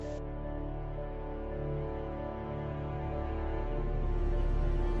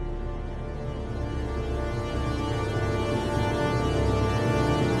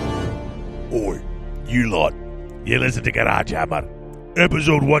you lot. You listen to Garage Hammer,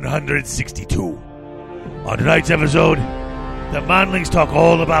 episode 162. On tonight's episode, the Manlings talk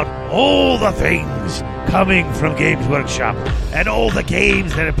all about all the things coming from Games Workshop, and all the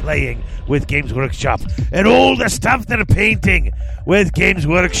games that are playing with Games Workshop, and all the stuff that are painting with Games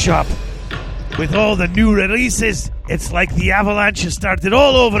Workshop. With all the new releases, it's like the avalanche has started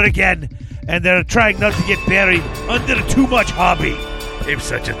all over again, and they're trying not to get buried under too much hobby, if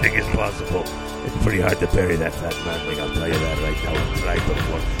such a thing is possible. It's pretty hard to bury that fat manling, I'll tell you that right now. I've tried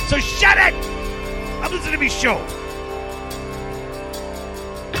before. So shut it! I'm listening to me show.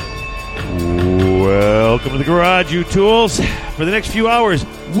 Welcome to the garage, you tools. For the next few hours,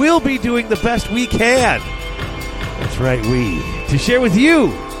 we'll be doing the best we can. That's right, to share with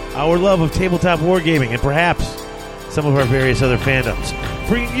you our love of tabletop wargaming and perhaps some of our various other fandoms.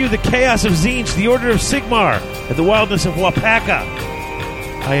 Bringing you the chaos of Tzeentch, the Order of Sigmar, and the wildness of Wapaka.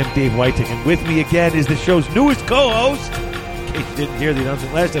 I am Dave Whiting, and with me again is the show's newest co-host, in case you didn't hear the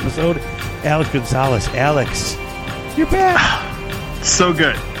announcement last episode, Alex Gonzalez. Alex, you're back. So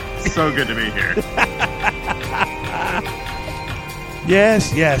good. So good to be here.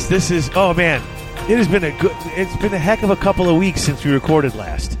 Yes. This is, oh man, it's been a heck of a couple of weeks since we recorded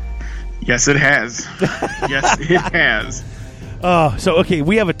last. Yes, it has. Yes, it has. So okay,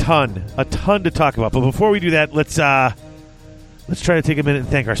 we have a ton to talk about. But before we do that, let's try to take a minute and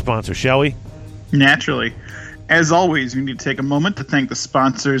thank our sponsor, shall we? Naturally. As always, we need to take a moment to thank the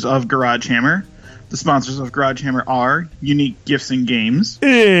sponsors of Garage Hammer. The sponsors of Garage Hammer are Unique Gifts and Games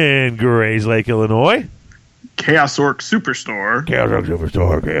in Grays Lake, Illinois. Chaos Orc Superstore.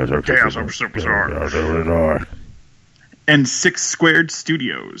 And 6 Squared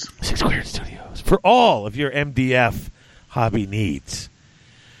Studios. 6 Squared Studios. For all of your MDF hobby needs.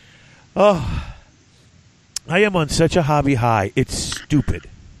 Oh, I am on such a hobby high. It's stupid.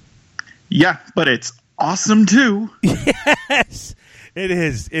 Yeah, but it's awesome too. Yes, it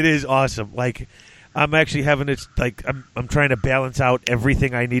is. It is awesome. Like, I'm actually having it, like, I'm trying to balance out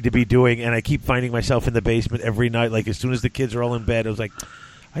everything I need to be doing, and I keep finding myself in the basement every night. Like, as soon as the kids are all in bed, I was like,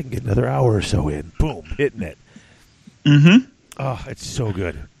 I can get another hour or so in. Boom, hitting it. Mm-hmm. Oh, it's so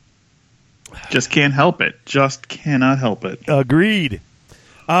good. Just can't help it. Just cannot help it. Agreed.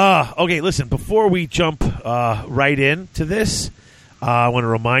 Okay, listen, before we jump right into this, I want to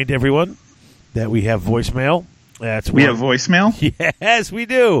remind everyone that we have voicemail. We have voicemail? Yes, we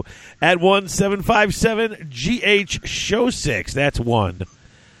do. At 1-757-GH-SHOW-6. That's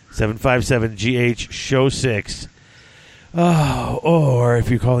 1-757-GH-SHOW-6. Or if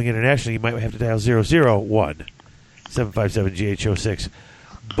you're calling internationally, you might have to dial 001-757-GH-SHOW-6.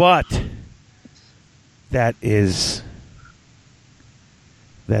 But that is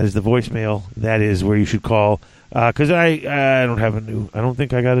the voicemail. That is where you should call. Because I don't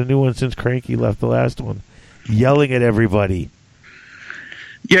think I got a new one since Cranky left the last one. Yelling at everybody.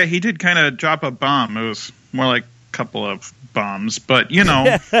 Yeah, he did kind of drop a bomb. It was more like a couple of bombs. But, you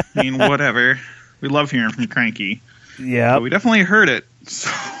know, I mean, whatever. We love hearing from Cranky. Yeah. We definitely heard it. So.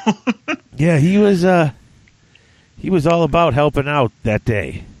 Yeah, he was all about helping out that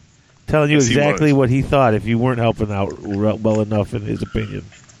day. Telling you exactly what he thought if you weren't helping out well enough, in his opinion.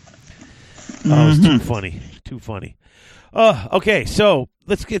 Mm-hmm. Oh, it was too funny. Too funny. Okay, so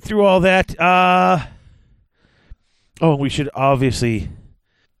let's get through all that. We should obviously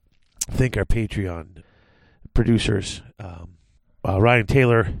thank our Patreon producers, Ryan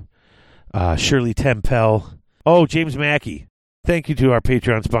Taylor, Shirley Tempel, James Mackey. Thank you to our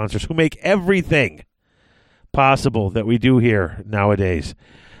Patreon sponsors who make everything possible that we do here nowadays.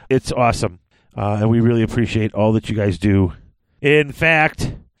 It's awesome, and we really appreciate all that you guys do. In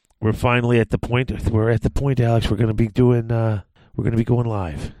fact, we're finally at the point. Alex. We're going to be doing. We're going to be going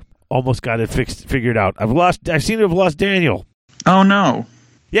live. Almost got it figured out. I seem to have lost Daniel. Oh no!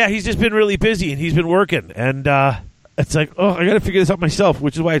 Yeah, he's just been really busy and he's been working, and it's like, I got to figure this out myself,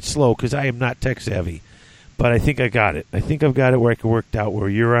 which is why it's slow because I am not tech savvy. But I think I got it. I think I've got it where I can work out where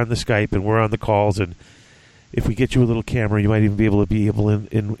you're on the Skype and we're on the calls, and if we get you a little camera, you might even be able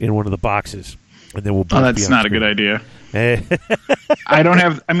in one of the boxes, and then we'll. Oh, that's not a good idea. I don't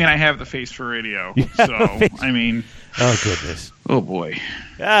have. I mean, I have the face for radio, so I mean. Oh goodness. Oh boy.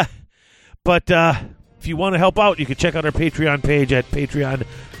 But if you want to help out, you can check out our Patreon page at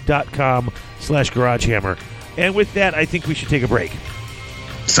patreon.com/GarageHammer. And with that, I think we should take a break.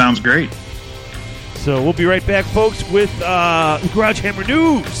 Sounds great. So we'll be right back, folks, with Garage Hammer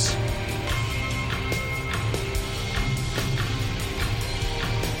News.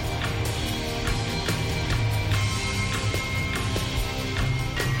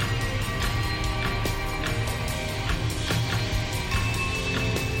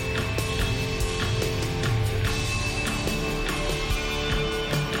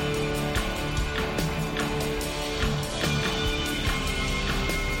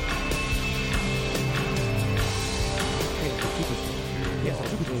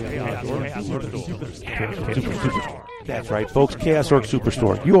 Superstore. That's right, folks. Chaos Orc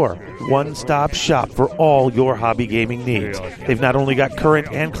Superstore, your one-stop shop for all your hobby gaming needs. They've not only got current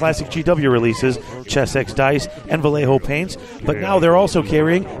and classic GW releases, Chessex Dice, and Vallejo paints, but now they're also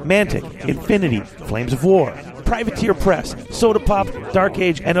carrying Mantic, Infinity, Flames of War, Privateer Press, Soda Pop, Dark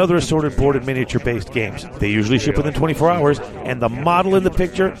Age, and other assorted board and miniature-based games. They usually ship within 24 hours, and the model in the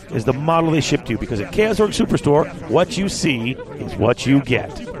picture is the model they ship to, because at Chaos Orc Superstore, what you see is what you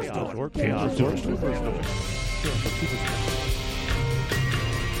get. Chaos Orc Superstore.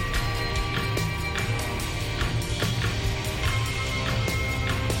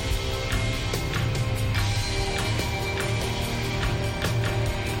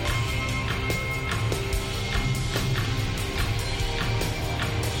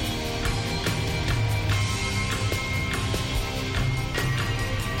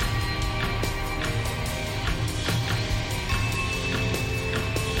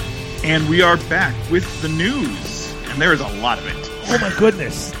 And we are back with the news, and there is a lot of it. Oh my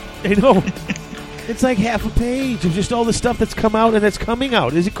goodness. I know. It's like half a page of just all the stuff that's come out and that's coming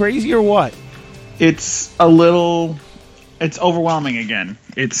out. Is it crazy or what? It's overwhelming again.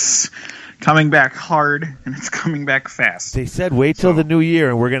 It's coming back hard, and it's coming back fast. They said wait till the new year,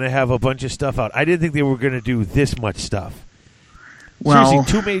 and we're going to have a bunch of stuff out. I didn't think they were going to do this much stuff. Well,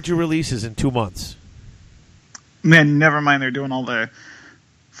 seriously, 2 major releases in 2 months. Man, never mind. They're doing all the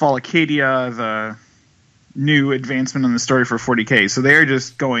Fall Acadia, the new advancement in the story for 40K. So they're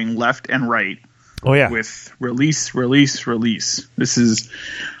just going left and right. Oh, yeah. With release. This is...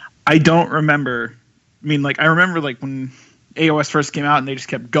 I don't remember... I mean, I remember, when AOS first came out and they just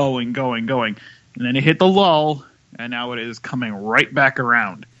kept going. And then it hit the lull, and now it is coming right back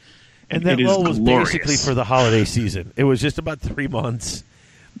around. And that lull was basically for the holiday season. It was just about 3 months.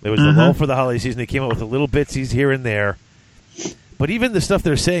 It was the lull for the holiday season. They came out with a little bitsies here and there. But even the stuff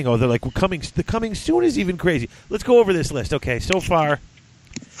they're saying, they're like, the coming soon is even crazy. Let's go over this list. Okay, so far,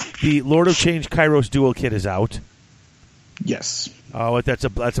 the Lord of Change Kairos Dual Kit is out. Yes. That's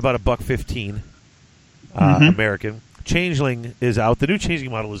about $115 American. Changeling is out. The new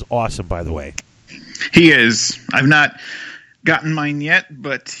Changeling model is awesome, by the way. He is. I've not gotten mine yet,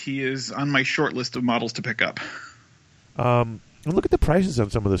 but he is on my short list of models to pick up. And look at the prices on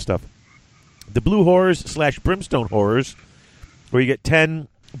some of this stuff. The Blue Horrors / Brimstone Horrors, where you get 10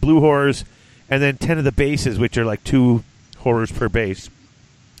 Blue Horrors and then 10 of the bases, which are like 2 horrors per base.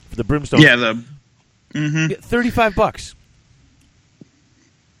 For the Brimstone. Yeah, $35.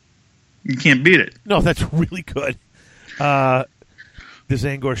 You can't beat it. No, that's really good. The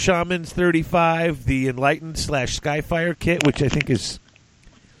Zangor Shaman's $35. The Enlightened / Skyfire kit, which I think is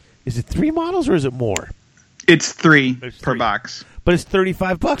it 3 models or is it more? It's 3 per box. But it's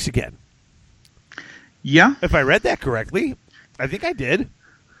 $35 again. Yeah. If I read that correctly. I think I did.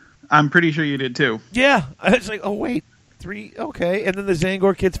 I'm pretty sure you did too. Yeah. It's like, oh, wait. 3, okay. And then the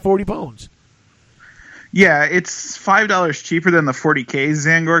Zangor kit's 40 bones. Yeah, it's $5 cheaper than the 40K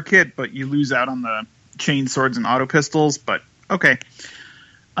Zangor kit, but you lose out on the chain swords and auto pistols, but okay.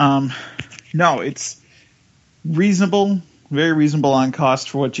 No, it's reasonable, very reasonable on cost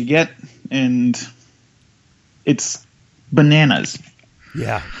for what you get, and it's bananas.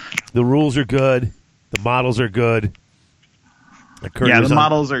 Yeah. The rules are good. The models are good. Yeah, the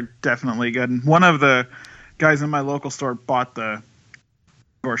models are definitely good. One of the guys in my local store bought the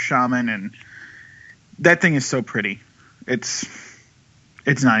Shaman, and that thing is so pretty. It's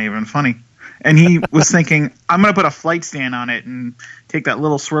not even funny. And he was thinking, I'm going to put a flight stand on it and take that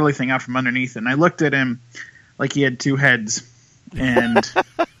little swirly thing out from underneath it. And I looked at him like he had 2 heads and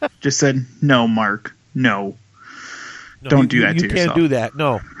just said, no, Mark, no. Don't do that to yourself. You can't do that,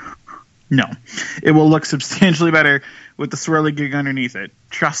 no. No. It will look substantially better with the swirly gig underneath it.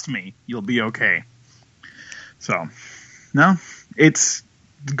 Trust me, you'll be okay. So, no, it's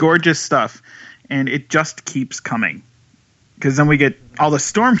gorgeous stuff, and it just keeps coming. Because then we get all the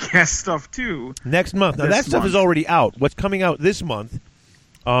Stormcast stuff, too. Next month. Now, that stuff is already out. What's coming out this month,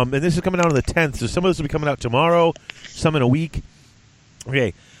 and this is coming out on the 10th, so some of this will be coming out tomorrow, some in a week.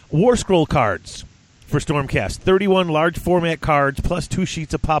 Okay, War Scroll cards for Stormcast. 31 large format cards, plus 2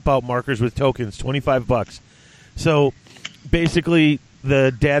 sheets of pop-out markers with tokens, $25. So, basically,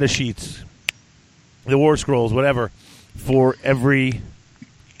 the data sheets, the War Scrolls, whatever, for every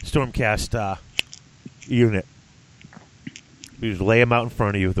Stormcast unit. You just lay them out in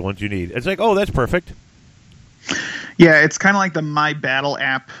front of you, the ones you need. It's like, oh, that's perfect. Yeah, it's kind of like the My Battle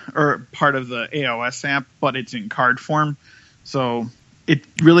app, or part of the AOS app, but it's in card form. So it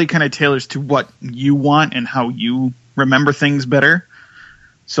really kind of tailors to what you want and how you remember things better.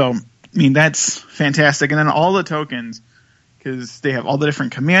 So, I mean, that's fantastic. And then all the tokens because they have all the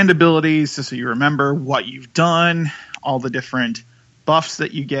different command abilities, just so you remember what you've done, all the different buffs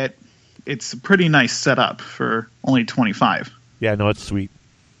that you get. It's a pretty nice setup for only $25. Yeah, no, it's sweet.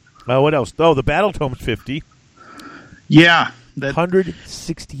 What else? Oh, the Battle Tome's $50. Yeah.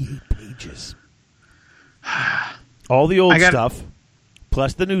 168 pages. All the old stuff,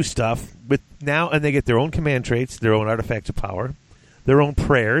 plus the new stuff, and they get their own command traits, their own artifacts of power, their own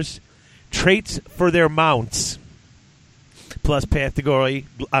prayers, traits for their mounts, plus Path to Glory,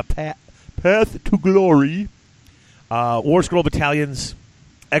 War Scroll battalions,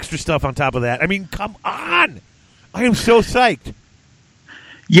 extra stuff on top of that. I mean, come on! I am so psyched.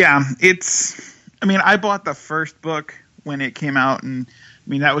 Yeah, I bought the first book when it came out, and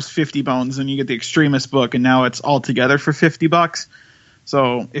that was 50 bones, and you get the Extremist book, and now it's all together for $50.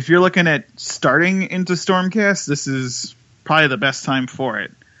 So if you're looking at starting into Stormcast, this is probably the best time for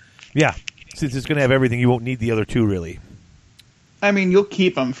it. Yeah, since it's going to have everything, you won't need the other two, really. You'll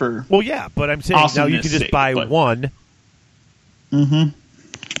keep them for... Well, yeah, but I'm saying now you can just buy one. Mm-hmm.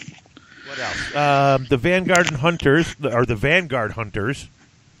 What else? The Vanguard Hunters,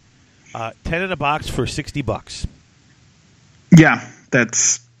 10 in a box for $60. Yeah,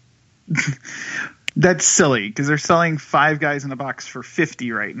 that's silly because they're selling 5 guys in a box for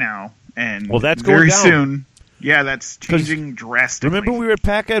 $50 right now, and that's going very down. soon. Yeah, that's changing drastically. Remember we were at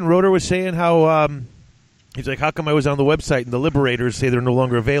PACA and Rotor was saying how he's like, how come I was on the website and the Liberators say they're no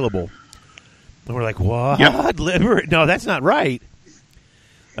longer available? And we're like, what? Yep. No, that's not right.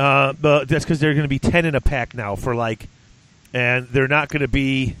 But that's because they're going to be 10 in a pack now and they're not going to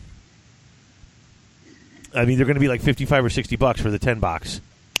be. They're going to be like $55 or $60 for the 10 box.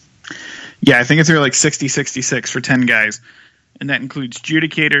 Yeah, I think it's like 66 for 10 guys, and that includes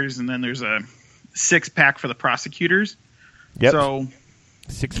Judicators, and then there's a 6-pack for the Prosecutors. Yep. So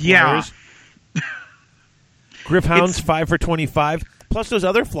 6 flyers. Griffhounds 5 for $25. Plus those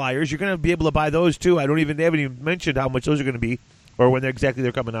other flyers, you're going to be able to buy those too. I haven't even mentioned how much those are going to be, or when they're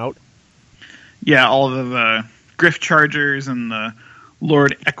coming out. Yeah, all of the Griff Chargers and the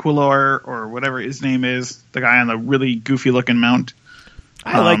Lord Equilor, or whatever his name is, the guy on the really goofy-looking mount.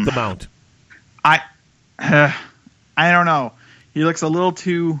 I like the mount. I don't know. He looks a little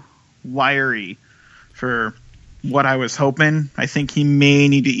too wiry for what I was hoping. I think he may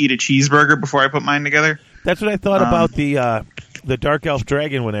need to eat a cheeseburger before I put mine together. That's what I thought about the Dark Elf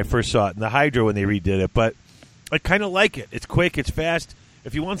Dragon when I first saw it, and the Hydra when they redid it. But I kind of like it. It's quick. It's fast.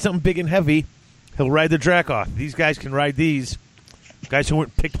 If you want something big and heavy, he'll ride the Dracoth. These guys can ride these. Guys who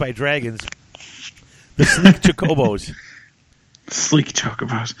weren't picked by dragons. The sleek chocobos. Sleek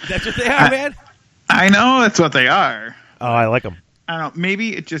chocobos. That's what they are, man. I know that's what they are. Oh, I like them. I don't know.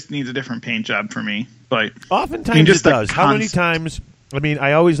 Maybe it just needs a different paint job for me. But oftentimes it does. How many times?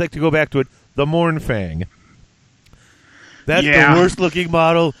 I always like to go back to it. The Mornfang. That's the worst looking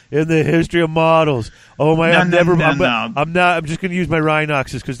model in the history of models. Oh my! I'm just going to use my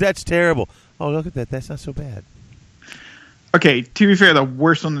Rhinoxes because that's terrible. Oh, look at that. That's not so bad. Okay, to be fair, the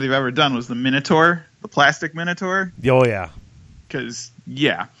worst one that they've ever done was the Minotaur, the plastic Minotaur. Oh, yeah.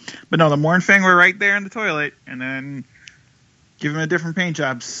 But no, the Mornfang were right there in the toilet, and then give them a different paint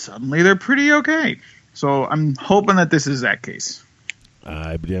job. Suddenly they're pretty okay. So I'm hoping that this is that case.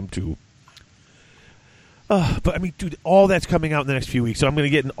 I am too. But dude, all that's coming out in the next few weeks, so I'm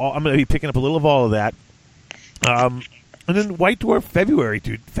going to be picking up a little of all of that. And then White Dwarf February,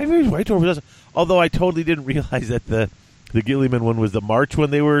 dude. February's White Dwarf was awesome. Although I totally didn't realize that the Gilliman one was the March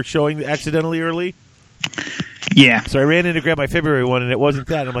when they were showing accidentally early. Yeah. So I ran in to grab my February one, and it wasn't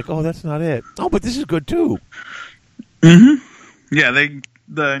that. I'm like, oh, that's not it. Oh, but this is good, too. Mm-hmm. Yeah,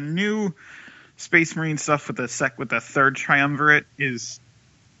 the new Space Marine stuff with the third triumvirate it's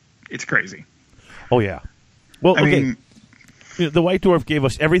crazy. Oh, yeah. Well, okay. The White Dwarf gave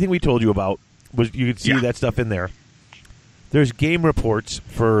us everything we told you about. You could see that stuff in there. There's game reports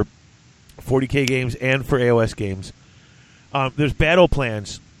for 40K games and for AOS games. There's battle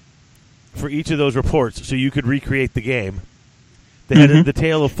plans for each of those reports, so you could recreate the game. They had the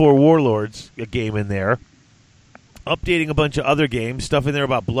Tale of Four Warlords, a game in there. Updating a bunch of other games, stuff in there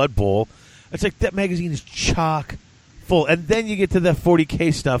about Blood Bowl. It's like that magazine is chock full. And then you get to the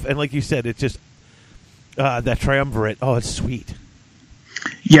 40K stuff, and like you said, it's just that triumvirate. Oh, it's sweet.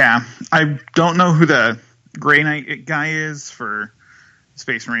 Yeah, I don't know who the Grey Knight guy is for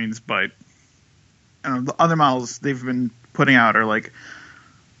Space Marines, but the other models they've been putting out are like,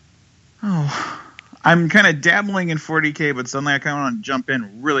 I'm kind of dabbling in 40K, but suddenly I kind of want to jump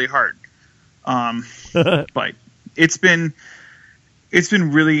in really hard. But it's been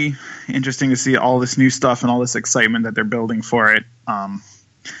really interesting to see all this new stuff and all this excitement that they're building for it. And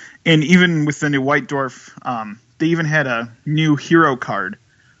even with the new White Dwarf, they even had a new hero card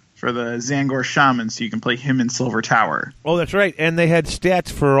for the Zangor Shaman, so you can play him in Silver Tower. Oh, that's right. And they had stats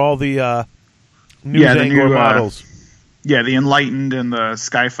for all the new Zangor models. The Enlightened and the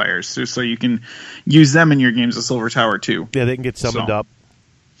Skyfires, so you can use them in your games of Silver Tower, too. Yeah, they can get summoned up.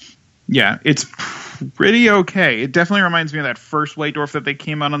 Yeah, it's pretty okay. It definitely reminds me of that first White Dwarf that they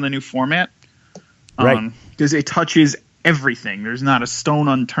came out on the new format. Right. Because it touches everything. There's not a stone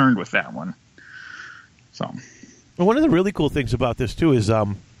unturned with that one. So, well, one of the really cool things about this, too, is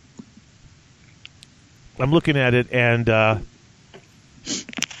I'm looking at it, and what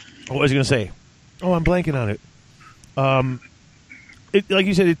was I going to say? Oh, I'm blanking on it. Like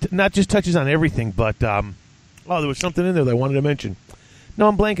you said, it not just touches on everything, but there was something in there that I wanted to mention. No,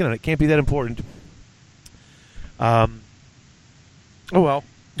 I'm blanking on it. Can't be that important. Oh, well.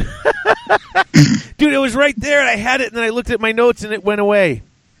 Dude, it was right there, and I had it, and then I looked at my notes, and it went away.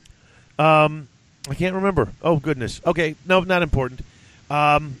 I can't remember. Oh, goodness. Okay, no, not important.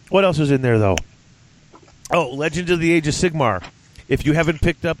 What else was in there, though? Oh, Legends of the Age of Sigmar. If you haven't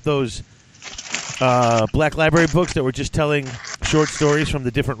picked up those Black Library books that were just telling short stories from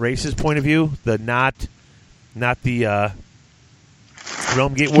the different races' point of view, not the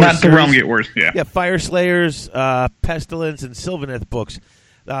Realm Gate Wars. Not the Realm Gate Wars, yeah. Yeah, Fire Slayers, Pestilence, and Sylvaneth books.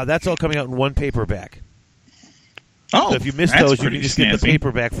 That's all coming out in one paperback. Oh, so if you missed those, you can just get the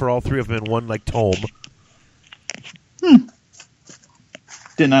paperback for all three of them in one tome.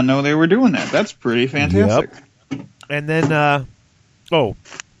 Did not know they were doing that. That's pretty fantastic. Yep. And then,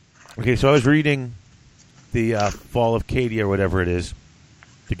 okay, so I was reading the Fall of Cadia or whatever it is,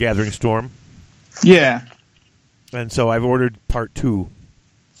 the Gathering Storm. Yeah. And so I've ordered part 2,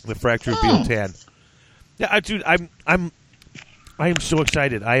 the Fracture of Biel-Tan. Yeah, dude, I am so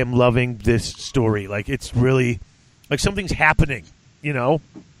excited. I am loving this story. Like, it's really like something's happening, in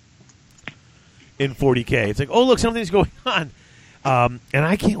 40K. It's like, oh, look, something's going on. And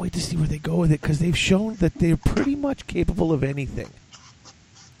I can't wait to see where they go with it, because they've shown that they're pretty much capable of anything.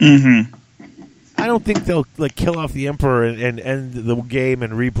 Mm-hmm. I don't think they'll kill off the Emperor and end the game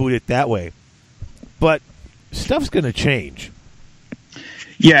and reboot it that way. But stuff's going to change.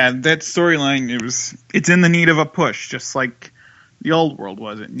 Yeah, that storyline, it's in the need of a push, just like the old world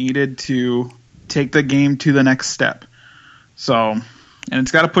was. It needed to take the game to the next step. So, and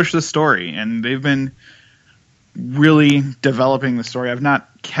it's got to push the story, and they've been really developing the story. I've not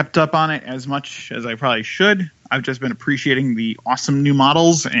kept up on it as much as I probably should. I've just been appreciating the awesome new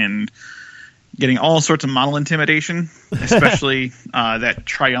models and getting all sorts of model intimidation, especially that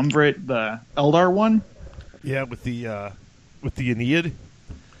triumvirate, the Eldar one. Yeah, with the Aeneid.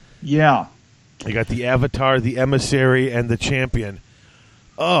 Yeah. You got the Avatar, the Emissary, and the Champion.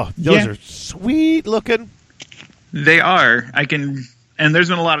 Oh, those are sweet looking. They are. And there's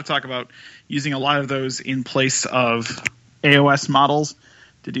been a lot of talk about using a lot of those in place of AOS models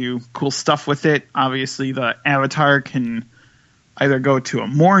to do cool stuff with it. Obviously, the Avatar can either go to a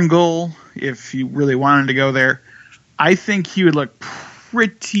Morngul if you really wanted to go there. I think he would look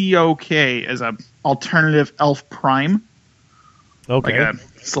pretty okay as a alternative Elf Prime. Okay. Like a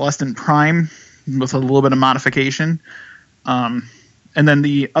Celestin Prime with a little bit of modification. And then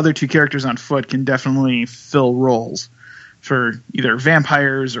the other two characters on foot can definitely fill roles for either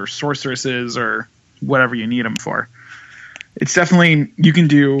vampires or sorceresses or whatever you need them for. It's definitely, you can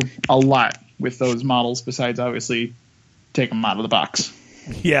do a lot with those models besides obviously take them out of the box.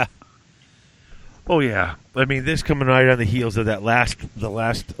 Yeah. Oh, yeah. I mean, this coming right on the heels of the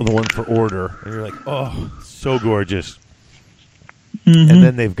one for Order. And you're like, oh, so gorgeous. Mm-hmm. And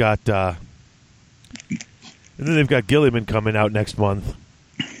then they've got Guilliman coming out next month.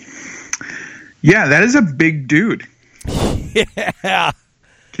 Yeah, that is a big dude. Yeah.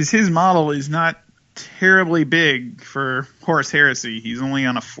 Because his model is not terribly big for Horus Heresy. He's only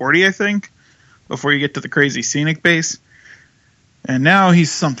on a 40, I think, before you get to the crazy scenic base. And now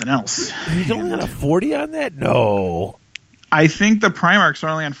he's something else. He's only on a 40 on that? No. I think the Primarchs are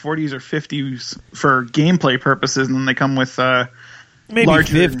only on 40s or 50s for gameplay purposes, and then they come with maybe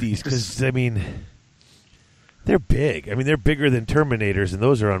larger 50s, because, I mean, they're big. I mean, they're bigger than Terminators, and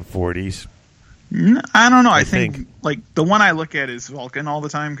those are on 40s. I don't know. I think like the one I look at is Vulcan all the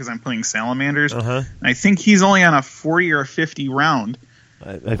time because I'm playing Salamanders. Uh-huh. And I think he's only on a 40 or a 50 round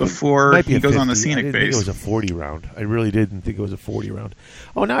before he goes on the scenic base. I didn't think it was a 40 round. I really didn't think it was a 40 round.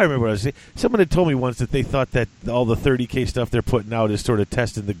 Oh, now I remember what I was saying. Someone had told me once that they thought that all the 30K stuff they're putting out is sort of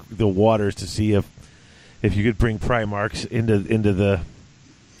testing the waters to see if you could bring Primarchs into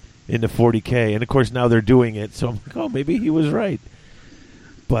 40K. And of course now they're doing it. So I'm like, oh, maybe he was right.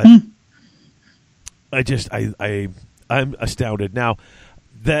 But I'm astounded. Now,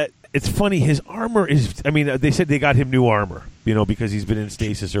 that it's funny. His armor is. I mean, they said they got him new armor, because he's been in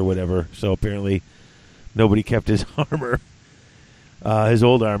stasis or whatever. So apparently, nobody kept his armor, his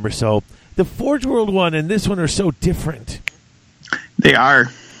old armor. So the Forge World one and this one are so different. They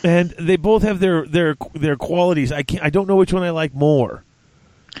are, and they both have their qualities. I don't know which one I like more.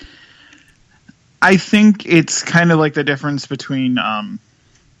 I think it's kind of like the difference between Carl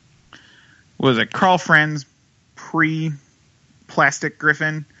Franz pre-Plastic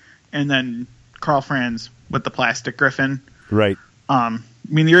Griffin, and then Carl Franz with the Plastic Griffin. Right.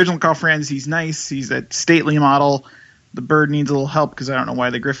 The original Carl Franz, he's nice. He's a stately model. The bird needs a little help because I don't know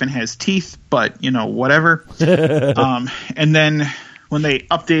why the Griffin has teeth, but, whatever. And then when they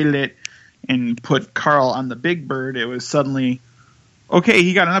updated it and put Carl on the big bird, it was suddenly, okay,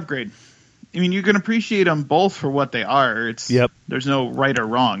 he got an upgrade. You can appreciate them both for what they are. There's no right or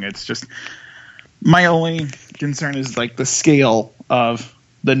wrong. It's just my only concern is like the scale of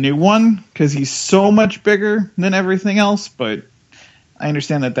the new one because he's so much bigger than everything else. But I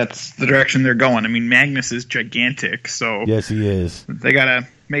understand that that's the direction they're going. Magnus is gigantic, so yes, he is. They gotta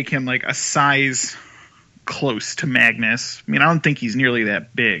make him like a size close to Magnus. I don't think he's nearly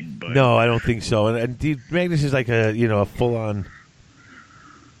that big. But no, I don't think so. And Magnus is like a full on.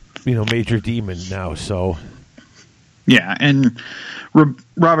 Major demon now, so... Yeah, and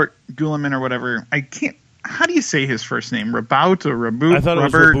Robert Guilliman or whatever, I can't... How do you say his first name? Rabout or Raboot? I thought it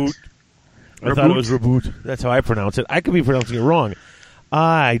was Raboot. I thought it was Raboot. That's how I pronounce it. I could be pronouncing it wrong.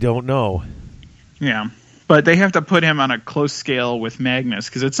 I don't know. Yeah, but they have to put him on a close scale with Magnus,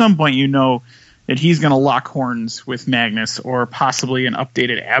 because at some point that he's going to lock horns with Magnus, or possibly an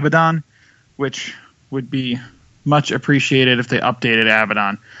updated Abaddon, which would be much appreciated if they updated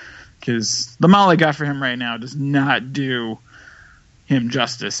Abaddon. Because the model I got for him right now does not do him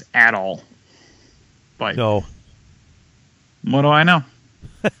justice at all. But no. What do I know?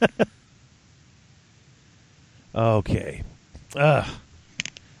 Okay. I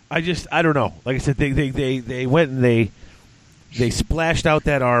don't know. Like I said, they went and they splashed out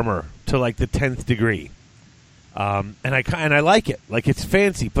that armor to like the 10th degree. And I like it. Like, it's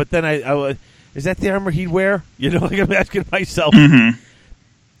fancy. But then I is that the armor he'd wear? Like I'm asking myself. Mm-hmm.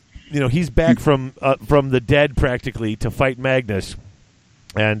 He's back from the dead practically to fight Magnus,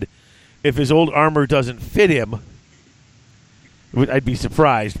 and if his old armor doesn't fit him, I'd be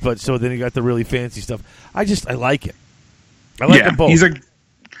surprised. But so then he got the really fancy stuff. I like it. I like them both.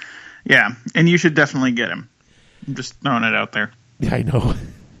 And you should definitely get him. I'm just throwing it out there. Yeah, I know.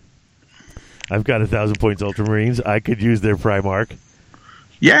 I've got 1,000 points Ultramarines. I could use their Primarch.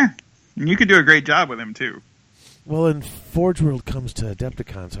 Yeah, and you could do a great job with him too. Well, and Forge World comes to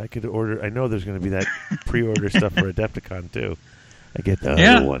Adepticon, so I could order. I know there's going to be that pre-order stuff for Adepticon too. I get the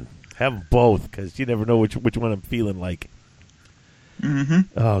other one. Have them both because you never know which one I'm feeling like.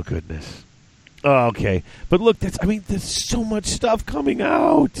 Mm-hmm. Oh goodness. Oh, okay, but look, there's so much stuff coming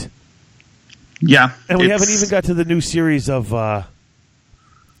out. Yeah, and we haven't even got to the new series of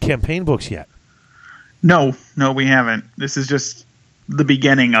campaign books yet. No, we haven't. This is just the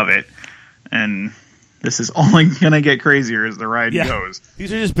beginning of it, and. This is only going to get crazier as the ride goes.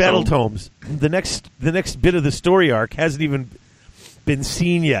 These are just battle tomes. The next bit of the story arc hasn't even been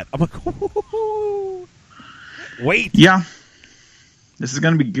seen yet. I'm like, wait. Yeah. This is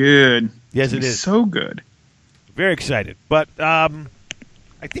going to be good. Yes, it is. So good. Very excited. But I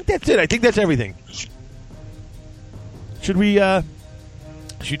think that's it. I think that's everything. Should we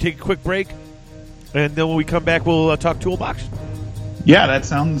take a quick break? And then when we come back, we'll talk Toolbox? Yeah, that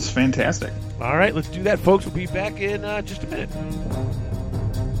sounds fantastic. All right, let's do that, folks. We'll be back in just a minute.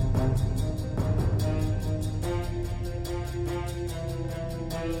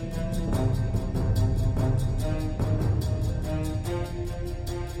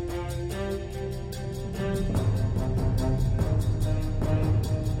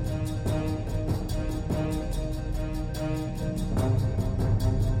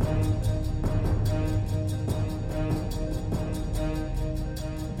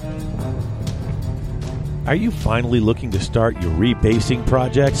 Are you finally looking to start your rebasing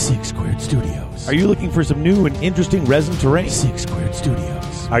project? 6 Squared Studios. Are you looking for some new and interesting resin terrain? 6 Squared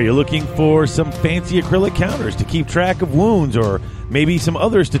Studios. Are you looking for some fancy acrylic counters to keep track of wounds or maybe some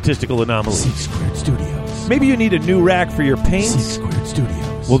other statistical anomalies? 6 Squared Studios. Maybe you need a new rack for your paints? 6 Squared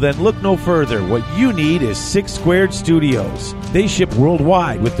Studios. Well, then look no further. What you need is 6 Squared Studios. They ship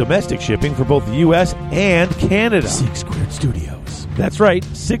worldwide with domestic shipping for both the U.S. and Canada. 6 Squared Studios. That's right,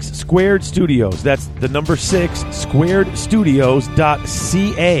 6 Squared Studios. That's the number 6,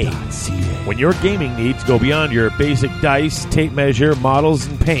 squaredstudios.ca. When your gaming needs go beyond your basic dice, tape measure, models,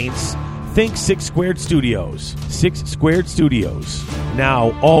 and paints, Think 6 Squared Studios. 6 Squared Studios.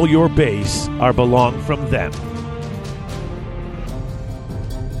 Now all your base are belong from them.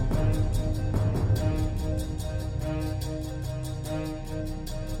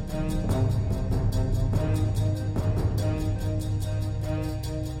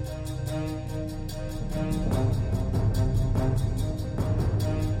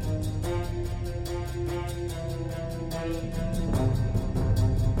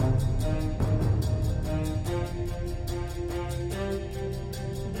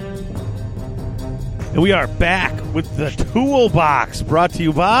 And we are back with the Toolbox, brought to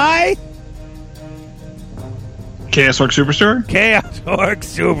you by Chaos Orc Superstore. Chaos Orc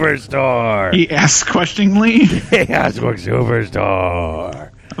Superstore. He asks questioningly. Chaos Orc Superstore.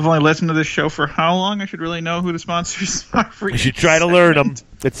 I've only listened to this show for how long? I should really know who the sponsors are for you should try to learn them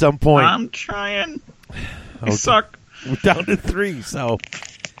at some point. I'm trying. I suck. We're down to 3, so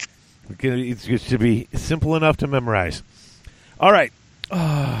it should be simple enough to memorize. All right.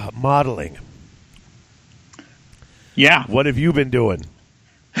 Modeling. Yeah. What have you been doing?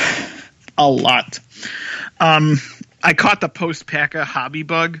 A lot. I caught the post-PACA hobby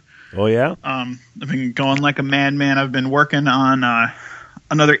bug. Oh, yeah? I've been going like a madman. I've been working on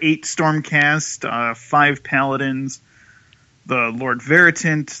another 8 Stormcast, 5 Paladins, the Lord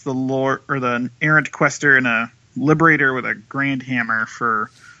Veritant, the Errant Quester, and a Liberator with a Grand Hammer for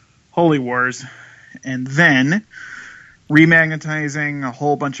Holy Wars. And then remagnetizing a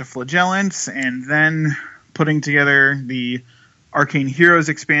whole bunch of Flagellants, and then putting together the Arcane Heroes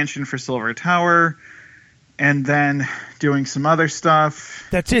expansion for Silver Tower, and then doing some other stuff.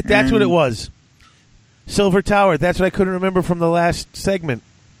 That's it. That's what it was. Silver Tower. That's what I couldn't remember from the last segment.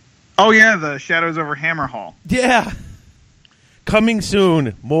 Oh, yeah, the Shadows over Hammerhall. Yeah. Coming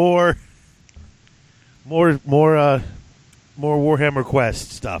soon. More Warhammer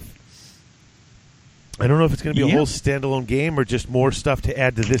Quest stuff. I don't know if it's going to be a whole standalone game or just more stuff to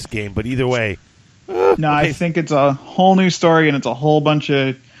add to this game, but either way. No, I think it's a whole new story, and it's a whole bunch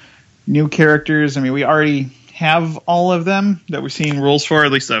of new characters. I mean, we already have all of them that we've seen rules for,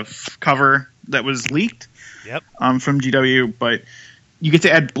 at least a cover that was leaked from GW, but you get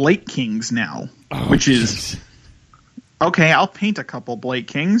to add Blake Kings now, which is... Okay, I'll paint a couple Blake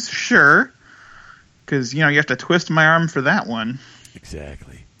Kings, sure, because, you have to twist my arm for that one.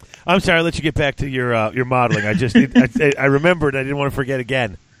 Exactly. I'm sorry, I'll let you get back to your modeling. I remembered. I didn't want to forget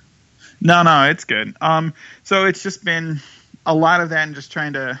again. No, it's good. So it's just been a lot of that and just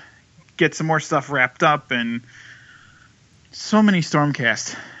trying to get some more stuff wrapped up, and so many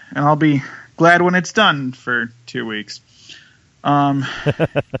Stormcast. And I'll be glad when it's done for 2 weeks.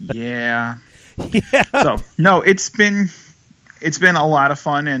 Yeah. So, no, it's been a lot of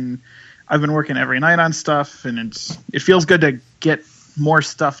fun, and I've been working every night on stuff, and it feels good to get more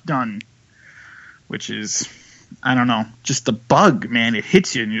stuff done, which is... I don't know, just the bug, man. It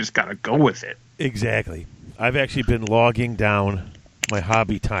hits you, and you just got to go with it. Exactly. I've actually been logging down my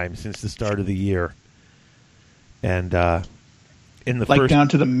hobby time since the start of the year. And in the first... down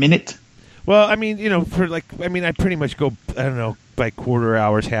to the minute? Well, I mean, I pretty much go, I don't know, by quarter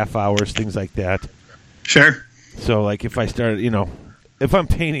hours, half hours, things like that. Sure. So, if I start, if I'm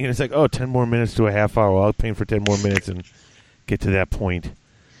painting and it's 10 more minutes to a half hour, I'll paint for 10 more minutes and get to that point.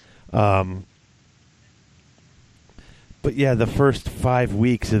 But yeah, the first 5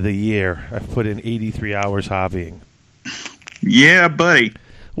 weeks of the year, I've put in 83 hours hobbying. Yeah, buddy.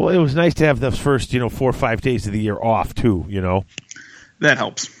 Well, it was nice to have those first, 4 or 5 days of the year off too. That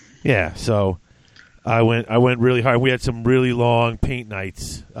helps. Yeah, so I went really hard. We had some really long paint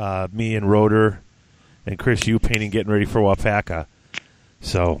nights. Me and Rotor and Chris, you painting, getting ready for Wapaka.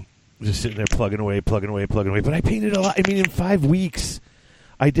 So just sitting there plugging away. But I painted a lot. I mean, in 5 weeks,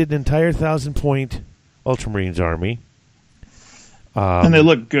 I did an entire 1,000-point Ultramarines army. And they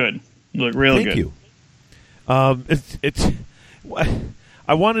look good. They look real good. Thank you.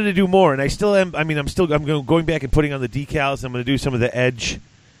 I wanted to do more, and I still am. I mean, I'm going back and putting on the decals. I'm going to do some of the edge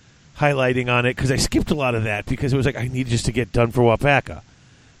highlighting on it because I skipped a lot of that because it was I need just to get done for Wapaka,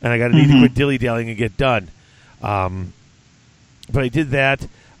 and I got to need to quit dilly-dallying and get done. But I did that.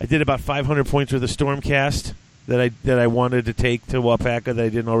 I did about 500 points worth of Stormcast that I wanted to take to Wapaka that I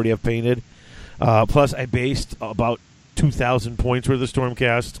didn't already have painted. Plus, I based about 2,000 points worth of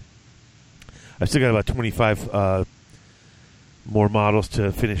Stormcast. I've still got about 25 more models to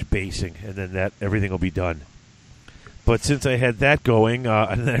finish basing, and then everything will be done. But since I had that going,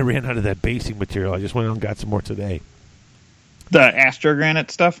 and then I ran out of that basing material, I just went out and got some more today. The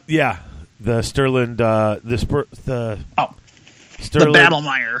Astrogranite stuff? Yeah. The Sterling, Sterling. The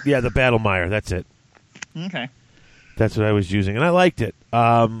Battlemire. Yeah, the Battlemire. That's it. Okay. That's what I was using, and I liked it.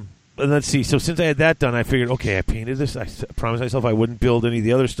 let's see. So since I had that done, I figured, okay, I painted this. I promised myself I wouldn't build any of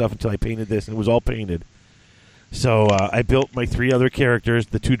the other stuff until I painted this, and it was all painted. So I built my 3 other characters,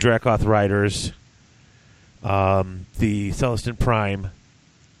 the 2 Dracoth Riders, the Celestin Prime,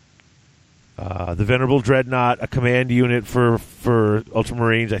 the Venerable Dreadnought, a command unit for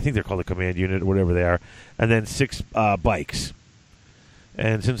Ultramarines. I think they're called a command unit or whatever they are. And then 6 bikes.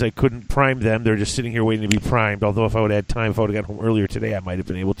 And since I couldn't prime them, they're just sitting here waiting to be primed. Although if I would have had time, if I would have got home earlier today, I might have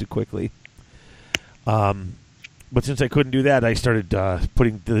been able to quickly. But since I couldn't do that, I started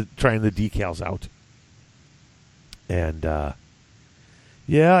trying the decals out. And I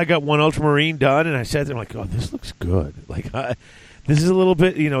got 1 Ultramarine done, and I sat there like, oh, this looks good. Like this is a little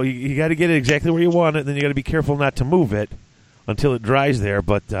bit, you got to get it exactly where you want it, and then you got to be careful not to move it until it dries there.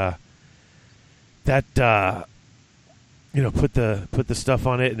 But put the stuff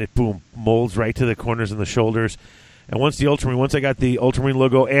on it, and it molds right to the corners and the shoulders. And once I got the Ultramarine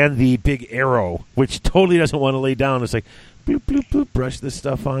logo and the big arrow, which totally doesn't want to lay down, it's like bloop bloop bloop, brush this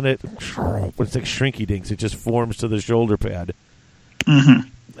stuff on it. But it's like Shrinky Dinks; it just forms to the shoulder pad. Mm-hmm.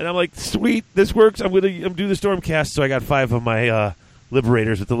 And I'm like, sweet, this works. I'm do the Stormcast. So I got 5 of my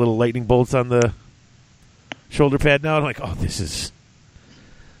Liberators with the little lightning bolts on the shoulder pad now. I'm like, oh, this is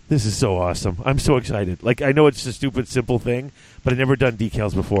so awesome. I'm so excited. Like, I know it's a stupid, simple thing, but I've never done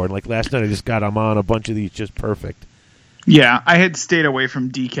decals before. And, like, last night I just got them on a bunch of these just perfect. Yeah, I had stayed away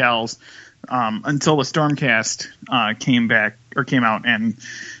from decals until the Stormcast came out. And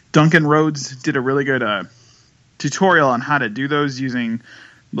Duncan Rhodes did a really good tutorial on how to do those using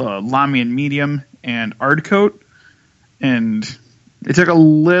the Lamian Medium and Ardcoat. And it took a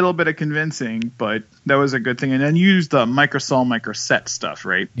little bit of convincing, but that was a good thing. And then you used the Microsol Microset stuff,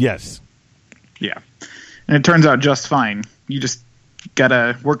 right? Yes. Yeah. And it turns out just fine. You just got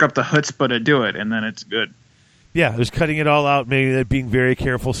to work up the chutzpah to do it, and then it's good. Yeah, just cutting it all out, maybe being very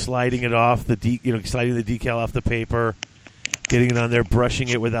careful, sliding it off, sliding the decal off the paper, getting it on there, brushing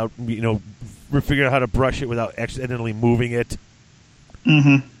it without, figuring out how to brush it without accidentally moving it.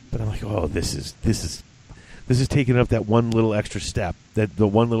 Mm-hmm. But I'm like, oh, this is taking up that one little extra step, that the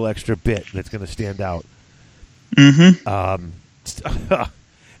one little extra bit that's going to stand out. Mm-hmm.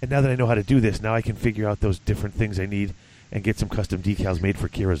 And now that I know how to do this, now I can figure out those different things I need and get some custom decals made for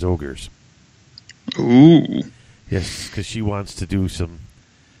Kira's Ogres. Ooh. Yes, because she wants to do some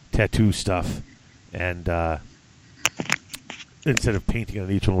tattoo stuff, and instead of painting on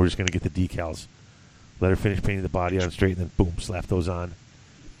each one, we're just going to get the decals. Let her finish painting the body on straight, and then boom, slap those on.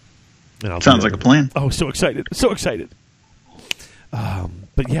 Sounds like a plan. Oh, so excited. So excited.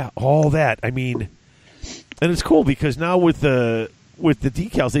 But yeah, all that. I mean, and it's cool because now with the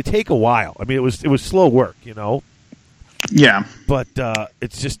decals, they take a while. I mean, it was slow work, Yeah. But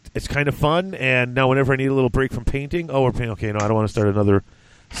it's kind of fun, and now whenever I need a little break from painting, we're painting. Okay, no, I don't want to start another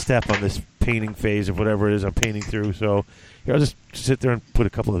step on this painting phase of whatever it is I'm painting through. So I'll just sit there and put a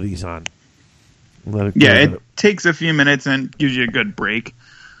couple of these on. It takes a few minutes and gives you a good break.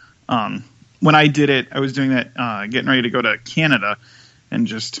 When I did it, I was doing that, getting ready to go to Canada and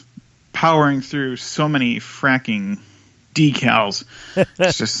just powering through so many fracking decals.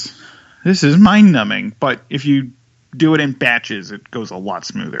 It's just, this is mind numbing. But if you do it in batches, it goes a lot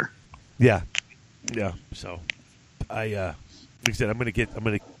smoother. Yeah. So like I said, I'm gonna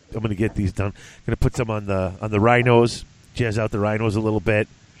get these done. I'm gonna put some on the rhinos, jazz out the rhinos a little bit.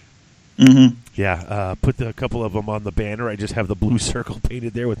 Mm-hmm. Yeah, put a couple of them on the banner. I just have the blue circle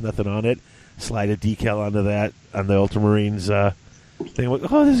painted there with nothing on it. Slide a decal onto that on the Ultramarines thing.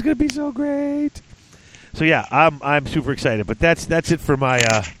 Oh, this is gonna be so great! So yeah, I'm super excited. But that's it for my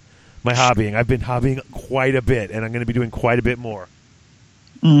my hobbying. I've been hobbying quite a bit, and I'm going to be doing quite a bit more.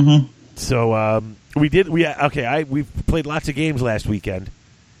 Mm-hmm. So we played lots of games last weekend.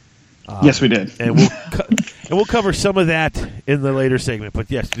 Yes, we did, and we'll cover some of that in the later segment. But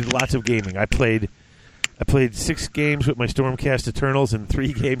yes, did lots of gaming. I played 6 games with my Stormcast Eternals and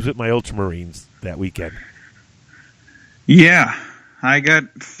 3 games with my Ultramarines that weekend. Yeah, I got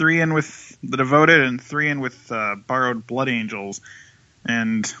 3 in with the Devoted and 3 in with Borrowed Blood Angels,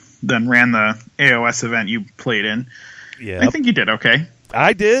 and then ran the AOS event you played in. Yeah, I think you did okay.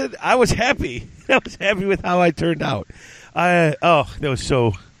 I did. I was happy. I was happy with how I turned out. I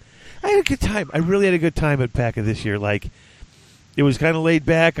had a good time. I really had a good time at PACA this year. Like, it was kind of laid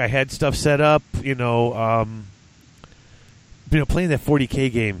back. I had stuff set up. Playing that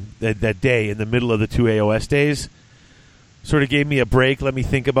 40K game that day in the middle of the 2 AOS days sort of gave me a break, let me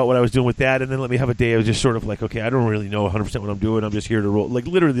think about what I was doing with that, and then let me have a day I was just sort of like, okay, I don't really know 100% what I'm doing. I'm just here to roll, like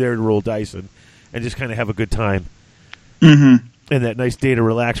literally there to roll dice and just kind of have a good time. Mm-hmm. And that nice day to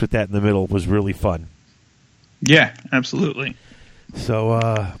relax with that in the middle was really fun. Yeah, absolutely. So,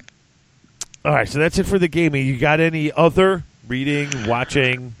 All right, so that's it for the gaming. You got any other reading,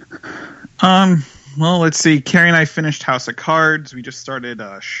 watching? Well, let's see. Carrie and I finished House of Cards. We just started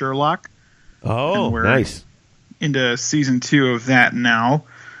Sherlock. Oh, nice. Into season 2 of that now.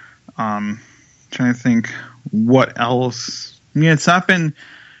 Trying to think what else. I mean, it's not been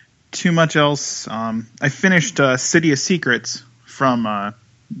too much else. I finished City of Secrets from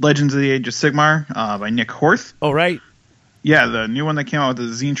Legends of the Age of Sigmar by Nick Horth. Oh, right. Yeah, the new one that came out with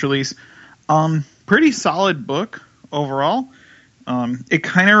the Zinch release. Pretty solid book overall. It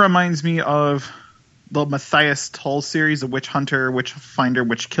kind of reminds me of the Matthias Tull series, the Witch Hunter, Witch Finder,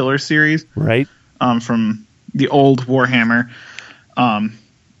 Witch Killer series. Right. From the old Warhammer.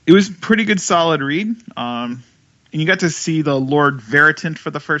 It was a pretty good, solid read. And you got to see the Lord Veritant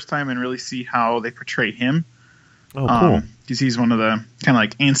for the first time and really see how they portray him. Oh, cool. Because he's one of the kind of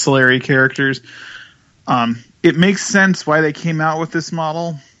like ancillary characters. It makes sense why they came out with this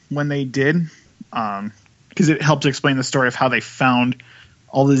model when they did. Because it helps explain the story of how they found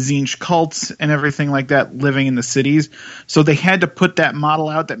all the Tzeentch cults and everything like that living in the cities. So they had to put that model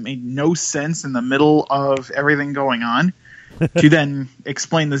out that made no sense in the middle of everything going on to then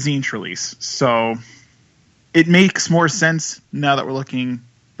explain the Tzeentch release. So it makes more sense now that we're looking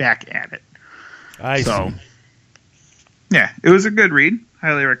back at it. I see. Yeah, it was a good read.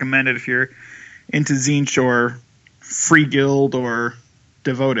 Highly recommend it if you're into Tzeentch or Free Guild or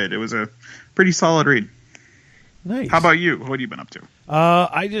Devoted. It was a pretty solid read. Nice. How about you? What have you been up to?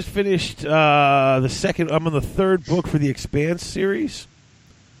 I just finished the second. I'm on the third book for the Expanse series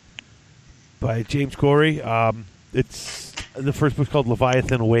by James Corey. It's the first book's called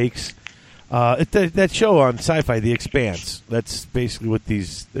Leviathan Awakes. That show on Sci-Fi, The Expanse. That's basically what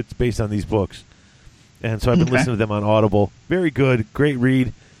it's based on these books. And so I've been listening to them on Audible. Very good, great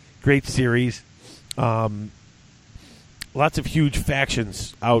read, great series. Lots of huge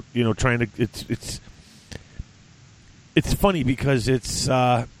factions out, trying to. It's funny because it's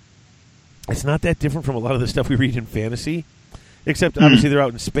not that different from a lot of the stuff we read in fantasy, except obviously they're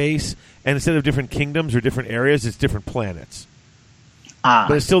out in space, and instead of different kingdoms or different areas, it's different planets.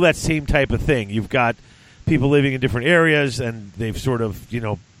 But it's still that same type of thing. You've got people living in different areas, and they've sort of,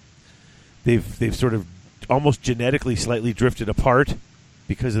 they've sort of almost genetically slightly drifted apart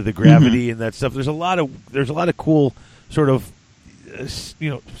because of the gravity and that stuff. There's a lot of cool sort of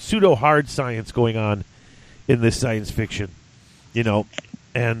pseudo hard science going on in this science fiction,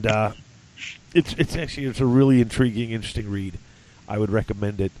 and it's a really intriguing, interesting read. I would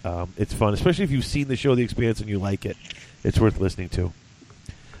recommend it. It's fun, especially if you've seen the show The Expanse and you like it. It's worth listening to.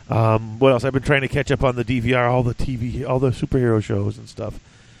 What else? I've been trying to catch up on the DVR, all the superhero shows and stuff.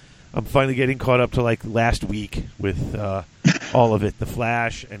 I'm finally getting caught up to like last week with all of it, The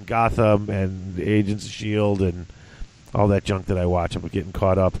Flash and Gotham and Agents of S.H.I.E.L.D. and all that junk that I watch. I'm getting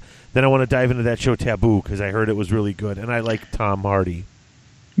caught up. Then I want to dive into that show Taboo because I heard it was really good, and I like Tom Hardy.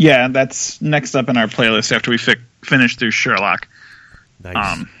 Yeah, that's next up in our playlist after we finish through Sherlock.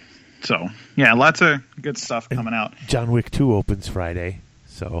 Nice. So, yeah, lots of good stuff coming out. John Wick 2 opens Friday,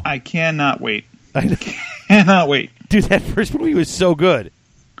 so I cannot wait. Cannot wait. Dude, that first movie was so good.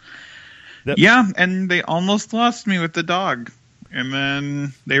 Yeah, and they almost lost me with the dog, and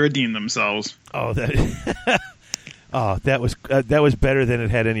then they redeemed themselves. Oh, that was better than it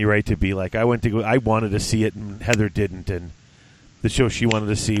had any right to be. Like I wanted to see it, and Heather didn't, and the show she wanted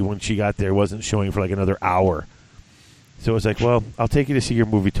to see when she got there wasn't showing for like another hour. So it was like, well, I'll take you to see your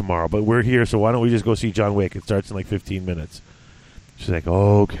movie tomorrow, but we're here, so why don't we just go see John Wick? It starts in like 15 minutes. She's like,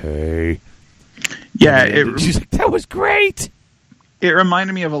 okay. Yeah, she's like, that was great. It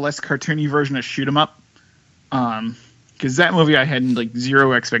reminded me of a less cartoony version of Shoot 'Em Up, because that movie I had like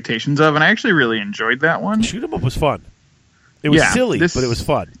zero expectations of, and I actually really enjoyed that one. Shoot 'Em Up was fun. It was silly, but it was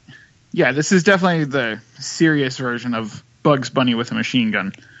fun. Yeah, this is definitely the serious version of Bugs Bunny with a machine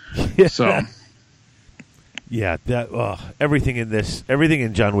gun. So, yeah, everything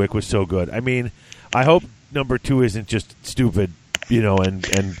in John Wick was so good. I mean, I hope number 2 isn't just stupid,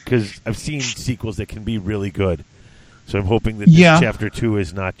 and because I've seen sequels that can be really good. So I'm hoping that Chapter 2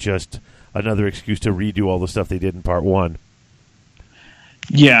 is not just another excuse to redo all the stuff they did in Part 1.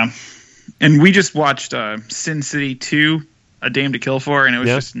 Yeah. And we just watched Sin City 2, A Dame to Kill For, and it was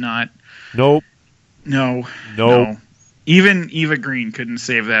just not... Nope. No. Even Eva Green couldn't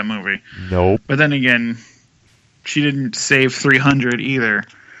save that movie. Nope. But then again, she didn't save 300 either.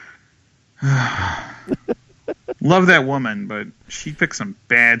 Love that woman, but she picked some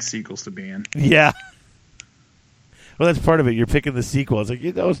bad sequels to be in. Yeah. Well, that's part of it. You're picking the sequel. It's like,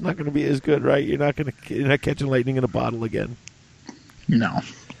 it's not going to be as good, right? You're not catching lightning in a bottle again. No.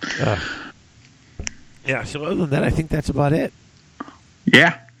 Yeah, so other than that, I think that's about it.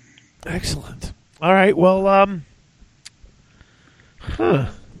 Yeah. Excellent. All right. Well,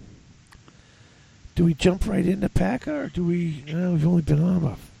 do we jump right into PACA, or do we? We've only been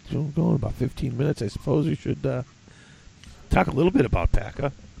on going about 15 minutes. I suppose we should talk a little bit about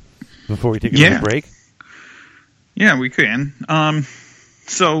PACA before we take a little break. Yeah, we can.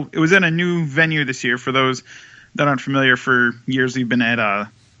 So it was at a new venue this year. For those that aren't familiar, for years we've been at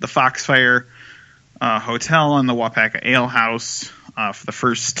the Foxfire Hotel and the Waupaca Ale House for the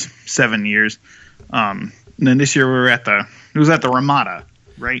first 7 years. And then this year we were at the Ramada,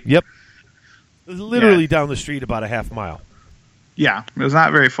 right? Yep. It was literally down the street about a half mile. Yeah, it was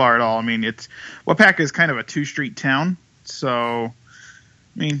not very far at all. I mean, Waupaca is kind of a 2-street town, so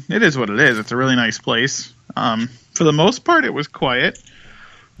I mean, it is what it is. It's a really nice place. For the most part, it was quiet.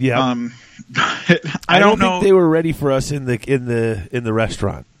 Yeah. I don't think they were ready for us in the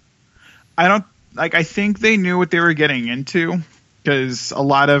restaurant. I think they knew what they were getting into, because a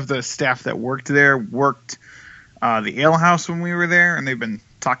lot of the staff that worked there worked the ale house when we were there, and they've been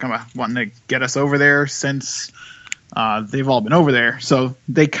talking about wanting to get us over there since they've all been over there. So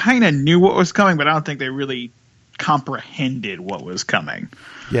they kind of knew what was coming, but I don't think they really comprehended what was coming.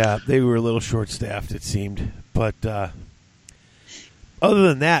 Yeah, they were a little short-staffed, it seemed. But other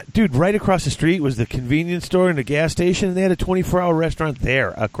than that, dude, right across the street was the convenience store and the gas station, and they had a 24-hour restaurant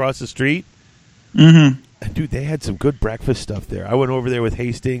there across the street. Mm-hmm. And, dude, they had some good breakfast stuff there. I went over there with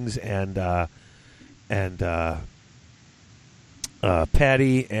Hastings and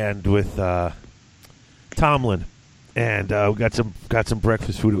Patty and with Tomlin, and we got some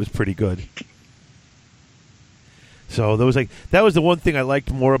breakfast food. It was pretty good. So that was the one thing I liked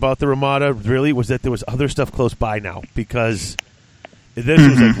more about the Ramada, really, was that there was other stuff close by now, because this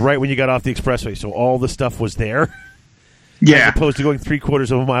was like right when you got off the expressway, so all the stuff was there. Yeah. As opposed to going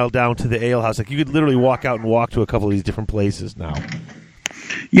 3/4 of a mile down to the ale house. Like, you could literally walk out and walk to a couple of these different places now.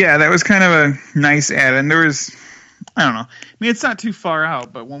 Yeah, that was kind of a nice add. And there was, I don't know. I mean, it's not too far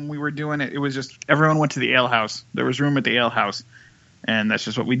out, but when we were doing it, it was just everyone went to the ale house. There was room at the ale house, and that's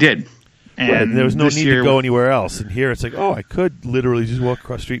just what we did. And there was no need to go anywhere else. And here it's like, I could literally just walk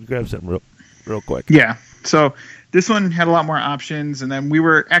across the street and grab something real quick. Yeah. So this one had a lot more options, and then we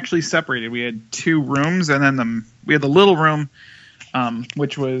were actually separated. We had 2 rooms, and then we had the little room,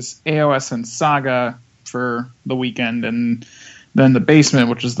 which was AOS and Saga for the weekend, and then the basement,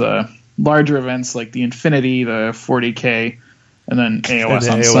 which is the larger events like the Infinity, the 40K, and then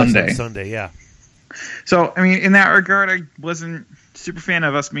AOS on Sunday. On Sunday, yeah. So, I mean, in that regard, I wasn't super fan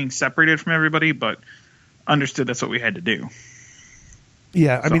of us being separated from everybody, but understood that's what we had to do.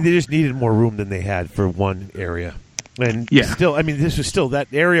 Yeah, I mean, they just needed more room than they had for one area. And still, I mean, that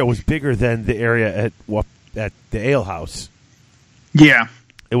area was bigger than the area at the ale house. Yeah.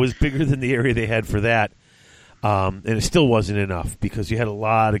 It was bigger than the area they had for that. And it still wasn't enough, because you had a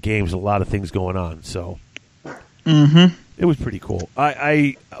lot of games, a lot of things going on. So it was pretty cool.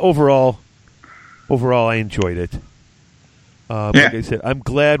 I overall, I enjoyed it. Like I said, I'm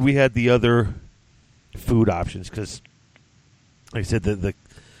glad we had the other food options, because, like I said, the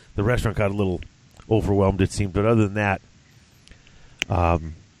restaurant got a little overwhelmed, it seemed. But other than that,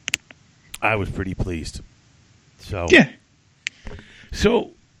 I was pretty pleased. So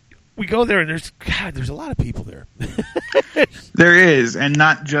So we go there, and there's a lot of people there. There is, and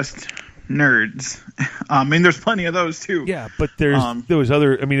not just nerds. I mean, there's plenty of those too. Yeah, but there was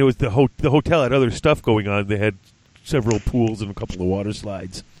other. I mean, it was the hotel had other stuff going on. They had several pools and a couple of water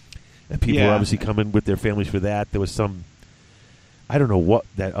slides, and people were obviously coming with their families for that. There was some, I don't know what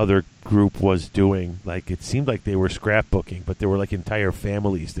that other group was doing. Like, it seemed like they were scrapbooking, but there were like entire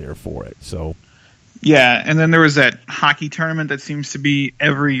families there for it. So. Yeah, and then there was that hockey tournament that seems to be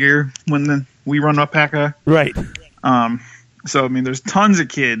every year when we run Waupaca. Right. So, I mean, there's tons of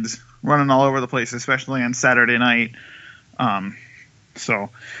kids running all over the place, especially on Saturday night. So, I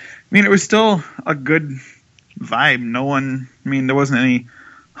mean, it was still a good vibe. There wasn't any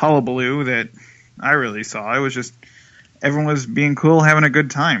hullabaloo that I really saw. It was just everyone was being cool, having a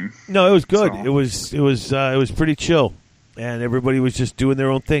good time. No, it was good. So. It was pretty chill, and everybody was just doing their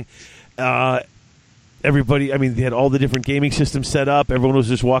own thing. Everybody, I mean, they had all the different gaming systems set up. Everyone was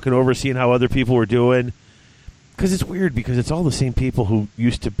just walking over, seeing how other people were doing. Because it's weird, because it's all the same people who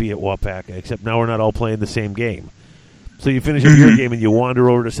used to be at Waupaca, except now we're not all playing the same game. So you finish up your game and you wander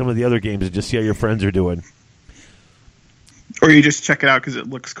over to some of the other games and just see how your friends are doing. Or you just check it out because it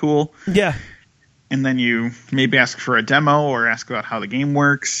looks cool. Yeah. And then you maybe ask for a demo or ask about how the game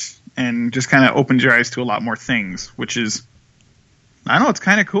works, and just kind of opens your eyes to a lot more things, which is, I don't know, it's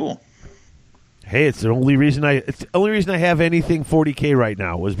kind of cool. Hey, it's the only reason I have anything 40K right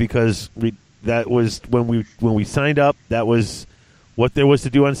now was because that was when we signed up. That was what there was to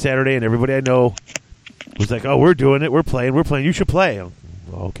do on Saturday, and everybody I know was like, "Oh, we're doing it. We're playing. You should play."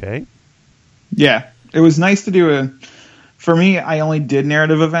 Okay. Yeah, it was nice to do For me, I only did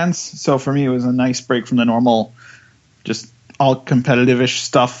narrative events, so for me it was a nice break from the normal, just all competitive-ish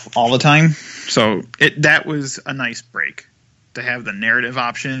stuff all the time. So that was a nice break to have the narrative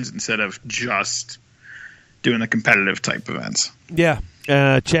options instead of just doing the competitive type events. Yeah.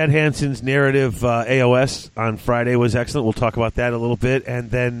 Chad Hansen's narrative AOS on Friday was excellent. We'll talk about that a little bit. And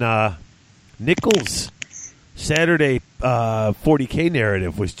then Nichols' Saturday 40K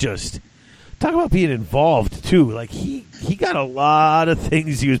narrative was just... Talk about being involved, too. Like, he got a lot of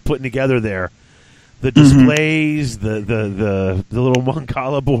things he was putting together there. The displays, the little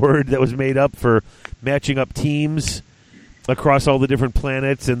Moncala board that was made up for matching up teams across all the different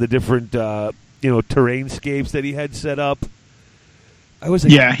planets and the different, terrainscapes that he had set up. I was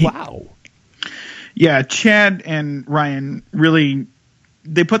like, wow. Yeah, Chad and Ryan really,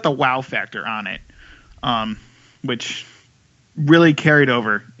 they put the wow factor on it, which really carried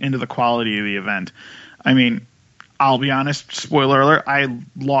over into the quality of the event. I mean, I'll be honest, spoiler alert, I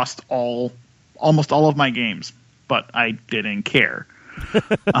lost almost all of my games, but I didn't care.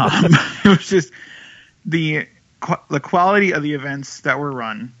 It was just the quality of the events that were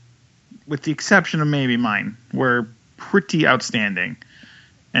run, with the exception of maybe mine, were pretty outstanding.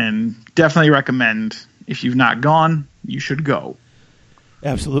 And definitely recommend, if you've not gone, you should go.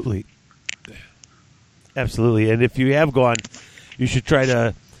 Absolutely. Absolutely. And if you have gone, you should try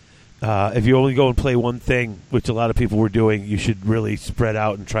to, if you only go and play one thing, which a lot of people were doing, you should really spread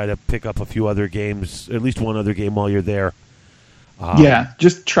out and try to pick up a few other games, at least one other game while you're there. Yeah,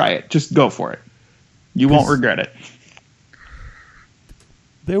 just try it. Just go for it. You won't regret it.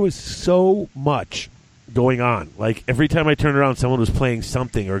 There was so much going on. Like, every time I turned around, someone was playing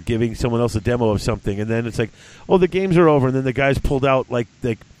something or giving someone else a demo of something, and then it's like, oh, the games are over, and then the guys pulled out like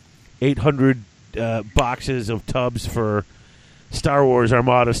 800 boxes of tubs for Star Wars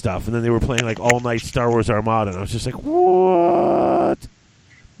Armada stuff, and then they were playing like all night Star Wars Armada, and I was just like, what?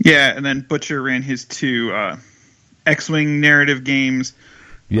 Yeah, and then Butcher ran his 2 X-Wing narrative games.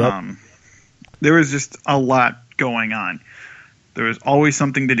 Yep. There was just a lot going on. There was always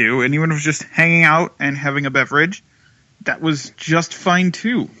something to do, and even if it was just hanging out and having a beverage, that was just fine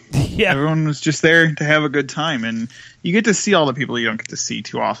too. Yeah. Everyone was just there to have a good time, and you get to see all the people you don't get to see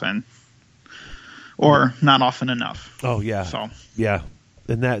too often. Or not often enough. Oh yeah. So yeah.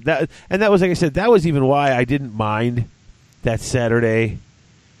 And that was, like I said, that was even why I didn't mind that Saturday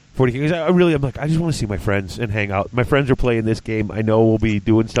 40K, because I'm like, I just want to see my friends and hang out. My friends are playing this game. I know we'll be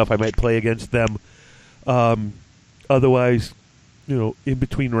doing stuff. I might play against them. Otherwise, in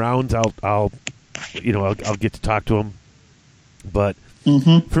between rounds, I'll get to talk to them. But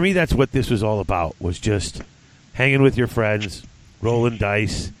for me, that's what this was all about, was just hanging with your friends, rolling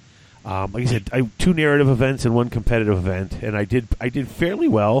dice. Like I said, 2 narrative events and 1 competitive event, and I did fairly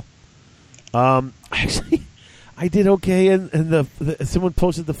well. Actually, I did okay, and someone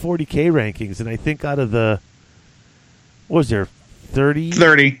posted the 40K rankings, and I think out of the, what was there,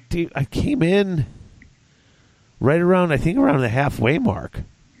 30? I came in right around the halfway mark.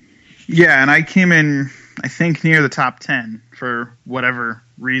 Yeah, and I came in, I think, near the top 10 for whatever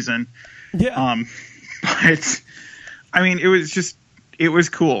reason. Yeah. But, I mean, it was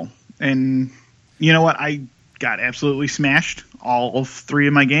cool. And you know what? I got absolutely smashed all 3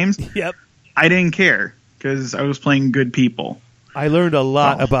 of my games. Yep. I didn't care because I was playing good people. I learned a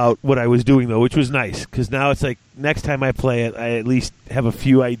lot about what I was doing, though, which was nice, because now it's like next time I play it, I at least have a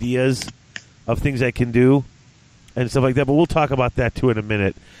few ideas of things I can do and stuff like that. But we'll talk about that, too, in a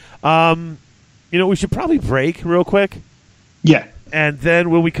minute. We should probably break real quick. Yeah. And then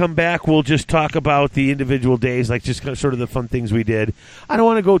when we come back, we'll just talk about the individual days, like just sort of the fun things we did. I don't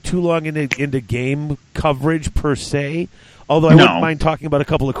want to go too long into game coverage per se, although I wouldn't mind talking about a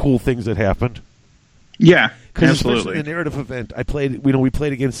couple of cool things that happened. Yeah, absolutely. Especially the narrative event, I played. We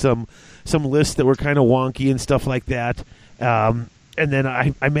played against some lists that were kind of wonky and stuff like that. And then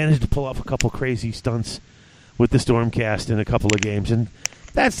I managed to pull off a couple crazy stunts with the Stormcast in a couple of games, and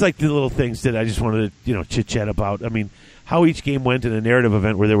that's like the little things that I just wanted to chit chat about. I mean, how each game went in a narrative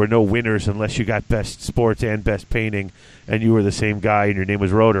event where there were no winners unless you got best sports and best painting, and you were the same guy and your name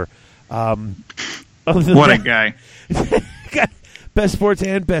was Rotor. What a guy. Got best sports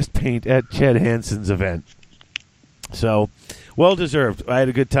and best paint at Chad Hansen's event. So, well deserved. I had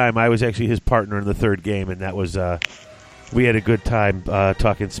a good time. I was actually his partner in the 3rd game, and that was we had a good time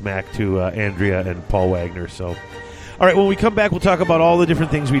talking smack to Andrea and Paul Wagner. So, all right, when we come back, we'll talk about all the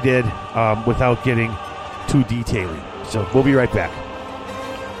different things we did without getting too detailing. So we'll be right back.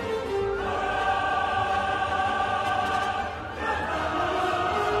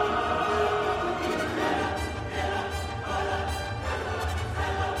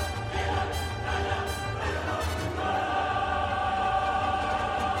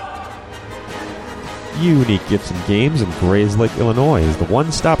 Unique Gifts and Games in Grays Lake, Illinois is the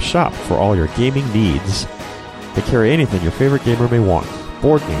one-stop shop for all your gaming needs. They carry anything your favorite gamer may want.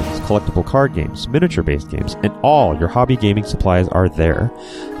 Board games, collectible card games, miniature-based games, and all your hobby gaming supplies are there,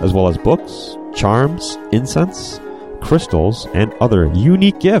 as well as books, charms, incense, crystals, and other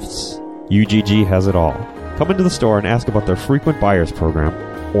unique gifts. UGG has it all. Come into the store and ask about their frequent buyers program,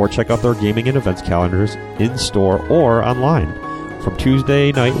 or check out their gaming and events calendars in-store or online. From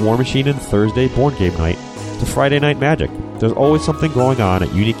Tuesday night War Machine and Thursday Board Game Night to Friday Night Magic, there's always something going on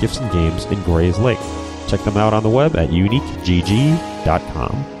at Unique Gifts and Games in Grays Lake. Check them out on the web at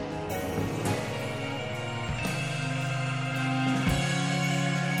uniquegg.com.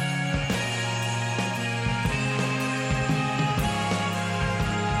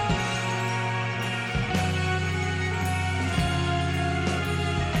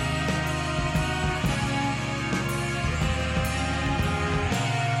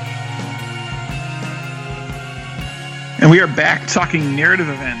 And we are back talking narrative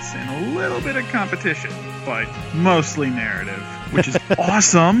events and a little bit of competition, but mostly narrative, which is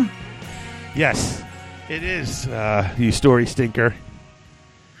awesome. Yes, it is, you story stinker.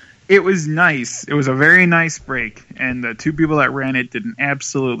 It was nice. It was a very nice break, and the two people that ran it did an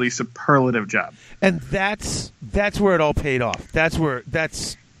absolutely superlative job. And that's where it all paid off.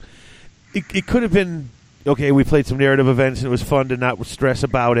 It could have been, okay, we played some narrative events and it was fun to not stress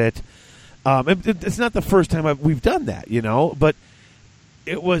about it. It's not the first time we've done that, but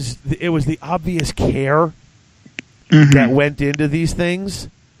it was the obvious care that went into these things,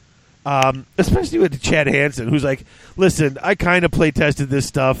 especially with Chad Hansen, who's like, listen, I kind of play tested this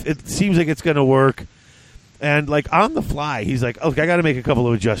stuff. It seems like it's going to work. And like on the fly, he's like, okay, I got to make a couple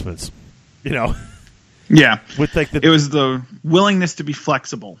of adjustments, Yeah. With like it was the willingness to be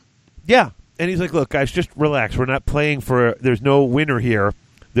flexible. Yeah. And he's like, look, guys, just relax. We're not playing there's no winner here.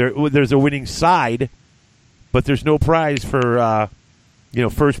 There's a winning side, but there's no prize for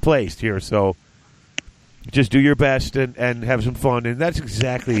first place here. So just do your best and have some fun. And that's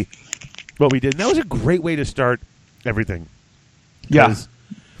exactly what we did. And that was a great way to start everything. Yeah.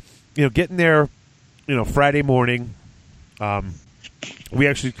 Getting there, Friday morning, we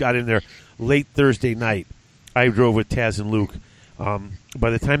actually got in there late Thursday night. I drove with Taz and Luke. By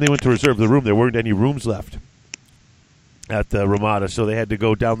the time they went to reserve the room, there weren't any rooms left at the Ramada, so they had to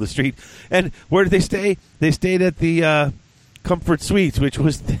go down the street. And where did they stay? They stayed at the Comfort Suites, which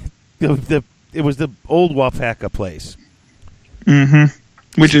was the old Wapaka place.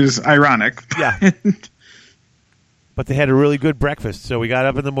 Mm-hmm. Which is ironic. Yeah. But they had a really good breakfast. So we got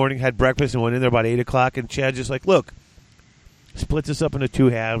up in the morning, had breakfast, and went in there about 8 o'clock. And Chad's just like, look, splits us up into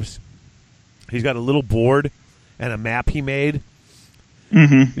two halves. He's got a little board and a map he made.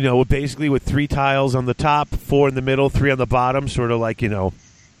 Mm-hmm. Basically with 3 tiles on the top, 4 in the middle, 3 on the bottom, sort of like, mismatch,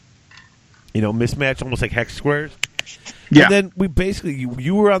 almost like hex squares. Yeah. And then we basically,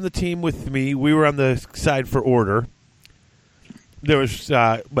 you were on the team with me. We were on the side for order. There was,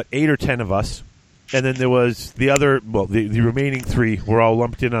 8 or 10 of us. And then there was the remaining 3 were all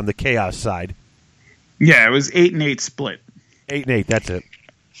lumped in on the chaos side. Yeah, it was 8 and 8 split. 8 and 8, that's it.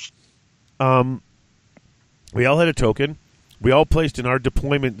 We all had a token. We all placed in our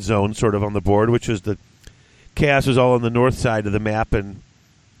deployment zone sort of on the board, which was the chaos was all on the north side of the map and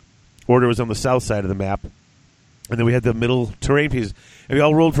order was on the south side of the map. And then we had the middle terrain pieces. And we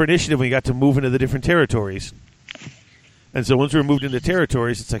all rolled for initiative when we got to move into the different territories. And so once we were moved into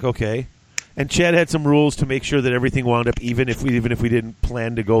territories, it's like, okay. And Chad had some rules to make sure that everything wound up even if we didn't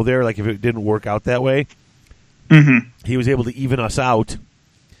plan to go there, like if it didn't work out that way. Mm-hmm. He was able to even us out.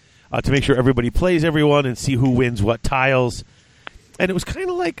 To make sure everybody plays everyone and see who wins what tiles. And it was kind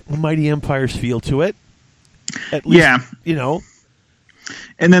of like Mighty Empire's feel to it. At least,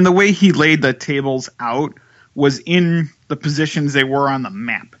 And then the way he laid the tables out was in the positions they were on the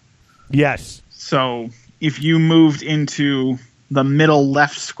map. Yes. So if you moved into the middle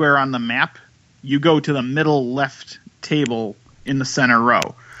left square on the map, you go to the middle left table in the center row.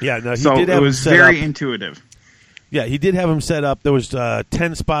 Yeah, no, so it was very intuitive. Yeah, he did have them set up. There was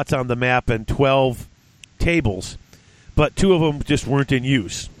 10 spots on the map and 12 tables, but 2 of them just weren't in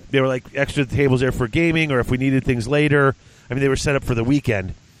use. They were like extra tables there for gaming or if we needed things later. I mean, they were set up for the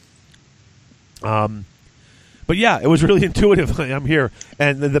weekend. But yeah, it was really intuitive. I'm here.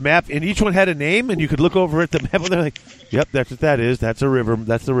 And the map, and each one had a name, and you could look over at the map, and they're like, yep, that's what that is. That's a river.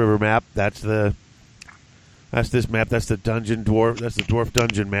 That's the river map. That's this map. That's the dwarf. That's the dwarf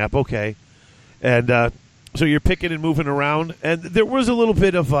dungeon map. Okay. And, so you're picking and moving around, and there was a little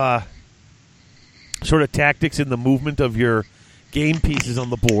bit of sort of tactics in the movement of your game pieces on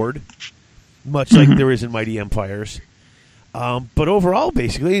the board, much like there is in Mighty Empires. But overall,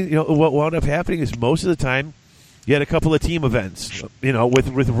 basically, what wound up happening is most of the time you had a couple of team events,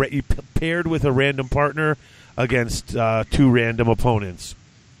 paired with a random partner against 2 random opponents.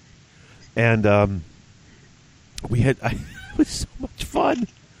 And it was so much fun.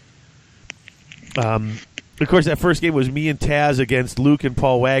 Of course, that first game was me and Taz against Luke and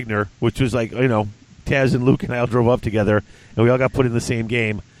Paul Wagner, which was like, Taz and Luke and I all drove up together, and we all got put in the same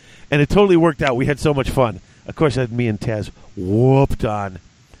game. And it totally worked out. We had so much fun. Of course, me and Taz whooped on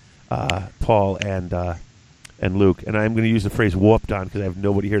Paul and Luke. And I'm going to use the phrase whooped on because I have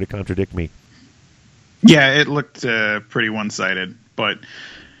nobody here to contradict me. Yeah, it looked pretty one-sided. But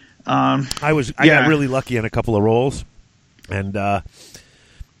I got really lucky on a couple of rolls. And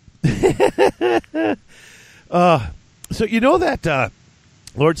so you know that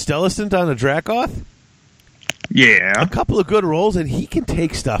Lord Stellistant on the Dracoth? Yeah. A couple of good rolls, and he can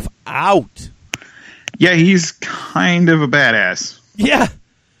take stuff out. Yeah, he's kind of a badass. Yeah.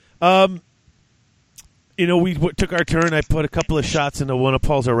 We took our turn. I put a couple of shots into one of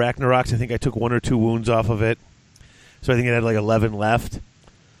Paul's Arachnaroks. I think I took 1 or 2 wounds off of it. So I think it had like 11 left.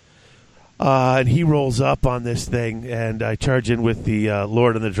 And he rolls up on this thing, and I charge in with the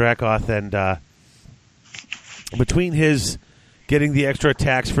Lord and the Dracoth, and between his getting the extra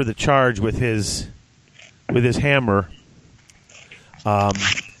attacks for the charge with his hammer,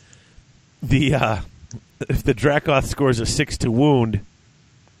 if the Dracoth scores a 6 to wound,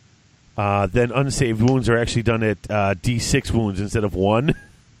 then unsaved wounds are actually done at D6 wounds instead of 1.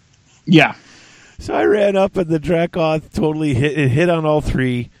 Yeah. So I ran up, and the Dracoth totally hit on all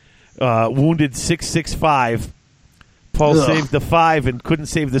 3. Wounded 665. Paul saved the 5 and couldn't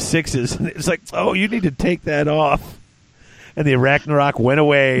save the 6s. And it's like, oh, you need to take that off. And the Arachnarok went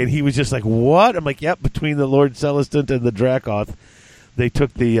away, and he was just like, what? I'm like, yep, between the Lord Celestant and the Dracoth, they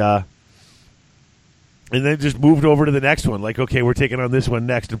took the... and then just moved over to the next one. Like, okay, we're taking on this one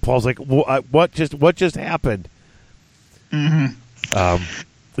next. And Paul's like, what just happened? Mm-hmm.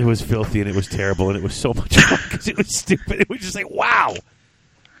 It was filthy, and it was terrible, and it was so much fun because it was stupid. It was just like, wow.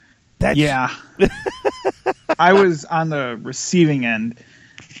 Yeah. I was on the receiving end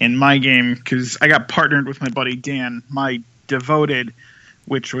in my game because I got partnered with my buddy Dan. My devoted,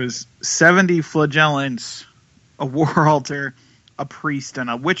 which was 70 flagellants, a war altar, a priest, and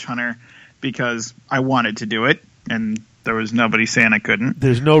a witch hunter, because I wanted to do it, and there was nobody saying I couldn't.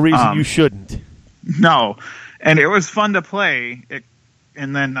 There's no reason you shouldn't. No. And it was fun to play.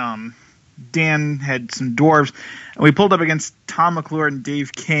 And then Dan had some dwarves, and we pulled up against Tom McClure and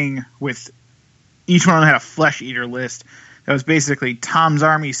Dave King with each one of them had a flesh eater list. That was basically Tom's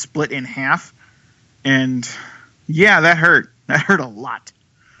army split in half, and yeah, that hurt. That hurt a lot.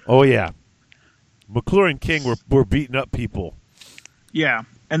 Oh yeah, McClure and King were beating up people. Yeah,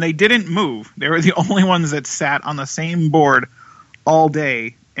 and they didn't move. They were the only ones that sat on the same board all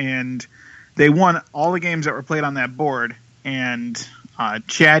day, and they won all the games that were played on that board. And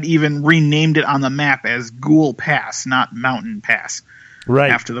Chad even renamed it on the map as Ghoul Pass, not Mountain Pass.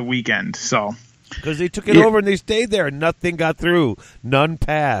 Right after the weekend, so because they took it over and they stayed there, and nothing got through. None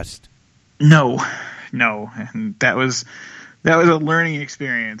passed. No, and that was a learning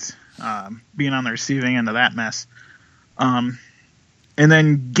experience, being on the receiving end of that mess. And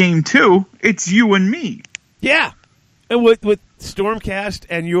then game 2, it's you and me. Yeah, and with Stormcast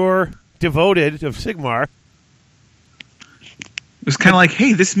and your devoted of Sigmar. It was kind of like,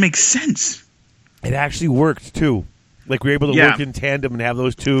 hey, this makes sense. It actually worked, too. Like, we were able to work in tandem and have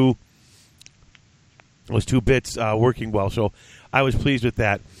those two bits working well. So I was pleased with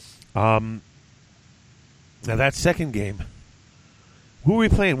that. Now, that second game, who were we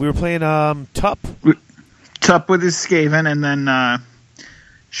playing? We were playing Tup. Tup with his Skaven, and then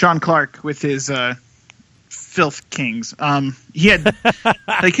Sean Clark with his Filth Kings. He had,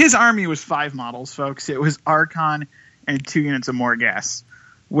 like, his army was 5 models, folks. It was Archon and 2 units of Morghast,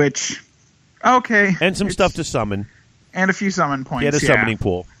 which, okay. And some stuff to summon. And a few summon points. He had a summoning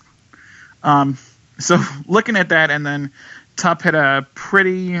pool. So looking at that, and then Tup had a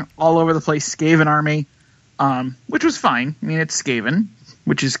pretty all-over-the-place Skaven army, which was fine. I mean, it's Skaven,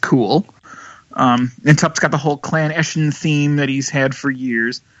 which is cool. And Tup's got the whole Clan Eshin theme that he's had for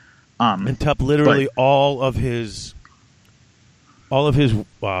years. And Tup literally all of his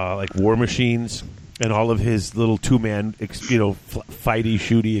like war machines and all of his little 2-man, fighty,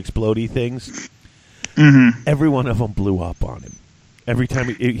 shooty, explodey things. Mm-hmm. Every one of them blew up on him. Every time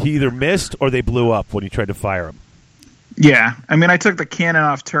he either missed or they blew up when he tried to fire them. Yeah, I mean, I took the cannon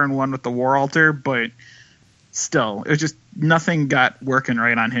off turn 1 with the War Altar, but still, it was just nothing got working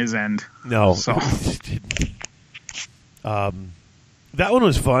right on his end. No. So, That one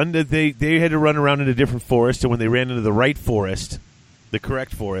was fun. They had to run around in a different forest, and when they ran into the right forest, the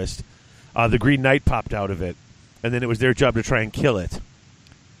correct forest, the Green Knight popped out of it, and then it was their job to try and kill it.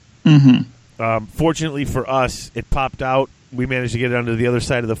 Mm-hmm. Fortunately for us, it popped out. We managed to get it onto the other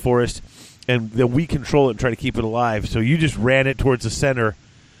side of the forest, and then we control it and try to keep it alive. So you just ran it towards the center,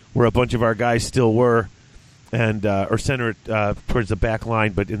 where a bunch of our guys still were, and or center it towards the back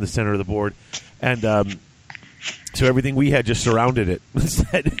line, but in the center of the board, and so everything we had just surrounded it.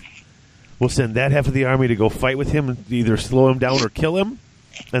 Said, we'll send that half of the army to go fight with him and either slow him down or kill him,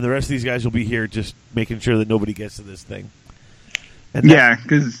 and the rest of these guys will be here just making sure that nobody gets to this thing. And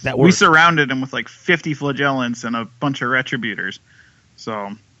because we surrounded him with like 50 flagellants and a bunch of retributors, so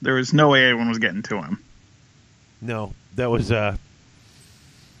there was no way anyone was getting to him. No, that was... I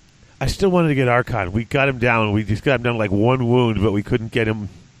still wanted to get Archon. We got him down. We just got him down like one wound, but we couldn't get him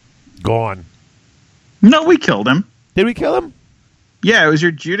gone. No, we killed him. Did we kill him? Yeah, it was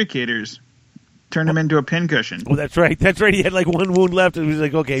your Judicators. Turned him into a pincushion. Oh, that's right. That's right. He had like one wound left, and he was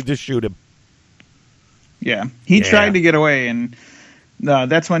like, okay, just shoot him. Yeah. He tried to get away, and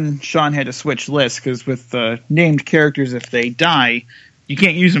that's when Sean had to switch lists, because with named characters, if they die, you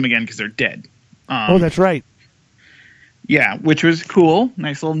can't use them again because they're dead. Oh, that's right. Yeah, which was cool.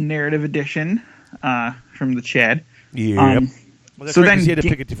 Nice little narrative addition from the Chad. Yeah. Well, that's so right, then he had to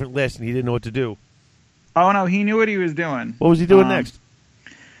pick a different list, and he didn't know what to do. Oh, no, he knew what he was doing. What was he doing next?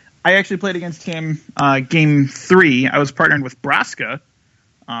 I actually played against him game 3. I was partnered with Braska,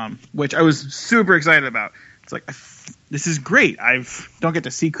 which I was super excited about. It's like, this is great. I don't get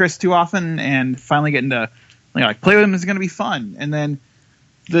to see Chris too often, and finally getting to play with him is going to be fun. And then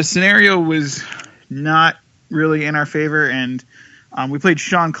the scenario was not really in our favor, and we played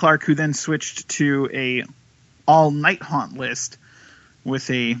Sean Clark, who then switched to a all-night haunt list with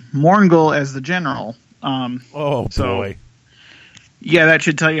a Morngul as the general. Boy. Yeah, that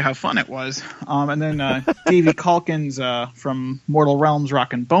should tell you how fun it was. And then Davey Calkins from Mortal Realms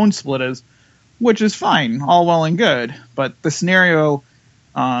rocking Bone Splitters, which is fine, all well and good. But the scenario,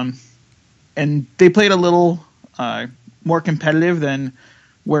 and they played a little more competitive than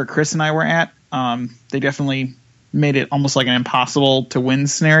where Chris and I were at. They definitely made it almost like an impossible to win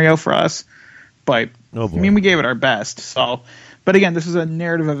scenario for us. But, I mean, we gave it our best. So, but again, this was a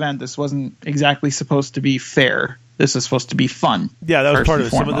narrative event. This wasn't exactly supposed to be fair. This is supposed to be fun. Yeah, that was part of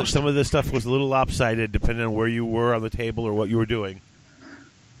it. Some of the stuff was a little lopsided depending on where you were on the table or what you were doing.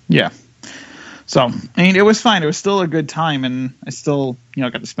 Yeah. So, I mean, it was fine. It was still a good time, and I still,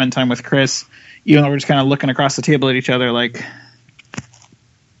 got to spend time with Chris, even though we're just kind of looking across the table at each other like,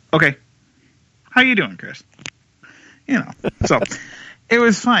 okay, how you doing, Chris? So it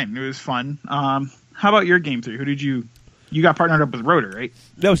was fine. It was fun. How about your game 3? Who did you got partnered up with Rotor, right?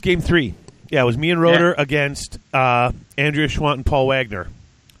 That was game 3. Yeah, it was me and Rotor against Andrea Schwant and Paul Wagner.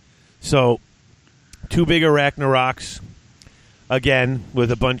 So, 2 big Arachnaroks, again,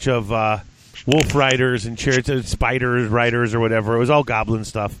 with a bunch of wolf riders and spider riders or whatever. It was all goblin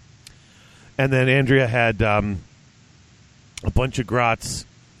stuff. And then Andrea had a bunch of grots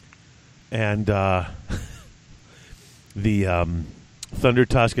and the Thunder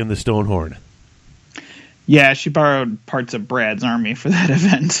Tusk and the Stonehorn. Yeah, she borrowed parts of Brad's army for that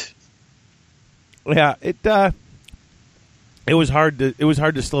event. Yeah, it was hard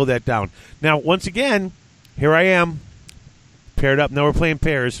to slow that down. Now, once again, here I am, paired up. Now we're playing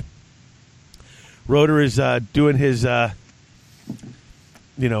pairs. Rotor is doing his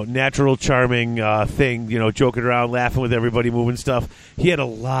natural charming thing, joking around, laughing with everybody, moving stuff. He had a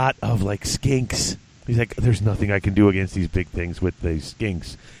lot of skinks. He's like, there's nothing I can do against these big things with these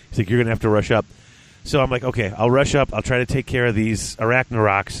skinks. He's like, you're gonna have to rush up. So I'm like, okay, I'll rush up. I'll try to take care of these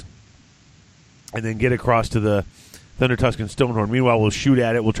Arachnaroks and then get across to the Thunder Tusk and Stonehorn. Meanwhile, we'll shoot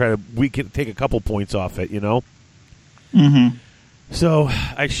at it. We can take a couple points off it, Mm-hmm. So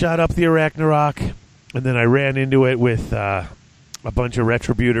I shot up the Arachnarok, and then I ran into it with a bunch of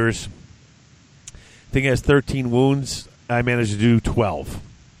Retributors. Thing has 13 wounds. I managed to do 12.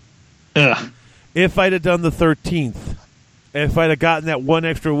 Ugh. If I'd have done the 13th, if I'd have gotten that one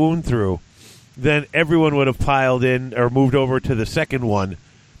extra wound through, then everyone would have piled in or moved over to the second one,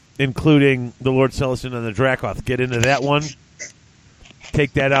 including the Lord Celestin and the Dracoth. Get into that one,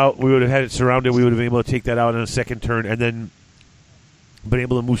 take that out. We would have had it surrounded. We would have been able to take that out in a second turn and then been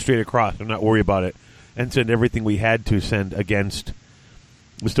able to move straight across and not worry about it and send everything we had to send against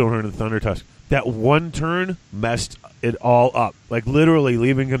the Stonehorn and the Thunder Tusk. That one turn messed it all up, literally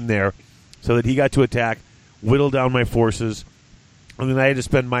leaving him there so that he got to attack, whittle down my forces, and then I had to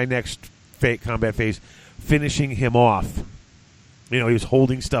spend my next combat phase finishing him off. He was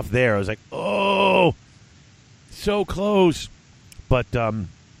holding stuff there. I was like, oh, so close. But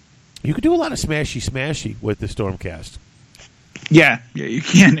you could do a lot of smashy with the Stormcast. Yeah, you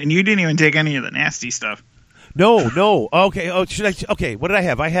can. And you didn't even take any of the nasty stuff. No. Okay. Oh, okay. What did I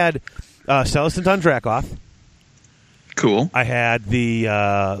have? I had Celestin on Dracoth. Cool. I had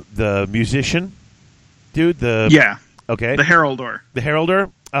the musician, dude. Okay. The Heraldor. The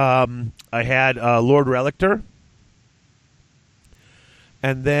Heraldor. I had Lord Relictor.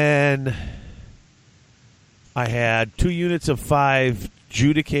 And then I had 2 units of 5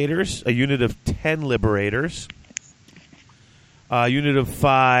 Judicators, a unit of 10 Liberators, a unit of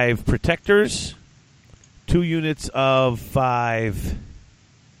 5 Protectors, 2 units of 5...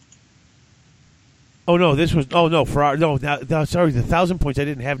 Oh, no, this was... Oh, no, sorry, the 1,000 points, I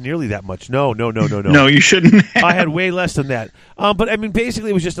didn't have nearly that much. No. No, you shouldn't have. I had way less than that. But, I mean,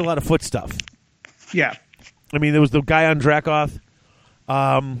 basically, it was just a lot of foot stuff. Yeah. I mean, there was the guy on Dracoth.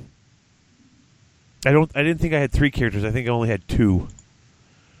 I didn't think I had 3 characters. I think I only had 2.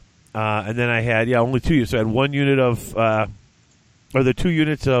 And then I had, only 2. So I had 1 unit of... or the 2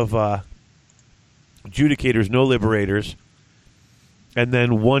 units of Judicators, no Liberators. And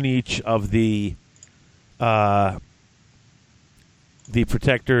then 1 each of the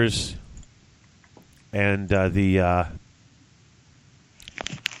Protectors and the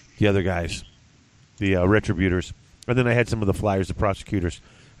other guys, the Retributors, and then I had some of the Flyers, the Prosecutors.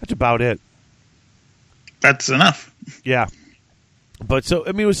 That's about it. That's enough. Yeah, but so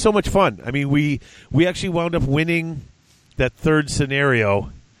I mean, it was so much fun. I mean, we actually wound up winning that 3rd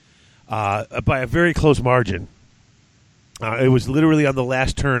scenario by a very close margin. It was literally on the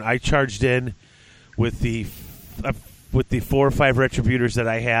last turn. I charged in with the 4 or 5 Retributors that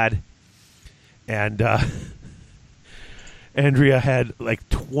I had, and Andrea had like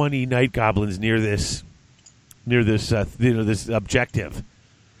 20 Night Goblins near this this objective.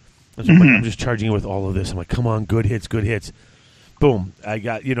 And so I'm just charging in with all of this. I'm like, come on, good hits. Boom! I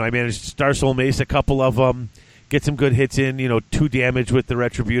got I managed to Star Soul Mace a couple of them, get some good hits in. 2 damage with the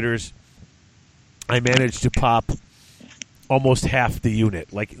Retributors. I managed to pop almost half the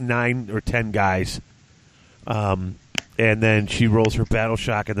unit, like 9 or 10 guys. And then she rolls her Battle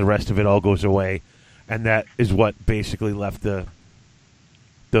Shock, and the rest of it all goes away. And that is what basically left the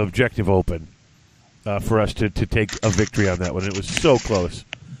objective open for us to take a victory on that one. It was so close,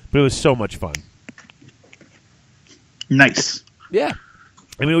 but it was so much fun. Nice. Yeah.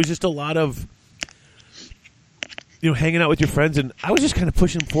 I mean, it was just a lot of hanging out with your friends, and I was just kind of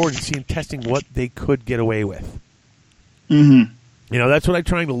pushing forward and testing what they could get away with. Mm-hmm. That's what I'm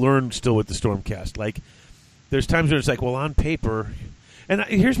trying to learn still with the Stormcast. Like, there's times where it's like, well, on paper, and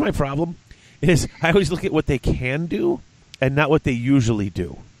here's my problem, is I always look at what they can do and not what they usually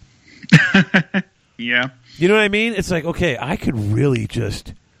do. Yeah. You know what I mean? It's like, okay, I could really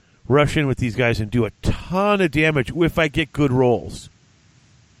just rush in with these guys and do a ton of damage if I get good rolls.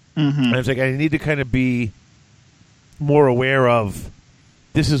 Mm-hmm. And it's like, I need to kind of be more aware of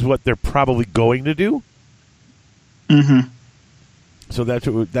this is what they're probably going to do. Mm-hmm. So that's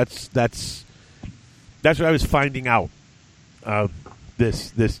what I was finding out.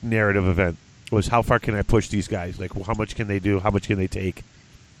 This narrative event was how far can I push these guys? Like, how much can they do? How much can they take?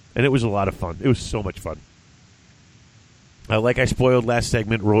 And it was a lot of fun. It was so much fun. Like I spoiled last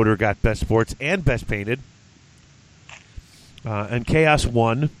segment, Rotor got Best Sports and Best Painted. And Chaos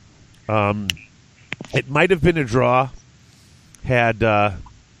won. It might have been a draw had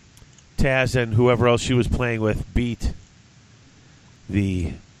Taz and whoever else she was playing with beat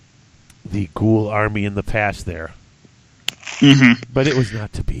the Ghoul army in the past there. Mm-hmm. But it was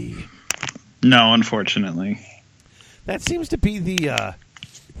not to be. No, unfortunately. That seems to be the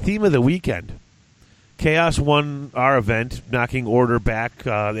theme of the weekend. Chaos won our event, knocking Order back.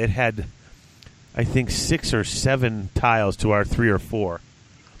 It had, I think, 6 or 7 tiles to our 3 or 4.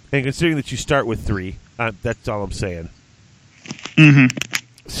 And considering that you start with 3, that's all I'm saying. Mm-hmm.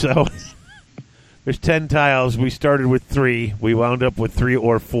 So, there's 10 tiles. We started with 3. We wound up with 3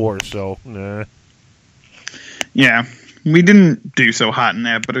 or 4, so, nah. Yeah, we didn't do so hot in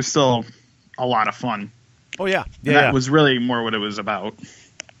that, but it's still a lot of fun. Oh, yeah. That was really more what it was about.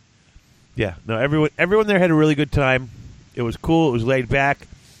 Yeah, no, everyone there had a really good time. It was cool. It was laid back.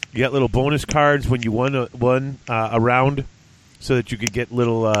 You got little bonus cards when you won a round, so that you could get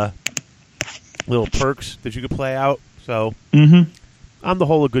little perks that you could play out. So, on the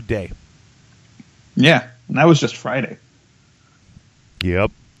whole, a good day. Yeah, and that was just Friday.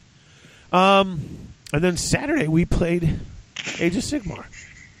 Yep. And then Saturday we played Age of Sigmar.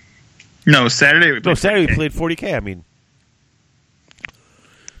 No, Saturday we played 40K. I mean,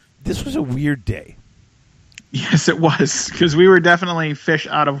 this was a weird day. Yes, it was, because we were definitely fish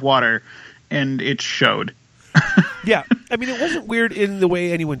out of water, and it showed. Yeah, I mean, it wasn't weird in the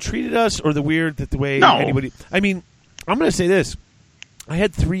way anyone treated us or the way anybody. I mean, I'm going to say this: I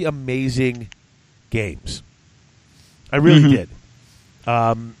had 3 amazing games. I really did.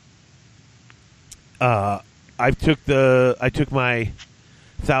 I took my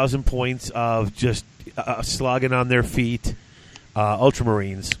 1,000 points of just slogging on their feet,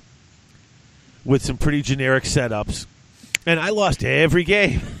 Ultramarines, with some pretty generic setups, and I lost every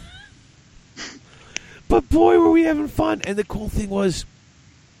game. But boy, were we having fun! And the cool thing was,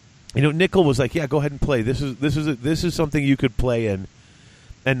 Nickel was like, "Yeah, go ahead and play. This is something you could play in,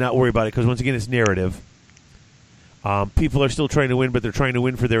 and not worry about it because once again, it's narrative. People are still trying to win, but they're trying to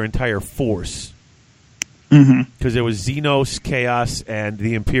win for their entire force." Because there was Xenos, Chaos, and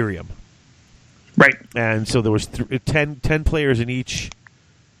the Imperium. Right. And so there was 10 players in each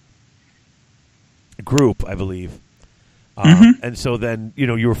group, I believe. And so then,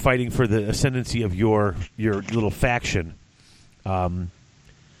 you were fighting for the ascendancy of your little faction. But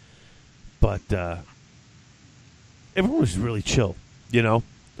everyone was really chill,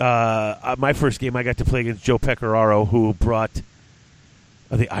 my first game I got to play against Joe Pecoraro, who brought...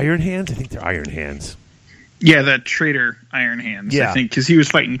 Are they Iron Hands? I think they're Iron Hands. Yeah, the traitor Iron Hands, I think, because he was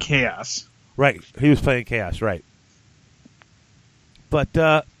fighting Chaos. Right, he was playing Chaos, right. But,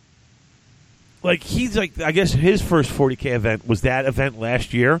 he's I guess his first 40K event was that event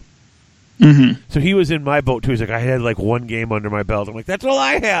last year. So he was in my boat, too. He's like, I had, 1 game under my belt. I'm like, that's all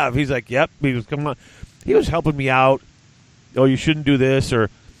I have. He's like, yep. He was coming on. He was helping me out. Oh, you shouldn't do this, or,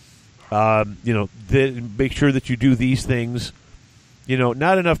 make sure that you do these things.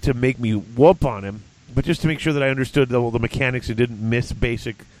 Not enough to make me whoop on him, but just to make sure that I understood all the mechanics and didn't miss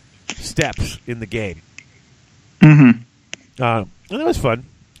basic steps in the game. And that was fun.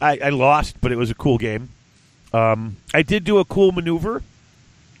 I lost, but it was a cool game. I did do a cool maneuver.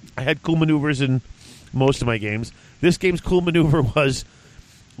 I had cool maneuvers in most of my games. This game's cool maneuver was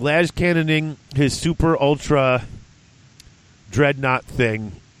las cannoning his super ultra dreadnought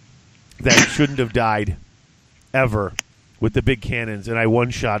thing that shouldn't have died ever with the big cannons, and I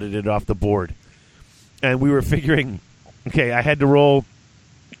one-shotted it off the board. And we were figuring, okay, I had to roll,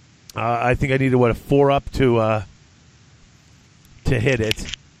 I think I needed, a 4-up to hit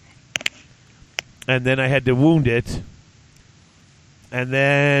it. And then I had to wound it. And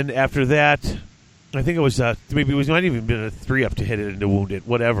then after that, I think it was, maybe it might even been a 3-up to hit it and to wound it,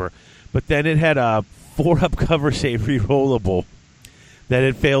 whatever. But then it had a 4-up cover save rerollable that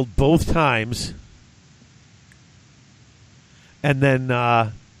had failed both times. And then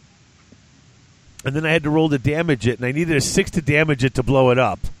I had to roll to damage it, and I needed a 6 to damage it to blow it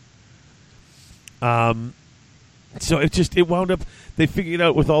up. So it wound up, they figured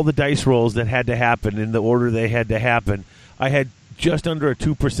out with all the dice rolls that had to happen in the order they had to happen, I had just under a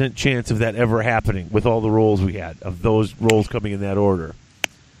 2% chance of that ever happening with all the rolls we had, of those rolls coming in that order.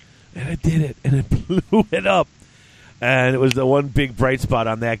 And I did it, and it blew it up. And it was the one big bright spot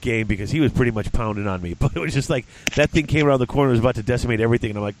on that game because he was pretty much pounding on me. But it was just like, that thing came around the corner and was about to decimate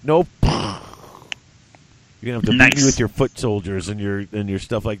everything. And I'm like, nope. You're going to have to beat me with your foot soldiers and your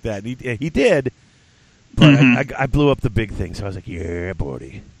stuff like that. And he did, but I blew up the big thing. So I was like, yeah,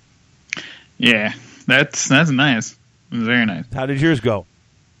 buddy. Yeah, that's nice. It was very nice. How did yours go?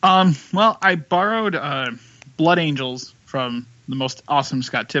 Well, I borrowed Blood Angels from the most awesome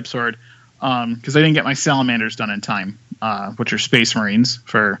Scott Tipsword because I didn't get my Salamanders done in time, which are Space Marines,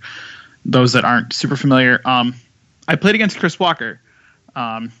 for those that aren't super familiar. I played against Chris Walker.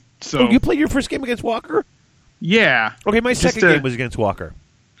 So you played your first game against Walker? Yeah. Okay, my second game was against Walker.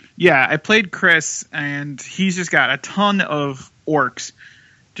 Yeah, I played Chris, and he's just got a ton of orcs,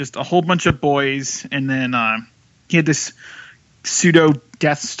 just a whole bunch of boys, and then he had this pseudo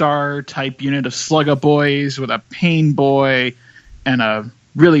Death Star type unit of Slugga boys with a Pain boy and a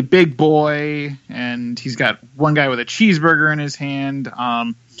really big boy, and he's got one guy with a cheeseburger in his hand,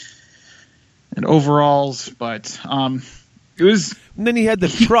 and overalls, but it was... And then he had the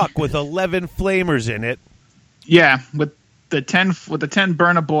truck with 11 flamers in it. Yeah, with the 10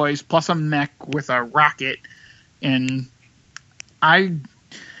 Burna boys plus a mech with a rocket, and I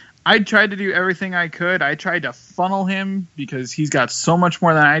tried to do everything I could. I tried to funnel him because he's got so much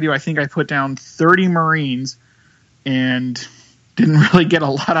more than I do. I think I put down 30 Marines and didn't really get a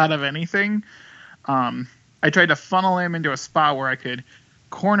lot out of anything. I tried to funnel him into a spot where I could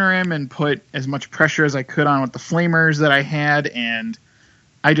corner him and put as much pressure as I could on with the flamers that I had, and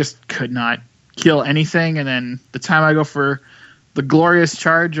I just could not kill anything. And then the time I go for the glorious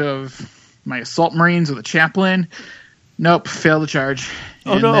charge of my assault Marines with a chaplain, nope, fail the charge.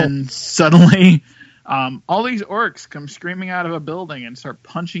 And then suddenly all these orcs come screaming out of a building and start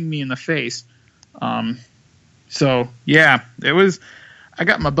punching me in the face. And So yeah, it was. I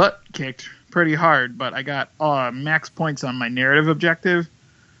got my butt kicked pretty hard, but I got max points on my narrative objective,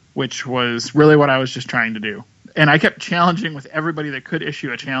 which was really what I was just trying to do. And I kept challenging with everybody that could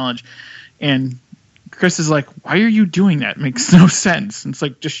issue a challenge. And Chris is like, "Why are you doing that? It makes no sense." And it's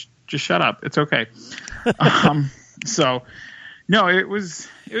like, just shut up. It's okay. So, no, it was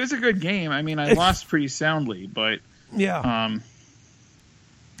a good game. I mean, I lost pretty soundly, but yeah.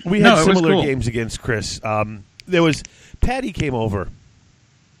 We had similar games against Chris. There was Patty came over,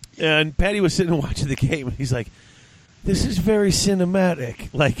 and Patty was sitting and watching the game, and he's like, "This is very cinematic."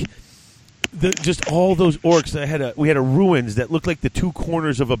 Like, just all those orcs. We had a ruins that looked like the two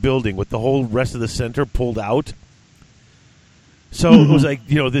corners of a building with the whole rest of the center pulled out. So it was like,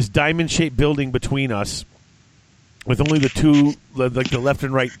 this diamond-shaped building between us with only the two, like the left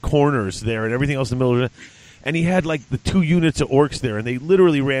and right corners there, and everything else in the middle of it. And he had like the 2 units of orcs there, and they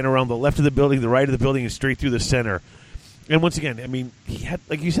literally ran around the left of the building, the right of the building, and straight through the center. And once again, I mean, he had,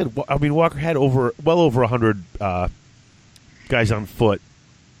 like you said, Walker had well over 100 guys on foot,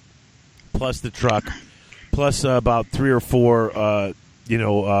 plus the truck, plus about 3 or 4,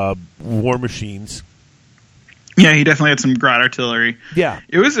 war machines. Yeah, he definitely had some Grot artillery. Yeah,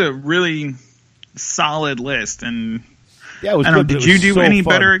 it was a really solid list, and yeah, it was. Did you do any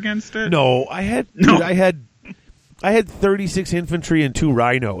better against it? No, I had. No. Dude, I had 36 infantry and 2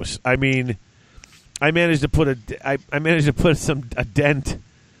 rhinos. I mean, I managed to put a dent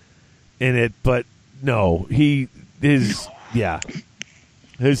in it, but no, his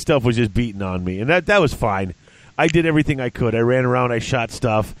stuff was just beating on me, and that was fine. I did everything I could. I ran around. I shot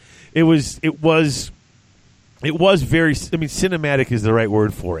stuff. It was very. I mean, cinematic is the right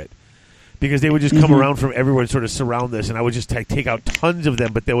word for it. Because they would just come around from everywhere and sort of surround this, and I would just take out tons of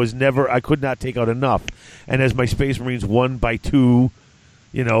them, but I could not take out enough. And as my Space Marines 1 by 2,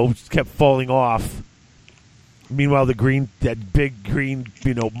 kept falling off. Meanwhile, that big green,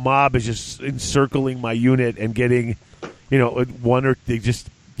 mob is just encircling my unit and getting, one or they just,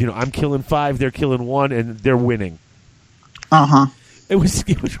 I'm killing 5, they're killing 1, and they're winning. It was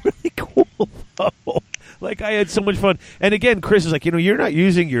really cool, though. Like, I had so much fun. And again, Chris is like, you're not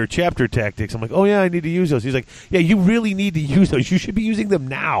using your chapter tactics. I'm like, oh, yeah, I need to use those. He's like, yeah, you really need to use those. You should be using them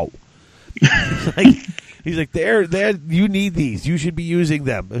now. He's like, you need these. You should be using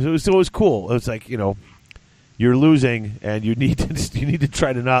them. So it was cool. It was like, you're losing, and you need to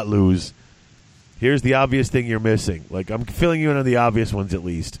try to not lose. Here's the obvious thing you're missing. Like, I'm filling you in on the obvious ones at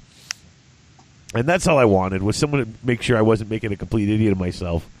least. And that's all I wanted, was someone to make sure I wasn't making a complete idiot of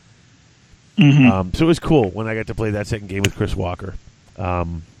myself. So it was cool when I got to play that second game with Chris Walker.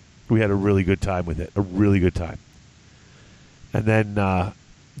 We had a really good time with it. A really good time. And then,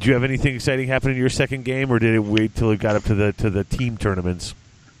 did you have anything exciting happen in your second game, or did it wait till it got up to the team tournaments?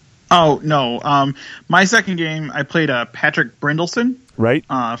 Oh, no. My second game, I played Patrick Brindleson. Right.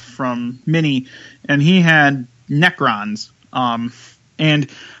 From Mini, and he had Necrons. And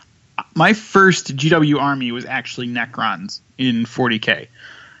my first GW army was actually Necrons in 40K.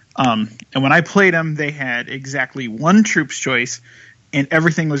 And when I played them, they had exactly 1 troops choice, and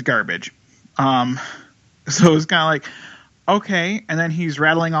everything was garbage. So it was kind of like, okay. And then he's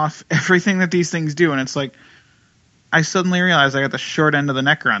rattling off everything that these things do, and it's like, I suddenly realized I got the short end of the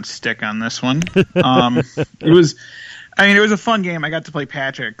Necron stick on this one. It was a fun game. I got to play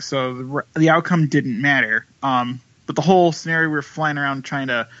Patrick, so the outcome didn't matter. But the whole scenario, we were flying around trying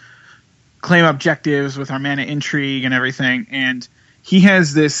to claim objectives with our mana intrigue and everything, and he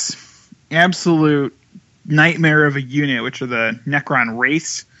has this absolute nightmare of a unit, which are the Necron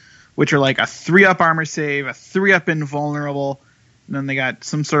Wraiths, which are like a 3-up armor save, a 3-up invulnerable, and then they got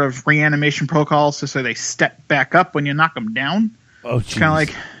some sort of reanimation protocols so they step back up when you knock them down. Oh, it's kind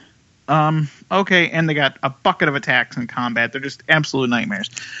of like, okay, and they got a bucket of attacks in combat. They're just absolute nightmares.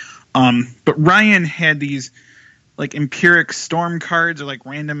 But Ryan had these like Empiric Storm cards or like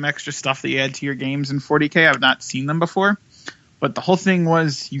random extra stuff that you add to your games in 40K. I've not seen them before. But the whole thing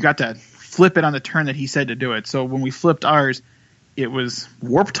was you got to flip it on the turn that he said to do it. So when we flipped ours, it was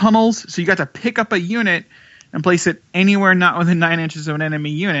warp tunnels. So you got to pick up a unit and place it anywhere not within 9 inches of an enemy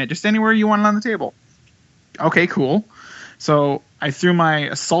unit, just anywhere you want it on the table. Okay, cool. So I threw my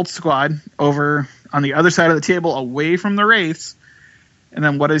assault squad over on the other side of the table away from the Wraiths. And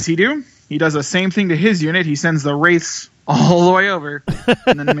then what does he do? He does the same thing to his unit. He sends the Wraiths all the way over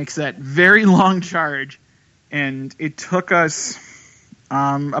and then makes that very long charge. And it took us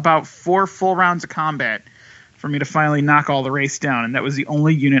about 4 full rounds of combat for me to finally knock all the Wraiths down. And that was the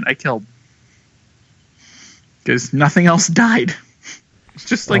only unit I killed. Because nothing else died. It's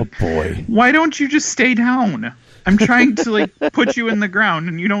just like, oh boy. Why don't you just stay down? I'm trying to like put you in the ground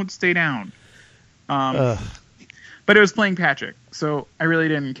and you don't stay down. But it was playing Patrick, so I really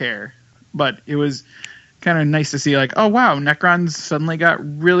didn't care. But it was kind of nice to see, like, oh, wow, Necrons suddenly got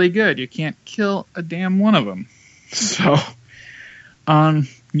really good. You can't kill a damn one of them. So,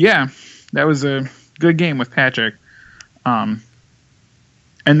 yeah, that was a good game with Patrick. And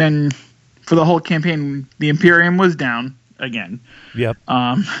then for the whole campaign, the Imperium was down again. Yep.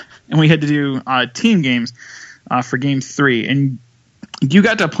 And we had to do team games for game 3. And you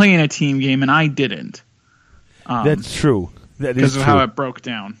got to play in a team game, and I didn't. That's true. That is because of true. how it broke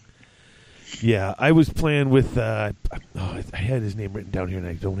down. Yeah, I was playing with. I had his name written down here, and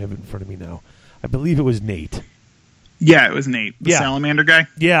I don't have it in front of me now. I believe it was Nate. Yeah, it was Nate, the salamander guy.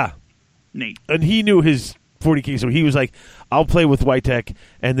 Yeah, Nate, and he knew his 40K, so he was like, "I'll play with Whitek,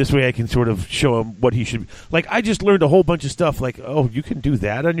 and this way I can sort of show him what he should." Like, I just learned a whole bunch of stuff. Like, oh, you can do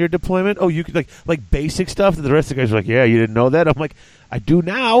that on your deployment. Oh, you could like basic stuff. And the rest of the guys were like, "Yeah, you didn't know that." I'm like, "I do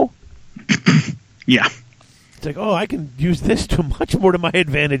now." Yeah. It's like, oh, I can use this to much more to my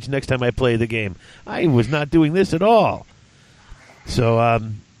advantage next time I play the game. I was not doing this at all. So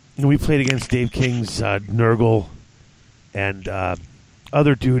we played against Dave King's Nurgle and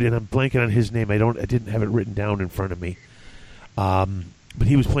other dude, and I'm blanking on his name. I didn't have it written down in front of me. But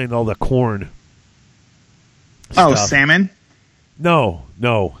he was playing all the corn. Oh, Salmon? No.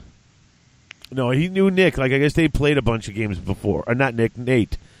 He knew Nick. Like, I guess they played a bunch of games before. Or not Nick,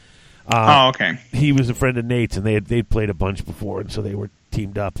 Nate. Okay. He was a friend of Nate's, and they'd played a bunch before, and so they were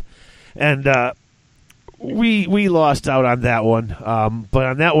teamed up. And we lost out on that one. But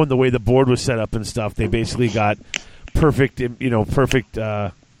on that one, the way the board was set up and stuff, they basically got perfect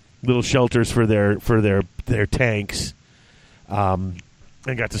little shelters for their tanks, and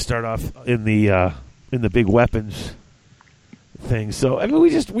got to start off in the big weapons thing. So I mean,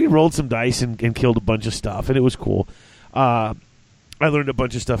 we rolled some dice and killed a bunch of stuff, and it was cool. I learned a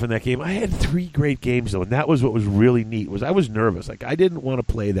bunch of stuff in that game. I had 3 great games, though, and that was what was really neat. Was I was nervous. Like, I didn't want to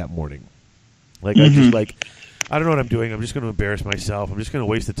play that morning. Like, I just, I don't know what I'm doing. I'm just going to embarrass myself. I'm just going to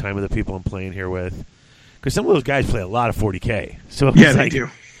waste the time of the people I'm playing here with. Because some of those guys play a lot of 40K. So yeah, they do.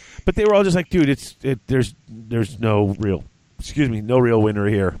 But they were all just like, dude, there's no real winner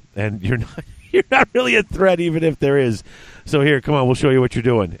here, and you're not really a threat, even if there is. So here, come on, we'll show you what you're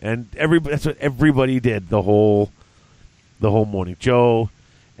doing. And that's what everybody did the whole morning. Joe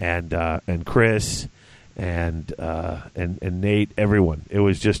and Chris and Nate, everyone. It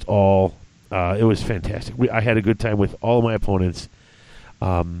was just all. It was fantastic. I had a good time with all of my opponents.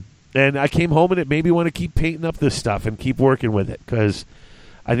 And I came home, and it made me want to keep painting up this stuff and keep working with it, because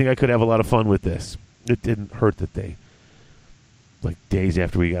I think I could have a lot of fun with this. It didn't hurt that like days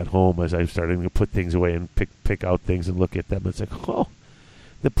after we got home, as I started to put things away and pick out things and look at them, it's like, oh,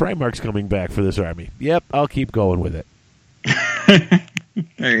 the Primarch's coming back for this army. Yep, I'll keep going with it.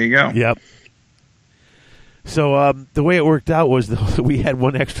 There you go. Yep. So the way it worked out was we had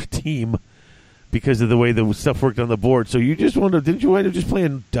one extra team because of the way the stuff worked on the board. So you just didn't you wind up just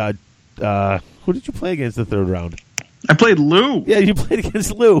playing? Who did you play against the third round? I played Lou. Yeah, you played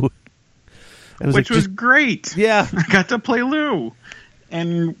against Lou, which was great. Yeah, I got to play Lou,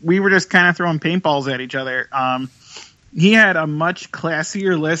 and we were just kind of throwing paintballs at each other. He had a much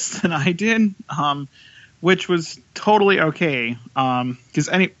classier list than I did. Which was totally okay,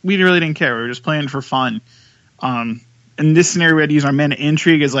 because we really didn't care. We were just playing for fun. In this scenario, we had to use our men of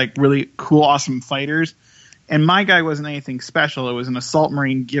intrigue as like really cool, awesome fighters. And my guy wasn't anything special. It was an assault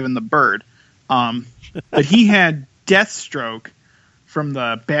marine given the bird. But he had Deathstroke from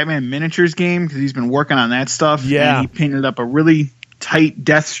the Batman Miniatures game, because he's been working on that stuff. Yeah. And he painted up a really tight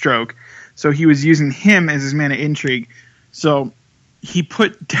Deathstroke. So he was using him as his man of intrigue. So he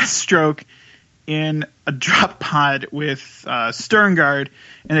put Deathstroke in a drop pod with Sternguard,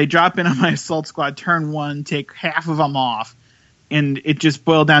 and they drop in on my assault squad turn 1, take half of them off, and it just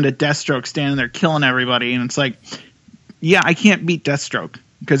boiled down to Deathstroke standing there killing everybody. And it's like, yeah, I can't beat Deathstroke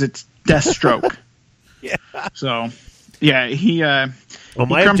because it's Deathstroke. Yeah. So, yeah, he. Well,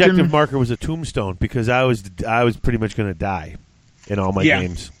 my objective marker was a tombstone, because I was pretty much going to die in all my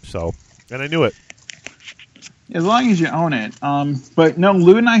games. So, and I knew it. As long as you own it. But no,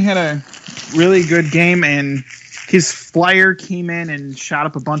 Lou and I had a really good game, and his flyer came in and shot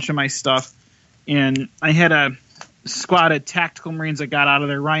up a bunch of my stuff. And I had a squad of tactical marines that got out of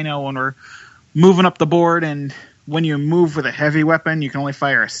their Rhino and were moving up the board. And when you move with a heavy weapon, you can only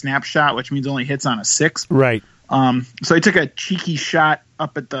fire a snapshot, which means only hits on a 6. Right. So I took a cheeky shot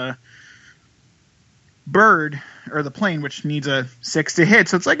up at the bird, or the plane, which needs a 6 to hit.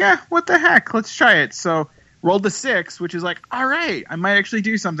 So it's like, what the heck? Let's try it. So rolled a 6, which is like, all right, I might actually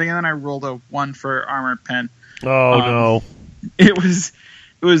do something. And then I rolled a 1 for armor pen. Oh, no. It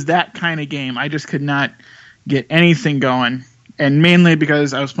was that kind of game. I just could not get anything going. And mainly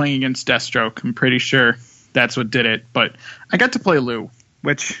because I was playing against Deathstroke. I'm pretty sure that's what did it. But I got to play Lou,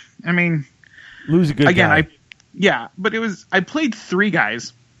 which, I mean... Lou's a good guy. But I played 3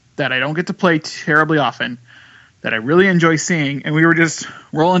 guys that I don't get to play terribly often, that I really enjoy seeing, and we were just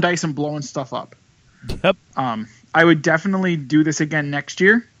rolling dice and blowing stuff up. Yep. I would definitely do this again next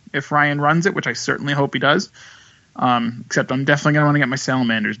year if Ryan runs it, which I certainly hope he does. Except I'm definitely going to want to get my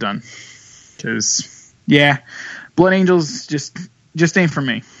Salamanders done. Because, Blood Angels just ain't for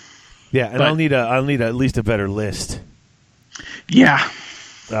me. Yeah, and I'll need at least a better list. Yeah.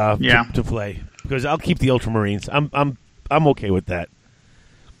 To play, because I'll keep the Ultramarines. I'm okay with that.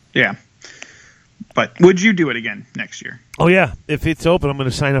 Yeah. But would you do it again next year? Oh yeah, if it's open, I'm going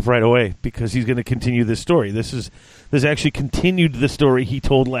to sign up right away because he's going to continue this story. This actually continued the story he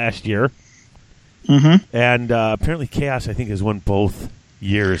told last year. Mm-hmm. And apparently Chaos, I think, has won both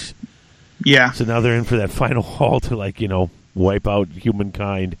years. Yeah. So now they're in for that final haul to wipe out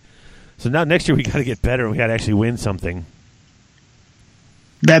humankind. So now next year we got to get better. We got to actually win something.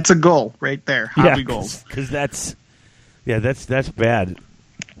 That's a goal right there. Hobby goals. Because that's bad.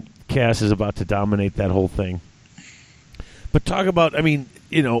 Chaos is about to dominate that whole thing. But talk about, his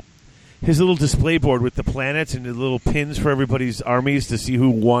little display board with the planets and the little pins for everybody's armies to see who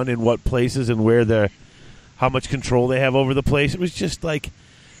won in what places and how much control they have over the place. It was just like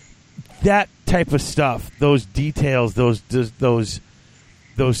that type of stuff. Those details, those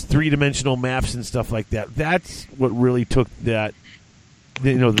 3-dimensional maps and stuff like that. That's what really took that.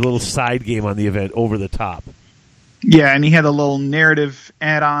 The little side game on the event over the top. Yeah, and he had a little narrative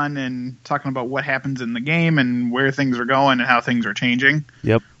add-on and talking about what happens in the game and where things are going and how things are changing.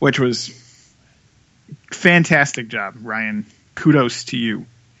 Yep. Which was fantastic job, Ryan. Kudos to you.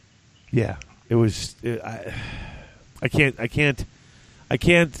 Yeah, it was. I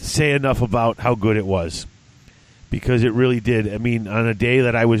can't say enough about how good it was because it really did. I mean, on a day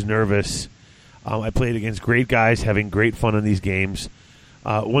that I was nervous, I played against great guys, having great fun in these games.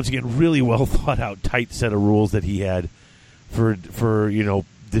 Once again, really well thought out, tight set of rules that he had for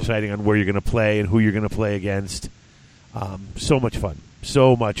deciding on where you're going to play and who you're going to play against. So much fun.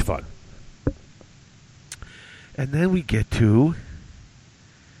 And then we get to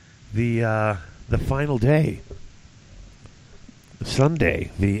the final day, Sunday,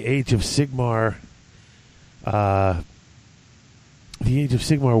 the Age of Sigmar. The Age of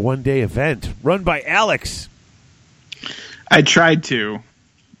Sigmar 1-day event run by Alex. I tried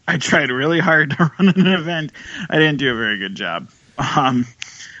really hard to run an event. I didn't do a very good job. I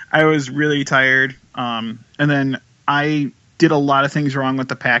was really tired. And then I did a lot of things wrong with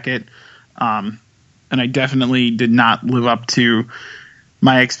the packet. And I definitely did not live up to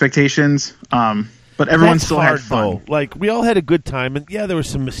my expectations. But everyone still had fun. Though. We all had a good time. And yeah, there were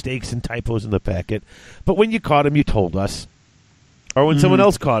some mistakes and typos in the packet. But when you caught them, you told us. Or when someone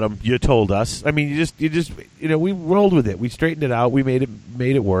else caught them, you told us. I mean, you just, we rolled with it. We straightened it out. We made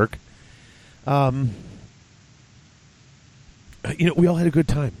it work. We all had a good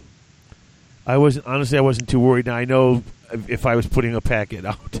time. I wasn't too worried. Now I know if I was putting a packet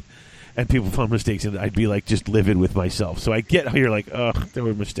out and people found mistakes in it, I'd be just livid with myself. So I get how you're there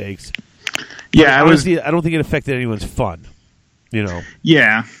were mistakes. Yeah, honestly, I don't think it affected anyone's fun.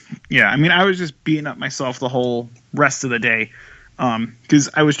 Yeah. I mean, I was just beating up myself the whole rest of the day. Because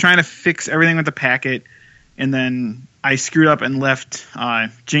I was trying to fix everything with the packet, and then I screwed up and left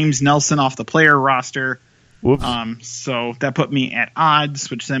James Nelson off the player roster. Whoops. So that put me at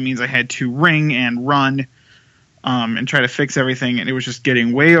odds, which then means I had to ring and run and try to fix everything, and it was just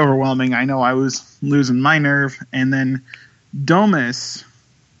getting way overwhelming. I know I was losing my nerve, and then Domus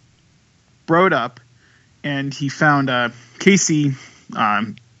broke up, and he found Casey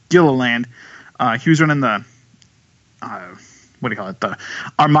Gilliland. He was running the... the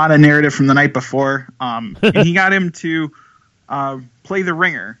Armada narrative from the night before. And he got him to play the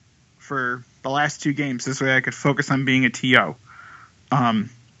ringer for the last 2 games. This way I could focus on being a TO.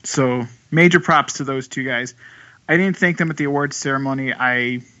 So major props to those 2 guys. I didn't thank them at the awards ceremony.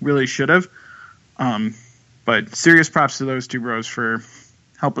 I really should have. But serious props to those 2 bros for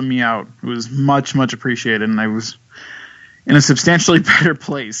helping me out. It was much, much appreciated. And I was in a substantially better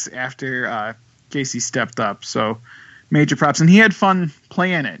place after Casey stepped up. So major props, and he had fun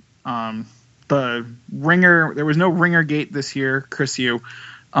playing it. The ringer, there was no ringer gate this year, Chris Yu,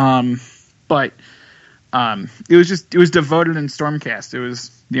 but it was devoted in Stormcast. It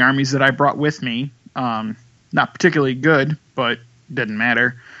was the armies that I brought with me. Not particularly good, but didn't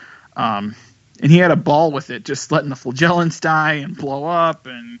matter. And he had a ball with it, just letting the flagellants die and blow up,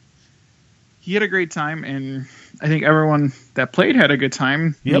 and he had a great time. And I think everyone that played had a good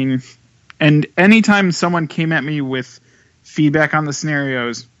time. Yep. I mean, And anytime someone came at me with feedback on the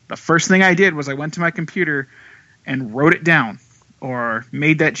scenarios, the first thing I did was I went to my computer and wrote it down or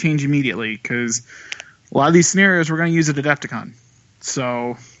made that change immediately, because a lot of these scenarios we're going to use at Adepticon.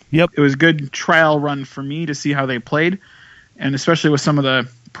 So Yep. It was a good trial run for me to see how they played, and especially with some of the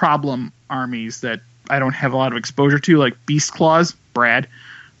problem armies that I don't have a lot of exposure to, like Beast Claws, Brad,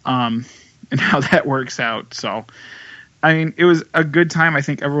 and how that works out. So, I mean, it was a good time. I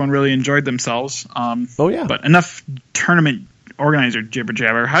think everyone really enjoyed themselves. Oh, yeah. But enough tournament organizer jibber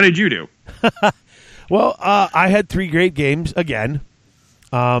jabber. How did you do? Well, I had 3 great games again.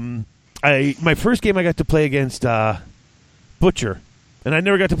 My first game I got to play against Butcher, and I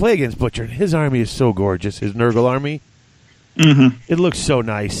never got to play against Butcher. His army is so gorgeous, his Nurgle army. Mm-hmm. It looks so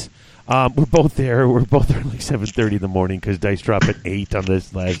nice. We're both there. We're both there at like 7:30 in the morning because dice drop at 8 on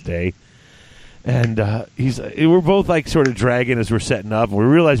this last day. And we're both like sort of dragging as we're setting up. We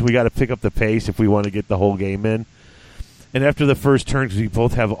realize we got to pick up the pace if we want to get the whole game in. And after the first turn, because we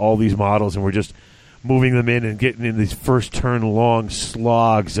both have all these models, and we're just moving them in and getting in these first turn long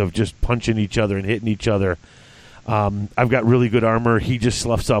slogs of just punching each other and hitting each other. I've got really good armor. He just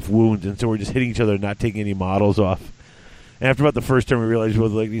sloughs off wounds, and so we're just hitting each other and not taking any models off. And after about the first turn, we realized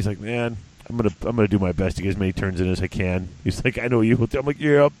he's like, man, I'm gonna do my best to get as many turns in as I can. He's like, I know you. I'm like,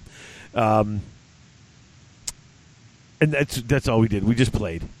 yeah. And that's all we did. We just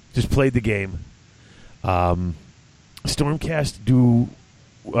played the game. Stormcast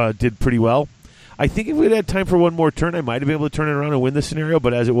did pretty well. I think if we'd had time for one more turn, I might have been able to turn it around and win the scenario.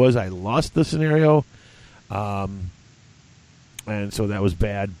 But as it was, I lost the scenario, and so that was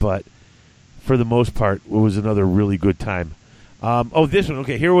bad. But for the most part, it was another really good time. This one.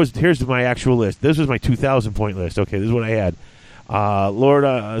 Okay, here's my actual list. This was my 2,000 point list. Okay, this is what I had. Lord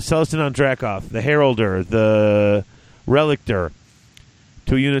Celestin on Dracoth, the Heralder, the Relictor,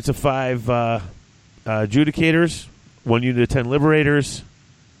 2 units of 5 Adjudicators, 1 unit of 10 Liberators.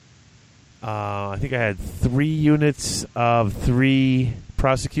 I think I had 3 units of 3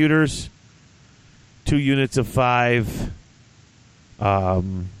 Prosecutors, 2 units of 5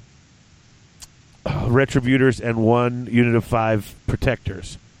 Retributors, and 1 unit of 5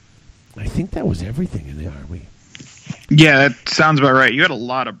 Protectors. I think that was everything in the army. Yeah, that sounds about right. You had a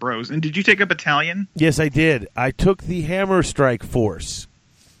lot of bros. And did you take a battalion? Yes, I did. I took the Hammer Strike Force,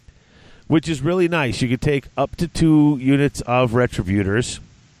 which is really nice. You could take up to 2 units of Retributors.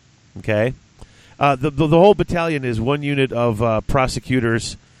 Okay? The whole battalion is 1 unit of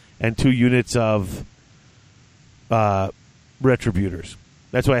Prosecutors and 2 units of Retributors.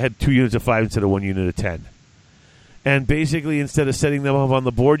 That's why I had 2 units of 5 instead of 1 unit of 10. And basically, instead of setting them up on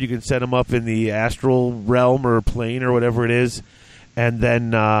the board, you can set them up in the astral realm or plane or whatever it is. And then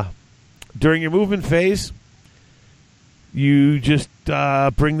during your movement phase, you just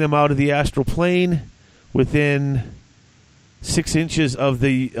bring them out of the astral plane within 6 inches of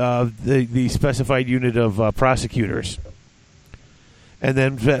the specified unit of prosecutors. And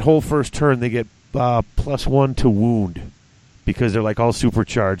then that whole first turn, they get +1 to wound because they're like all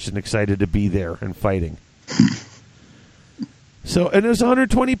supercharged and excited to be there and fighting. So, and it was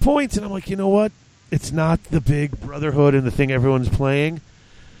 120 points, and I'm like, you know what? It's not the big Brotherhood and the thing everyone's playing,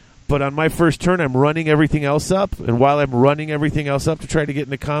 but on my first turn, I'm running everything else up, and while I'm running everything else up to try to get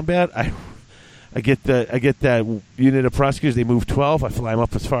into combat, I get that unit of prosecutors. They move 12. I fly them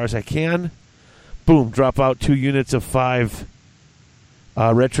up as far as I can. Boom! Drop out 2 units of 5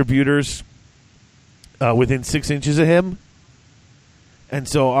 Retributors within 6 inches of him, and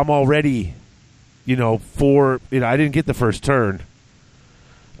so I'm already. I didn't get the first turn.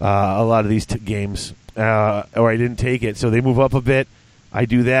 A lot of these games, or I didn't take it. So they move up a bit. I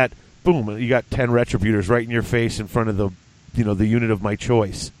do that. Boom! You got 10 Retributors right in your face in front of the unit of my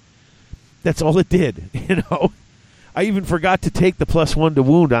choice. That's all it did. I even forgot to take the +1 to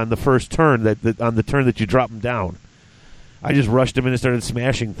wound on the first turn. On the turn that you drop them down, I just rushed them in and started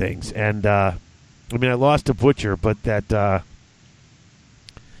smashing things. And I lost to Butcher, but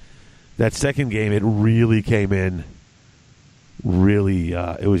that second game, it really came in. Really,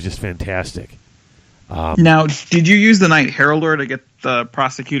 it was just fantastic. Now, did you use the Knight Heralder to get the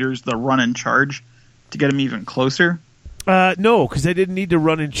prosecutors the run and charge to get them even closer? No, because I didn't need to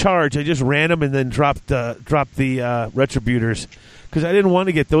run and charge. I just ran them and then dropped the Retributors because I didn't want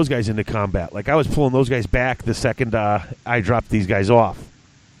to get those guys into combat. Like I was pulling those guys back the second I dropped these guys off.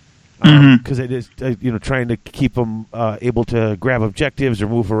 Because I just, trying to keep them able to grab objectives or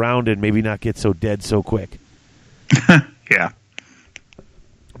move around and maybe not get so dead so quick. Yeah.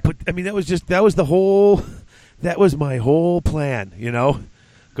 But that was my whole plan.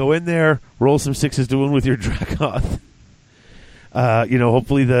 Go in there, roll some 6s to win with your Dracoth.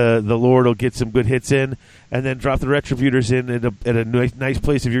 hopefully the Lord will get some good hits in, and then drop the Retributors in at a nice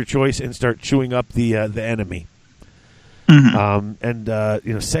place of your choice and start chewing up the enemy.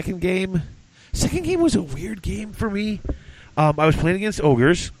 Mm-hmm. Second game was a weird game for me. I was playing against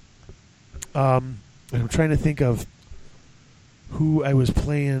ogres. I'm trying to think of who I was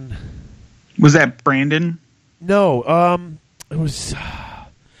playing. Was that Brandon? No, it was.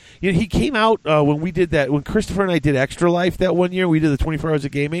 He came out when we did that. When Christopher and I did Extra Life that one year, we did the 24 Hours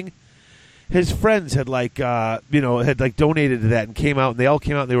of Gaming. His friends had donated to that and came out, and they all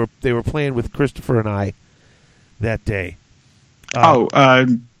came out. And they were playing with Christopher and I that day.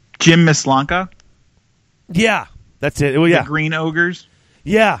 Jim Mislanka? Yeah, that's it. Well, yeah, the Green Ogres.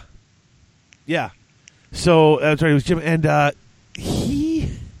 Yeah. So sorry, it was Jim, and he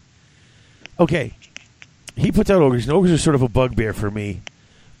puts out ogres, and ogres are sort of a bugbear for me.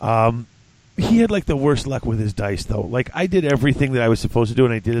 He had the worst luck with his dice, though. I did everything that I was supposed to do,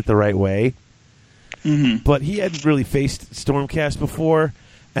 and I did it the right way. Mm-hmm. But he hadn't really faced Stormcast before,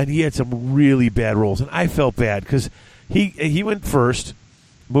 and he had some really bad rolls, and I felt bad because he went first,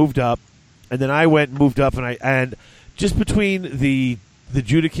 moved up, and then I went and moved up, and just between the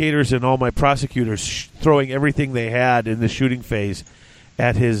adjudicators and all my prosecutors throwing everything they had in the shooting phase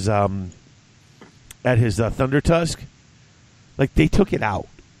at his Thunder Tusk, they took it out.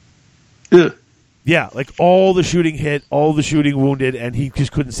 Ugh. Yeah, all the shooting hit, all the shooting wounded, and he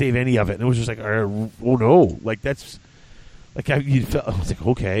just couldn't save any of it. And it was just oh no, that's I was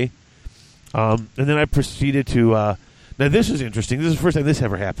okay. And then I proceeded to. Now this is interesting. This is the first time this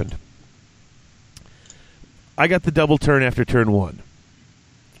ever happened. I got the double turn after turn 1.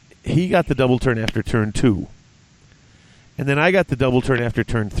 He got the double turn after turn 2. And then I got the double turn after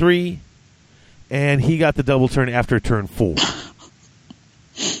turn 3. And he got the double turn after turn 4.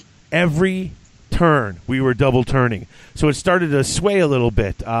 Every turn we were double turning. So it started to sway a little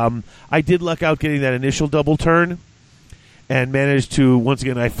bit. I did luck out getting that initial double turn and managed to, once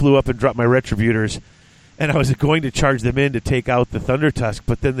again, I flew up and dropped my Retributors. And I was going to charge them in to take out the Thunder Tusk,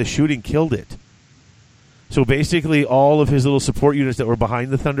 but then the shooting killed it. So basically all of his little support units that were behind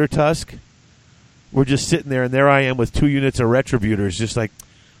the Thunder Tusk were just sitting there, and there I am with 2 units of Retributors, just I'm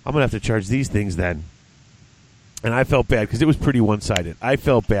going to have to charge these things then. And I felt bad because it was pretty one-sided. I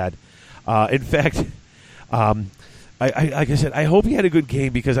felt bad. In fact, like I said, I hope he had a good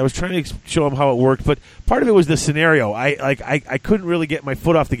game because I was trying to show him how it worked, but part of it was the scenario. I couldn't really get my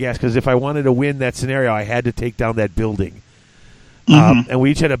foot off the gas because if I wanted to win that scenario, I had to take down that building. Mm-hmm. And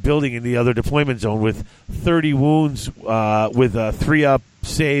we each had a building in the other deployment zone with 30 wounds with a 3-up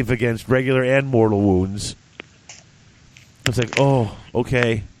save against regular and mortal wounds. It's oh,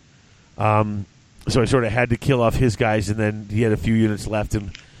 okay. So I sort of had to kill off his guys, and then he had a few units left,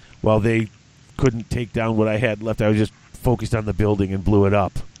 and while they couldn't take down what I had left, I was just focused on the building and blew it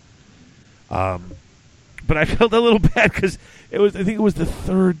up. But I felt a little bad because I think it was the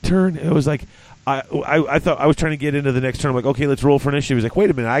third turn. It was I thought I was trying to get into the next turn. I'm okay, let's roll for initiative. He's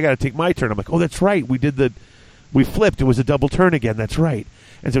wait a minute, I got to take my turn. I'm oh, that's right. We flipped. It was a double turn again. That's right.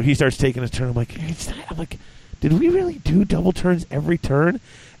 And so he starts taking his turn. I'm it's not. I'm did we really do double turns every turn?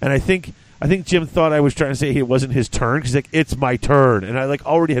 And I think Jim thought I was trying to say it wasn't his turn because it's my turn, and I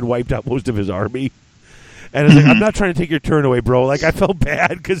already had wiped out most of his army. And I was I'm not trying to take your turn away, bro. I felt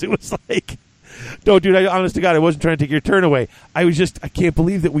bad because it was no, dude. Honest to God, I wasn't trying to take your turn away. I can't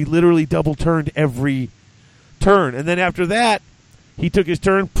believe that we literally double turned every turn, and then after that, he took his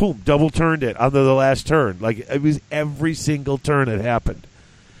turn, boom, double turned it on the last turn. It was every single turn it happened.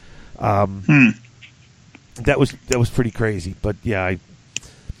 That was pretty crazy, but yeah, I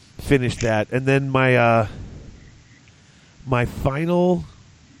finished that, and then my final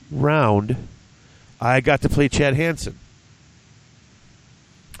round, I got to play Chad Hansen,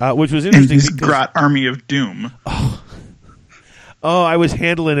 which was interesting. And his Grot Army of Doom. Oh, I was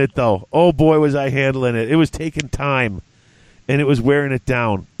handling it though. Oh boy, was I handling it! It was taking time, and it was wearing it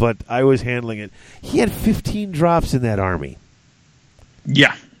down, but I was handling it. He had 15 drops in that army.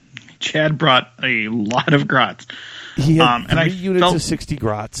 Yeah. Chad brought a lot of grots. He had 3 units of 60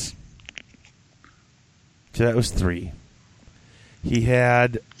 grots. So that was 3. He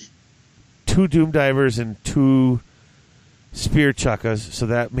had 2 Doom Divers and 2 Spear Chukkas, so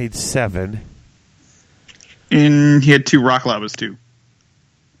that made 7. And he had 2 Rock Labas, too.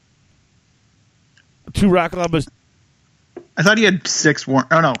 2 Rock Labas. I thought he had 6 Oh,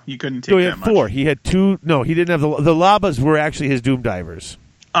 no, you couldn't take he that had 4. much. He had 2. No, he didn't have the Labas were actually his Doom Divers.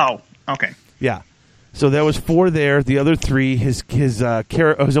 Oh, okay. Yeah. So there was 4 there. The other 3, his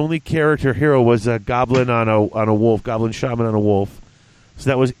only character hero was a goblin on a wolf, goblin shaman on a wolf. So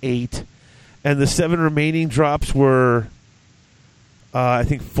that was 8. And the 7 remaining drops were I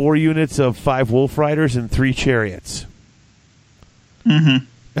think 4 units of 5 Wolf Riders and 3 Chariots. Mm-hmm.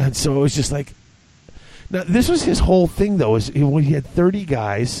 And so it was just like... Now, this was his whole thing, though. Is when he had 30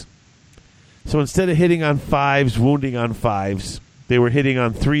 guys. So instead of hitting on 5s, wounding on 5s, they were hitting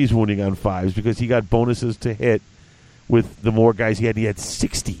on 3s, wounding on 5s, because he got bonuses to hit with the more guys he had. He had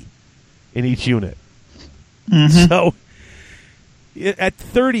 60 in each unit. Mm-hmm. So at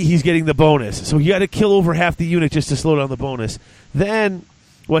 30, he's getting the bonus. So you got to kill over half the unit just to slow down the bonus. Then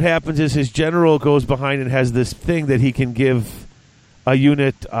what happens is his general goes behind and has this thing that he can give a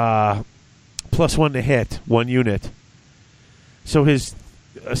unit +1 to hit, 1 unit. So his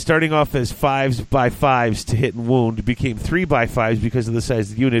starting off as 5s by 5s to hit and wound became 3 by 5s because of the size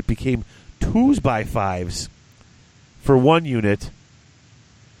of the unit, became 2s by 5s for 1 unit.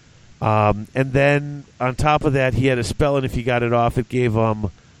 And then on top of that, he had a spell, and if he got it off, it gave him.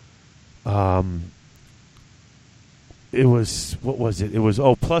 It was, what was it? It was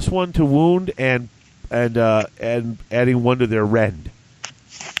 +1 to wound and adding 1 to their rend.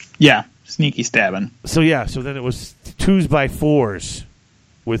 Yeah, sneaky stabbing. So then it was 2s by 4s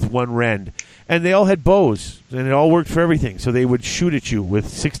with 1 rend, and they all had bows, and it all worked for everything. So they would shoot at you with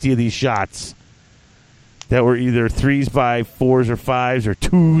 60 of these shots that were either 3s by 4s or 5s, or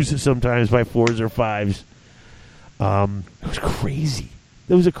 2s sometimes by 4s or 5s. It was crazy.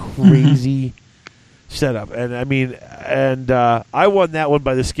 It was a crazy setup, and I won that one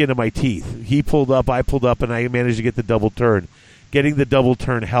by the skin of my teeth. He pulled up, I pulled up, and I managed to get the double turn. Getting the double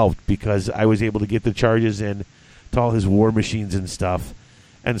turn helped because I was able to get the charges in to all his war machines and stuff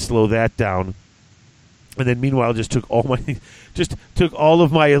and slow that down. And then meanwhile just took all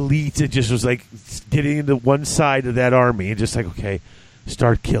of my elites and just was like getting into one side of that army and just like, okay,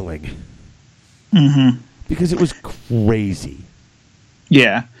 start killing. Mm-hmm. Because it was crazy.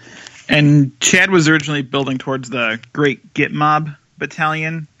 Yeah. And Chad was originally building towards the Great Gitmob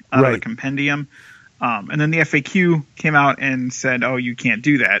Battalion out of the Compendium. And then the FAQ came out and said, oh, you can't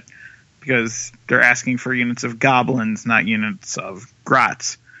do that because they're asking for units of goblins, not units of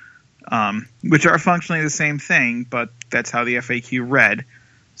grots, which are functionally the same thing, but that's how the FAQ read.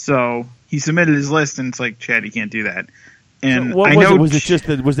 So he submitted his list, and it's like, Chad, you can't do that. And so what was it? Was it just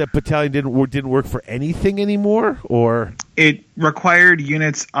that battalion didn't work for anything anymore, or it required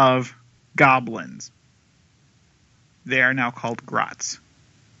units of goblins? They are now called grots.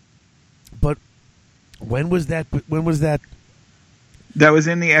 But when was that? That was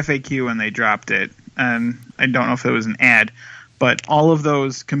in the FAQ when they dropped it, and I don't know if it was an ad, but all of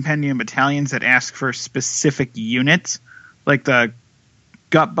those Compendium battalions that ask for specific units, like the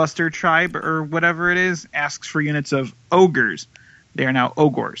Gutbuster tribe or whatever it is, asks for units of ogres. They are now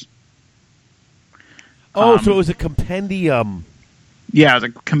ogres. Oh, so it was a Compendium. Yeah, it was a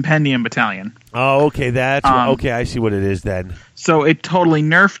Compendium battalion. Oh, okay, that's okay. I see what it is then. So it totally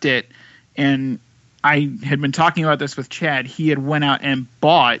nerfed it, and I had been talking about this with Chad. He had went out and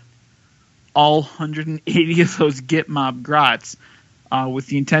bought all 180 of those Gitmob grots with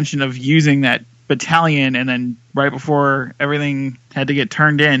the intention of using that battalion, and then right before everything had to get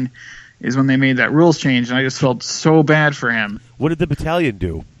turned in is when they made that rules change, and I just felt so bad for him. What did the battalion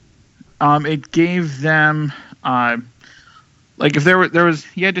do? It gave them like if there was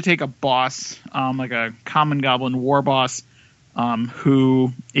you had to take a boss, like a common goblin war boss,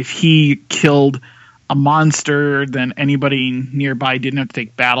 who if he killed a monster, then anybody nearby didn't have to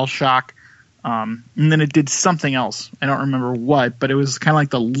take battle shock. And then it did something else. I don't remember what, but it was kind of like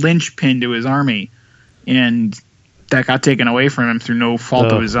the linchpin to his army, and that got taken away from him through no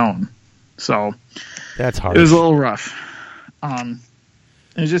fault of his own. So that's hard. It was a little rough. It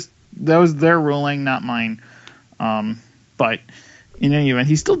was just that was their ruling, not mine. But in any event,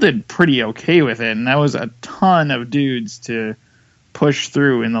 he still did pretty okay with it, and that was a ton of dudes to push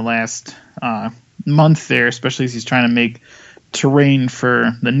through in the last month there, especially as he's trying to make terrain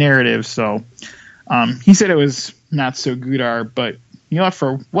for the narrative. So he said it was not so good, but you know what,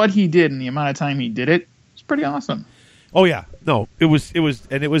 for what he did and the amount of time he did it, it's pretty awesome. Oh yeah, no, it was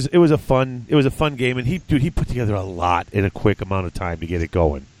a fun game, and he put together a lot in a quick amount of time to get it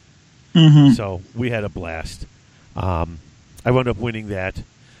going. Mm-hmm. So we had a blast. I wound up winning that.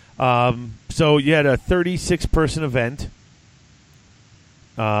 So you had a 36-person event.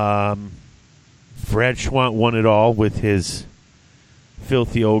 Brad Schwant won it all with his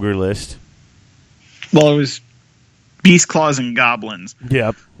filthy ogre list. Well, it was Beast Claws and Goblins.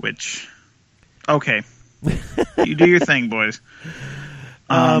 Yep. Which, okay. You do your thing, boys.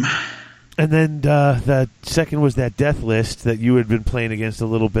 And then the second was that death list that you had been playing against a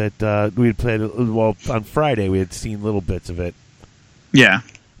little bit. We had played, on Friday. We had seen little bits of it. Yeah.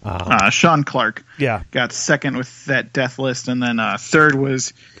 Sean Clark. Yeah. Got second with that death list, and then third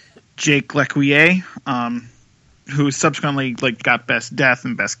was Jake Lequier, who subsequently got best death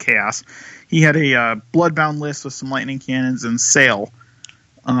and best chaos. He had a bloodbound list with some lightning cannons and sail,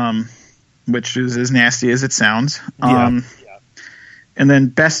 which is as nasty as it sounds. And then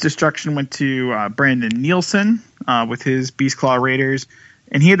best destruction went to Brandon Nielsen with his Beastclaw Raiders,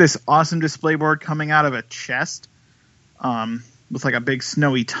 and he had this awesome display board coming out of a chest with a big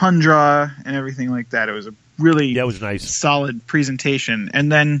snowy tundra and everything like that. It was a really nice, solid presentation. And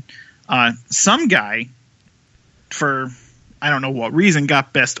then some guy, for I don't know what reason,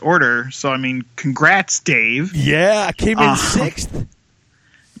 got best order. So, I mean, congrats, Dave. Yeah, I came in 6th.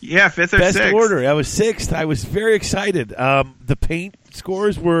 Yeah, 5th or 6th. Best order. I was 6th. I was very excited. The paint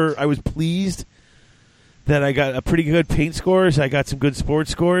scores I was pleased that I got a pretty good paint scores. I got some good sports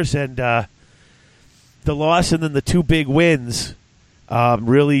scores. And the loss and then the 2 big wins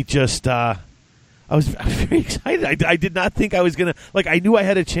really just... I was very excited. I did not think I was going to... I knew I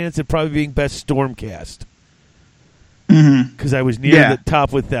had a chance at probably being best Stormcast. Because I was near the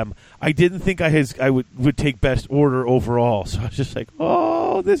top with them. I didn't think I would take best order overall. So I was just like,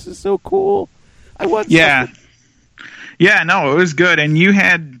 oh, this is so cool. I want something. Yeah, no, it was good. And you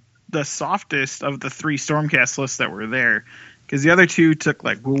had the softest of the 3 Stormcast lists that were there. Because the other 2 took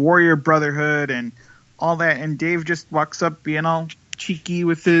Warrior Brotherhood and all that. And Dave just walks up being all cheeky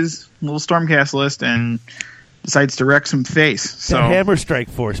with his little Stormcast list and decides to wreck some face. So the Hammer Strike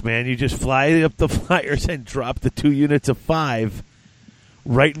Force, man. You just fly up the flyers and drop the 2 units of 5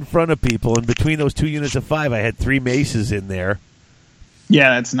 right in front of people. And between those 2 units of 5, I had 3 maces in there.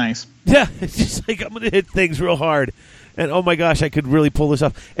 Yeah, that's nice. Yeah, it's just I'm going to hit things real hard. And, oh, my gosh, I could really pull this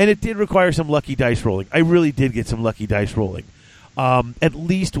off. And it did require some lucky dice rolling. I really did get some lucky dice rolling. At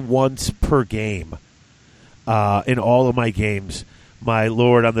least once per game in all of my games. My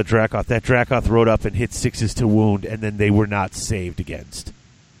lord on the Dracoth. That Dracoth rode up and hit 6s to wound, and then they were not saved against.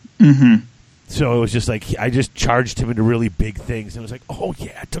 So it was just I just charged him into really big things, and I was like, oh,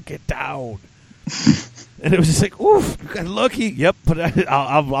 yeah, I took it down. And it was just oof, got lucky. Yep, but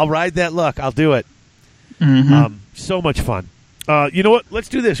I'll ride that luck. I'll do it. So much fun. You know what? Let's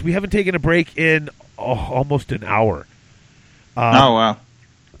do this. We haven't taken a break in almost an hour. Oh, wow.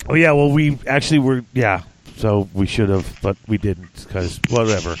 Oh, yeah, well, we actually were, so we should have, but we didn't because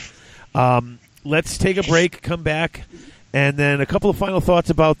whatever. Let's take a break, come back, and then a couple of final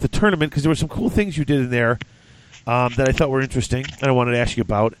thoughts about the tournament because there were some cool things you did in there that I thought were interesting and I wanted to ask you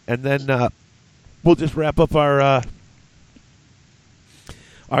about. And then we'll just wrap up our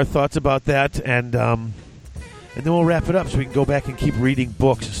thoughts about that, and then we'll wrap it up so we can go back and keep reading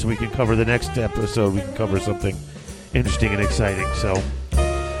books so we can cover the next episode. We can cover something interesting and exciting. So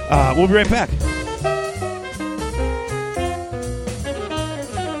we'll be right back.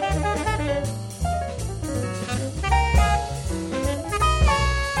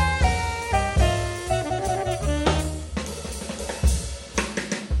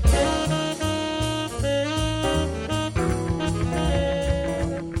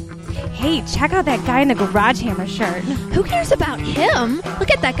 Hey, check out that guy in the Garage Hammer shirt. Who cares about him? Look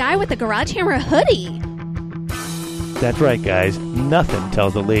at that guy with the Garage Hammer hoodie. That's right, guys. Nothing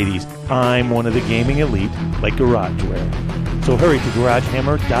tells the ladies I'm one of the gaming elite like GarageWare. So hurry to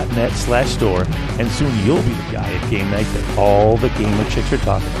garagehammer.net/store, and soon you'll be the guy at game night that all the gamer chicks are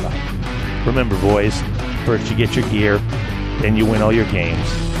talking about. Remember, boys, first you get your gear, then you win all your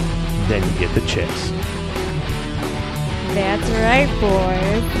games, then you get the chicks. That's right,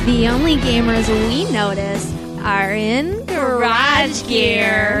 boys. The only gamers we notice are in garage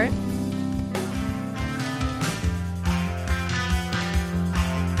gear.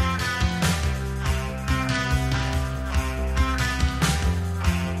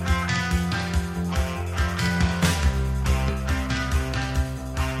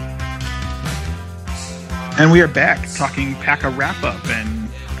 And we are back talking PACA wrap-up and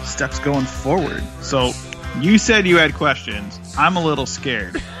steps going forward. So you said you had questions. I'm a little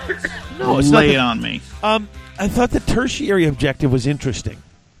scared. No, it's lay it on me. I thought the tertiary objective was interesting.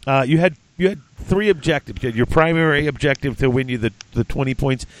 You had 3 objectives. You had your primary objective to win you the 20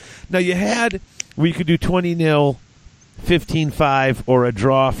 points. Now you had where you could do 20-0, 15-5, or a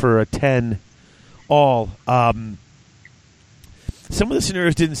draw for a 10 all. Some of the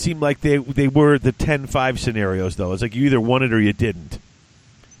scenarios didn't seem like they were the 10-5 scenarios, though. It's like you either won it or you didn't.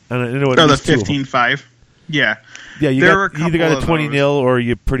 And I know the 15-5. Yeah. Yeah, you either got a 20-0 or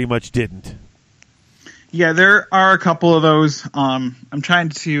you pretty much didn't. Yeah, there are a couple of those. I'm trying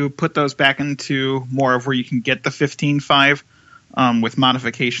to put those back into more of where you can get the 15-5 with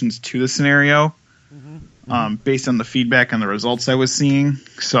modifications to the scenario. based on the feedback and the results I was seeing.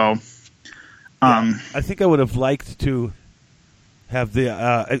 So, I think I would have liked to have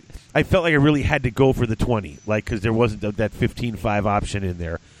the. I felt like I really had to go for the 20, like because there wasn't that 15.5 option in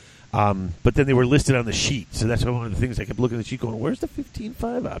there. But then they were listed on the sheet, so that's one of the things I kept looking at the sheet, going, "Where's the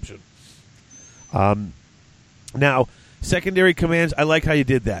 15.5 option?" Now, secondary commands. I like how you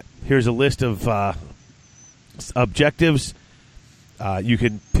did that. Here's a list of objectives. You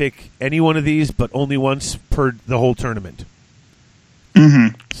can pick any one of these, but only once per the whole tournament.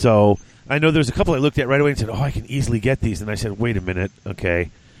 Mm-hmm. So I know there's a couple I looked at right away and said, "Oh, I can easily get these." And I said, "Wait a minute, okay,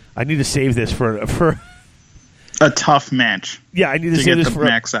 I need to save this for a tough match." Yeah, I need to save get this the for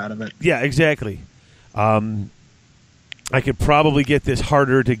max out of it. Yeah, exactly. I could probably get this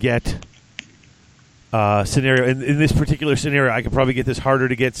harder to get scenario. In this particular scenario, I could probably get this harder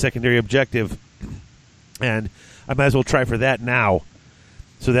to get secondary objective, and I might as well try for that now.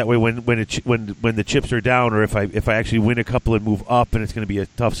 So that way, when the chips are down, or if I actually win a couple and move up, and it's going to be a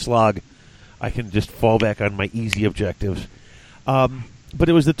tough slog, I can just fall back on my easy objectives. But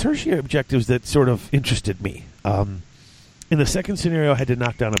it was the tertiary objectives that sort of interested me. In the second scenario, I had to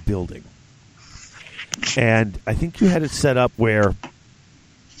knock down a building, and I think you had it set up where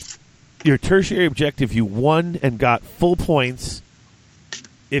your tertiary objective, you won and got full points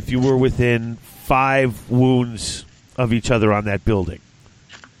if you were within 5 wounds of each other on that building.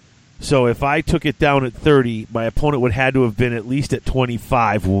 So if I took it down at 30, my opponent would have to have been at least at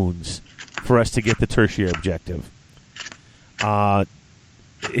 25 wounds for us to get the tertiary objective.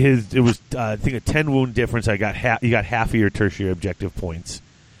 It was I think a 10 wound difference. You got half of your tertiary objective points,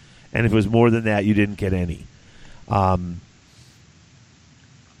 and if it was more than that, you didn't get any.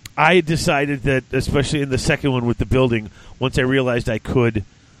 I decided that, especially in the second one with the building, once I realized I could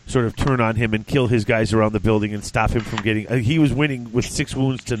sort of turn on him and kill his guys around the building and stop him from getting... he was winning with 6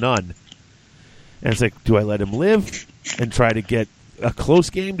 wounds to none. And it's like, do I let him live and try to get a close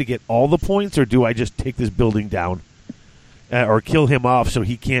game to get all the points, or do I just take this building down or kill him off so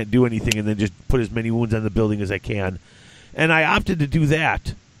he can't do anything and then just put as many wounds on the building as I can? And I opted to do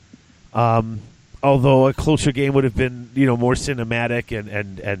that. Although a closer game would have been, more cinematic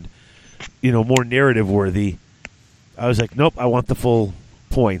and more narrative worthy. I was like, nope, I want the full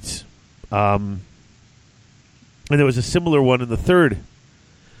points. And there was a similar one in the third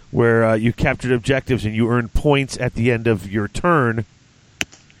where you captured objectives and you earned points at the end of your turn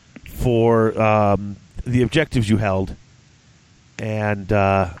for the objectives you held. And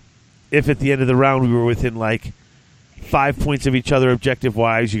if at the end of the round we were within 5 points of each other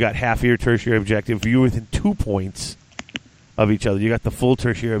objective-wise, you got half of your tertiary objective. If you were within 2 points of each other, you got the full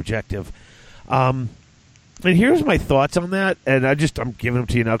tertiary objective. And here's my thoughts on that, and I'm giving them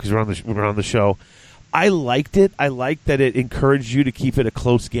to you now because we're on the show. I liked it. I liked that it encouraged you to keep it a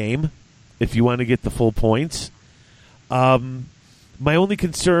close game if you want to get the full points. My only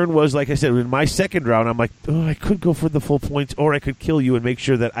concern was, like I said, in my second round, I'm like, oh, I could go for the full points, or I could kill you and make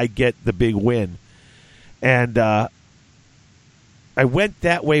sure that I get the big win. And I went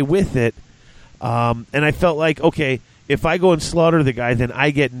that way with it, and I felt like, okay, if I go and slaughter the guy, then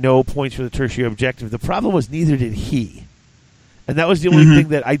I get no points for the tertiary objective. The problem was neither did he. And that was the only thing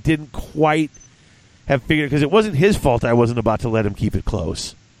that I didn't quite have figured, because it wasn't his fault I wasn't about to let him keep it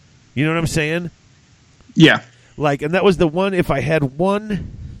close. You know what I'm saying? Yeah. And that was the one, if I had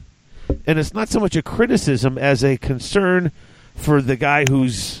one, and it's not so much a criticism as a concern for the guy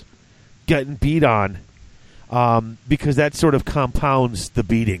who's getting beat on, because that sort of compounds the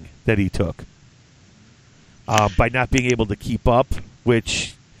beating that he took by not being able to keep up,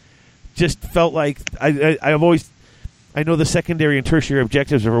 which just felt like I know the secondary and tertiary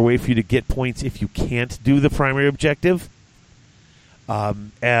objectives are a way for you to get points if you can't do the primary objective.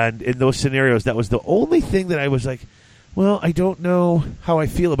 And in those scenarios, that was the only thing that I was like, well, I don't know how I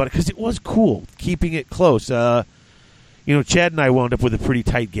feel about it, because it was cool keeping it close. Chad and I wound up with a pretty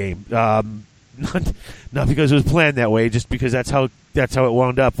tight game. Not because it was planned that way, just because that's how it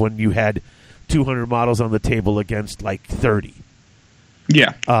wound up when you had 200 models on the table against 30.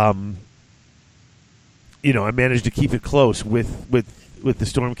 Yeah. I managed to keep it close with the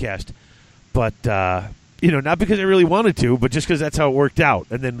Stormcast, but not because I really wanted to, but just because that's how it worked out.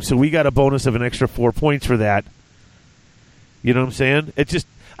 And then so we got a bonus of an extra 4 points for that. You know what I'm saying? It's just,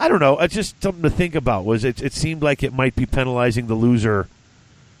 I don't know. It's just something to think about. It seemed like it might be penalizing the loser,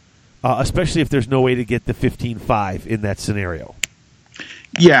 especially if there's no way to get the 15-5 in that scenario.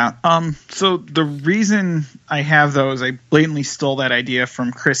 Yeah. So the reason I have those, I blatantly stole that idea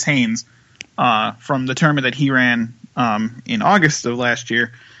from Chris Haynes from the tournament that he ran in August of last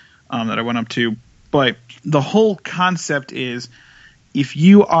year that I went up to. But the whole concept is, if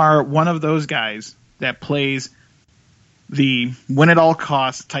you are one of those guys that plays the win at all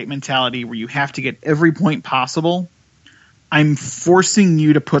costs type mentality where you have to get every point possible, I'm forcing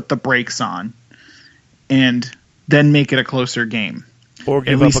you to put the brakes on and then make it a closer game. Or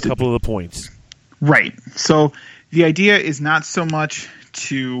give up a couple of the points. Right. So the idea is not so much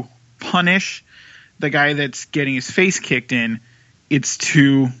to punish the guy that's getting his face kicked in. It's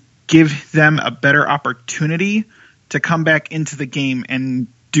to give them a better opportunity to come back into the game and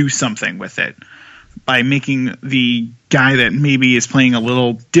do something with it by making the guy that maybe is playing a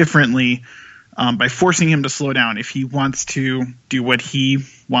little differently, by forcing him to slow down if he wants to do what he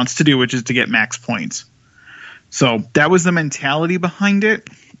wants to do, which is to get max points. So that was the mentality behind it.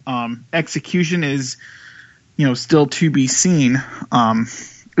 Execution is, still to be seen. And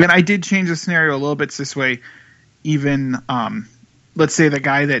I did change the scenario a little bit this way. Even, let's say the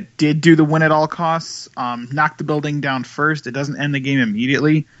guy that did do the win at all costs, knocked the building down first. It doesn't end the game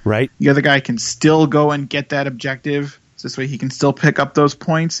immediately. Right. The other guy can still go and get that objective. So this way he can still pick up those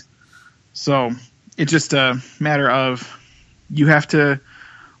points. So it's just a matter of you have to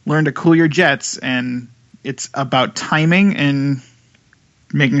learn to cool your jets, and it's about timing and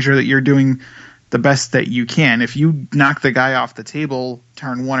making sure that you're doing the best that you can. If you knock the guy off the table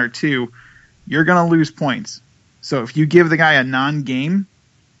turn 1 or 2, you're going to lose points. So if you give the guy a non-game,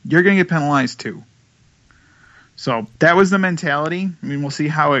 you're going to get penalized too. So that was the mentality. I mean, we'll see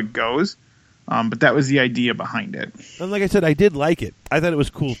how it goes. But that was the idea behind it. And like I said, I did like it. I thought it was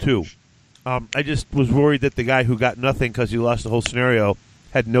cool too. I just was worried that the guy who got nothing because he lost the whole scenario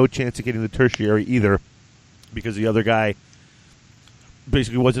had no chance of getting the tertiary either, because the other guy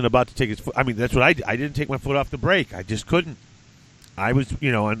basically wasn't about to take his foot. I mean, that's what I did. I didn't take my foot off the brake. I just couldn't. I was,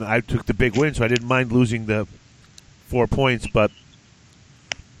 and I took the big win, so I didn't mind losing the 4 points. But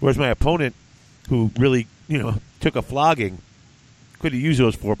whereas my opponent, who really, took a flogging, could have used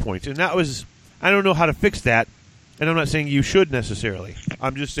those 4 points. And that was, I don't know how to fix that. And I'm not saying you should necessarily.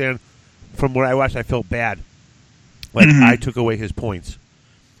 I'm just saying, from what I watched, I felt bad. Like, I took away his points.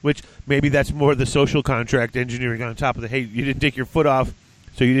 Which, maybe that's more the social contract engineering on top of the, hey, you didn't take your foot off,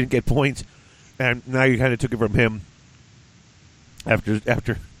 so you didn't get points, and now you kind of took it from him after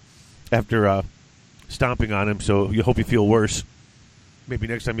stomping on him, so you hope you feel worse. Maybe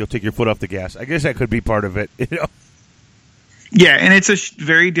next time you'll take your foot off the gas. I guess that could be part of it, Yeah, and it's a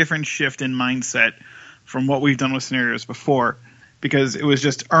very different shift in mindset from what we've done with scenarios before, because it was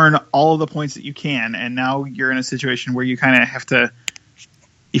just earn all of the points that you can, and now you're in a situation where you kind of have to,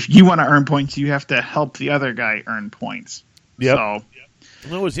 if you want to earn points, you have to help the other guy earn points. Yep. So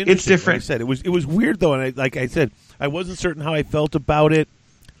well, it was interesting. It's different. Like I said, it was weird though, and like I said, I wasn't certain how I felt about it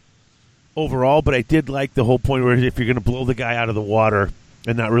overall, but I did like the whole point where if you're going to blow the guy out of the water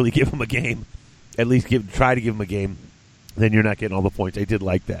and not really give him a game, at least try to give him a game, then you're not getting all the points. I did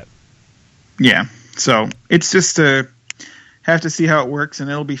like that. Yeah. So it's just have to see how it works, and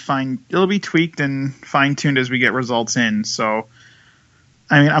it'll be fine. It'll be tweaked and fine tuned as we get results in. So,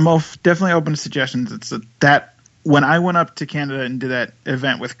 I mean, I'm definitely open to suggestions. It's that when I went up to Canada and did that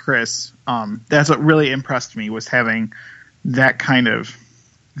event with Chris, that's what really impressed me, was having that kind of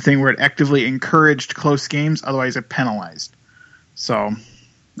thing where it actively encouraged close games. Otherwise, it penalized. So,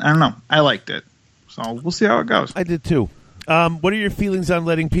 I don't know. I liked it. So we'll see how it goes. I did too. What are your feelings on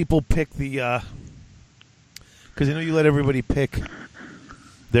letting people pick the? Because I know you let everybody pick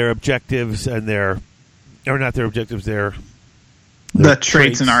their objectives and not their objectives, their the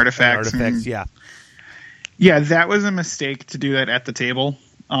traits and artifacts. Yeah. Yeah, that was a mistake to do that at the table.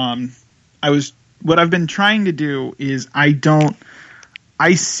 What I've been trying to do is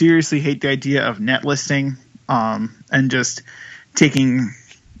I seriously hate the idea of net listing, and just taking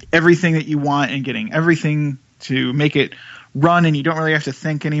everything that you want and getting everything to make it run, and you don't really have to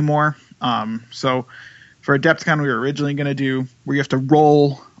think anymore. So for Adepticon, we were originally going to do where you have to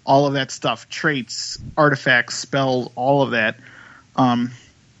roll all of that stuff, traits, artifacts, spells, all of that.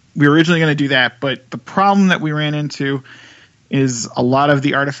 We were originally going to do that, but the problem that we ran into is a lot of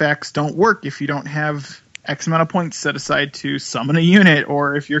the artifacts don't work if you don't have X amount of points set aside to summon a unit,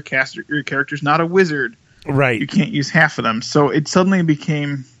 or if your character's not a wizard. Right. You can't use half of them. So it suddenly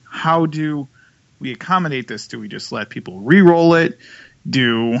became, how do we accommodate this? Do we just let people re-roll it?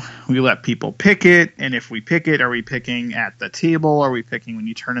 Do we let people pick it? And if we pick it, are we picking at the table? Are we picking when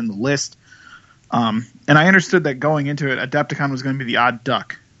you turn in the list? And I understood that going into it, Adepticon was going to be the odd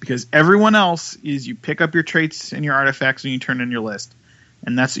duck, because everyone else is you pick up your traits and your artifacts and you turn in your list.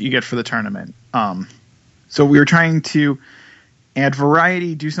 And that's what you get for the tournament. So we were trying to add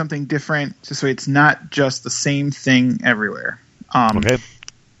variety, do something different, so it's not just the same thing everywhere. Okay.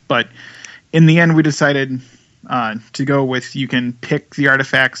 But in the end, we decided to go with, you can pick the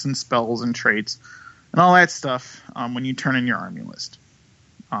artifacts and spells and traits. and all that stuff when you turn in your army list.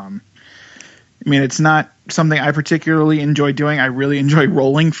 I mean, it's not something I particularly enjoy doing. I really enjoy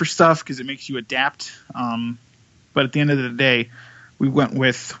rolling for stuff because it makes you adapt. But at the end of the day, we went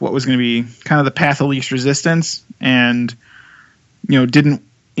with what was going to be kind of the path of least resistance, and didn't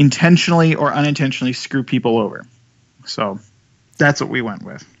intentionally or unintentionally screw people over. So that's what we went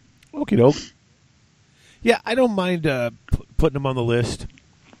with. Okie doke. Yeah, I don't mind putting them on the list.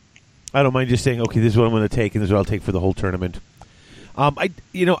 I don't mind just saying, okay, this is what I'm going to take, and this is what I'll take for the whole tournament. I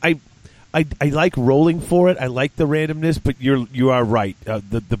like rolling for it. I like the randomness, but you are right.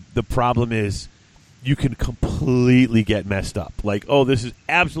 The problem is you can completely get messed up. Like, oh, this is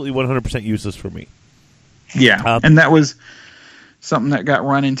absolutely 100% useless for me. Yeah, and that was something that got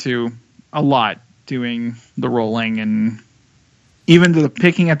run into a lot doing the rolling, and even the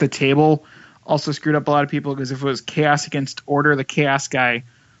picking at the table also screwed up a lot of people because if it was chaos against order, the chaos guy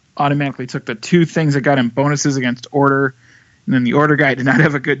automatically took the 2 things that got him bonuses against order. And then the order guy did not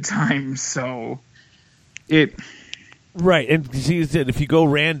have a good time, so it... Right, and see, if you go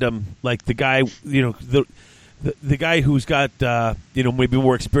random, like the guy, the guy who's got, maybe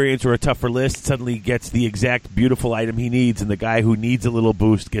more experience or a tougher list suddenly gets the exact beautiful item he needs, and the guy who needs a little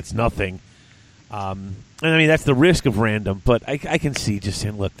boost gets nothing. And I mean, that's the risk of random, but I can see just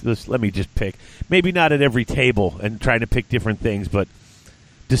saying, look, let me just pick. Maybe not at every table and trying to pick different things, but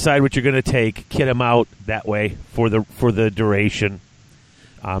decide what you're going to take, kit them out that way for the duration.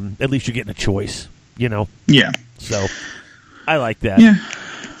 At least you're getting a choice, Yeah. So I like that. Yeah.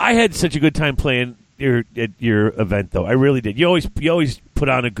 I had such a good time playing at your event, though. I really did. You always put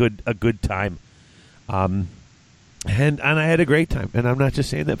on a good time. And I had a great time. And I'm not just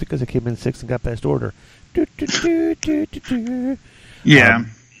saying that because I came in 6th and got best order. Yeah.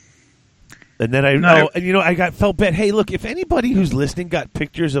 And then I felt bad. Hey, look, if anybody who's listening got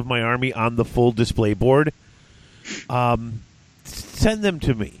pictures of my army on the full display board, send them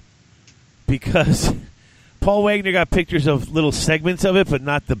to me. Because Paul Wagner got pictures of little segments of it, but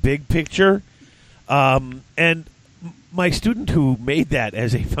not the big picture. And my student who made that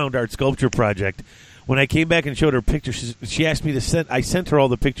as a found art sculpture project, when I came back and showed her pictures, she asked me to I sent her all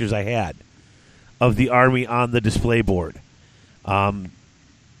the pictures I had of the army on the display board. And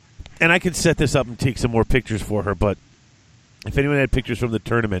I could set this up and take some more pictures for her, but if anyone had pictures from the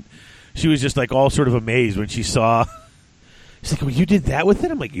tournament, she was just like all sort of amazed when she saw. She's like, "Oh, you did that with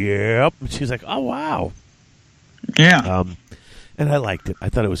it?" I'm like, "Yep." And she's like, "Oh, wow." Yeah. And I liked it. I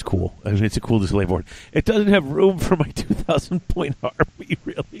thought it was cool. I mean, it's a cool display board. It doesn't have room for my 2,000-point army,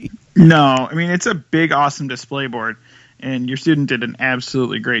 really. No, I mean, it's a big, awesome display board, and your student did an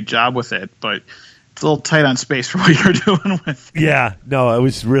absolutely great job with it, but it's a little tight on space for what you're doing with it. Yeah, no, it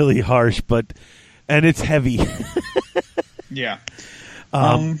was really harsh, and it's heavy. Yeah.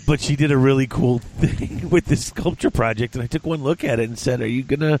 But she did a really cool thing with this sculpture project, and I took one look at it and said, "Are you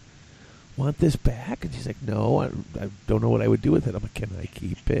going to want this back?" And she's like, "No, I don't know what I would do with it." I'm like, "Can I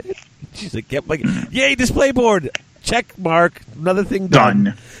keep it?" She's like, "Yep." Like, "Yay, display board! Check mark. Another thing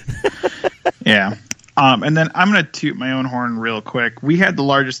done." Yeah. And then I'm going to toot my own horn real quick. We had the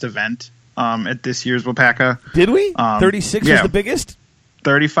largest event at this year's Wapaka. Did we? 36 was the biggest?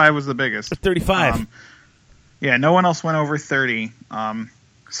 35 was the biggest. 35. Yeah, no one else went over 30.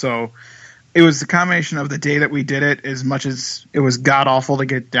 So it was the combination of the day that we did it, as much as it was god-awful to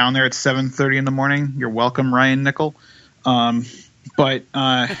get down there at 7:30 in the morning. You're welcome, Ryan Nickel. But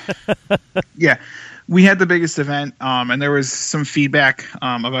yeah, we had the biggest event, and there was some feedback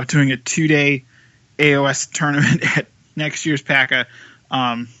about doing a 2-day AOS tournament at next year's PACA.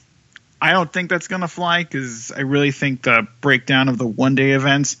 I don't think that's going to fly because I really think the breakdown of the 1-day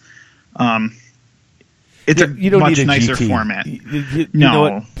events, it's a much nicer format. You know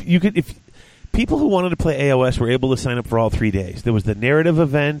what? You could, if people who wanted to play AOS were able to sign up for all 3 days. There was the narrative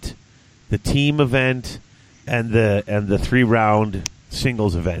event, the team event, and the 3-round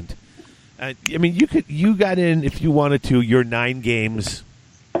singles event. I mean, you got in if you wanted to your 9 games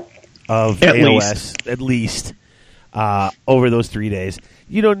of AOS at least over those 3 days.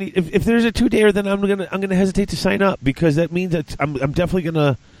 You don't need if there's a 2-dayer, then I'm gonna hesitate to sign up because that means that I'm definitely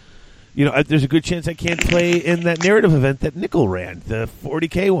gonna. There's a good chance I can't play in that narrative event that Nickel ran, the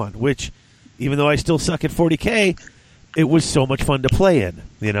 40K one, which, even though I still suck at 40K, it was so much fun to play in,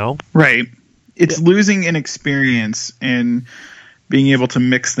 Right. It's losing an experience and being able to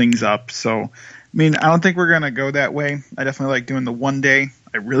mix things up. So, I mean, I don't think we're going to go that way. I definitely like doing the 1 day.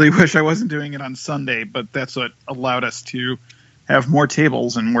 I really wish I wasn't doing it on Sunday, but that's what allowed us to have more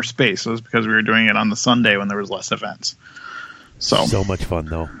tables and more space. It was because we were doing it on the Sunday when there was less events. So much fun,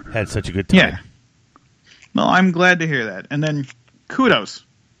 though. Had such a good time. Yeah. Well, I'm glad to hear that. And then kudos.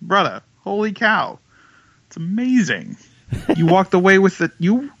 Brother, holy cow. It's amazing. You walked away with it.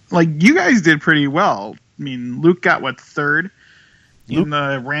 You guys did pretty well. I mean, Luke got third in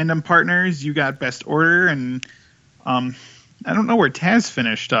the random partners. You got best order, and I don't know where Taz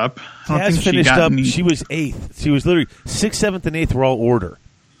finished up. Taz finished up. She was 8th. She was literally 6th, 7th, and 8th were all order.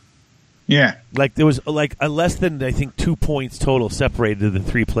 Yeah, like there was like a less than I think 2 points total separated the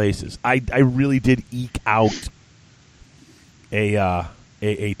 3 places. I really did eke out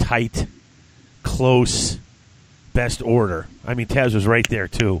a tight, close best order. I mean, Taz was right there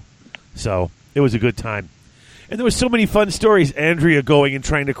too, so it was a good time. And there was so many fun stories. Andrea going and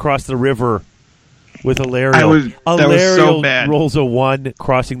trying to cross the river with Alariel. That was so bad. Rolls a 1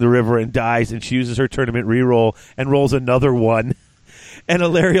 crossing the river and dies, and she uses her tournament reroll and rolls another 1. And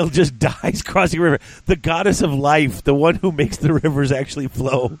Alariel just dies crossing the river. The goddess of life, the one who makes the rivers actually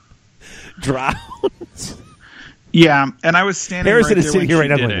flow, drowns. Yeah, and I was standing Harrison right is there sitting when here she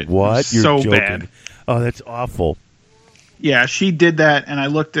right now did going, it. what? You're so joking. Bad. Oh, that's awful. Yeah, she did that, and I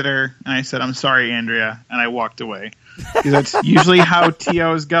looked at her, and I said, I'm sorry, Andrea, and I walked away. Because that's usually how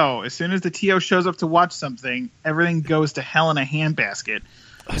TOs go. As soon as the TO shows up to watch something, everything goes to hell in a handbasket.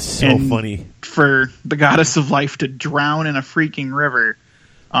 That's so funny. For the goddess of life to drown in a freaking river,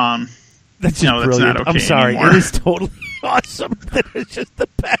 that's just brilliant. That's not okay I'm sorry. anymore. It is totally awesome. That is just the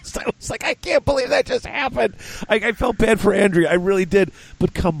best. I was like, I can't believe that just happened. I felt bad for Andrea. I really did.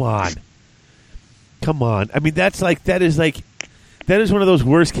 But come on. Come on. I mean, that is one of those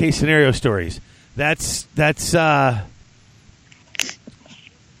worst case scenario stories. That's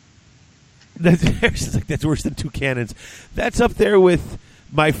worse than 2 cannons. That's up there with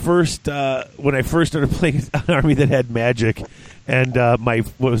my first when I first started playing an army that had magic, and my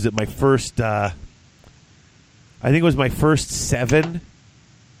first I think it was my first 7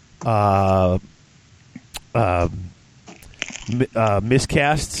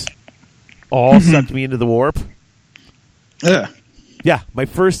 miscasts all sucked me into the warp. Ugh. Yeah, my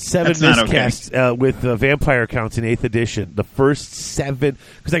first 7 miscasts okay. with vampire counts in 8th edition. The first 7,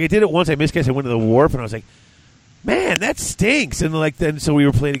 because I did it once. I miscast. I went to the warp, and I was like, "Man, that stinks." And then so we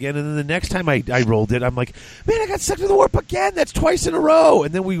were playing again. And then the next time I rolled it, I'm like, "Man, I got sucked into the warp again. That's twice in a row."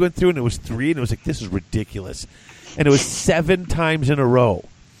 And then we went through, and it was 3, and it was like, "This is ridiculous." And it was 7 times in a row.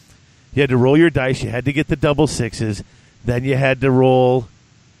 You had to roll your dice. You had to get the double 6s. Then you had to roll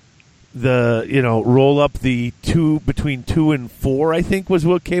roll up the 2 between 2 and 4, I think was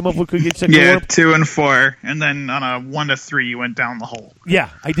what came up with could get second warp. 2 and 4, and then on a 1 to 3 you went down the hole. Yeah,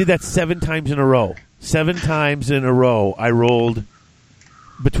 I did that 7 times in a row. 7 times in a row I rolled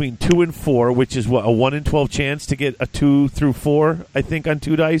between 2 and 4, which is what, a 1 in 12 chance to get a 2 through 4, I think, on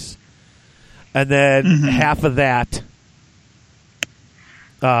 2 dice. And then half of that,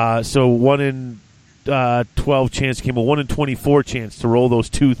 so 1 in 12 chance came a 1 in 24 chance to roll those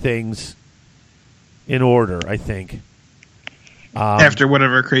 2 things in order, I think. After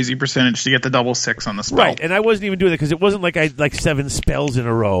whatever crazy percentage to get the double 6 on the spell. Right, and I wasn't even doing that because it wasn't like I had 7 spells in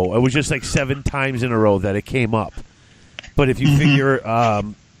a row. It was just 7 times in a row that it came up. But if you figure,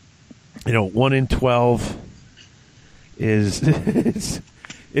 1 in 12 is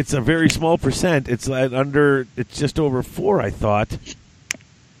it's a very small percent. It's it's just over 4, I thought.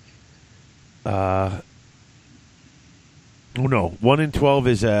 1 in 12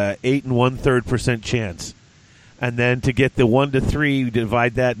 is a 8 1/3% chance, and then to get the 1 to 3, you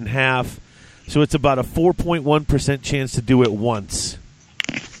divide that in half, so it's about a 4.1% chance to do it once,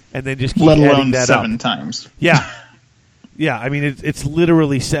 and then just keep adding that 7 up. times. Yeah, yeah. I mean, it's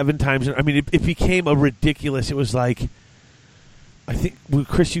literally 7 times. I mean, it became a ridiculous. It was like, I think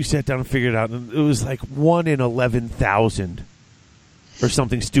Chris, you sat down and figured it out, and it was like 1 in 11,000. Or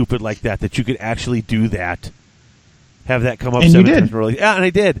something stupid like that you could actually do that. Have that come up and 7 you did. times in a row. Yeah, and I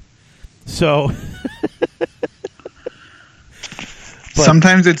did. So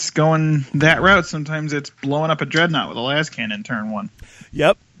sometimes it's going that route. Sometimes it's blowing up a dreadnought with a las cannon turn 1.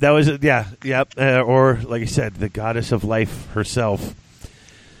 Yep, that was it. Yeah, yep. Or like I said, the goddess of life herself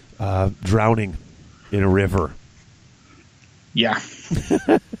drowning in a river. Yeah.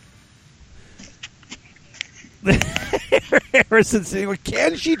 Harrison saying,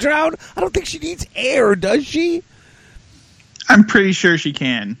 "Can she drown? I don't think she needs air, does she?" I'm pretty sure she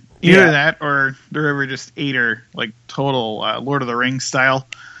can. Either that or the river just ate her, like total Lord of the Rings style.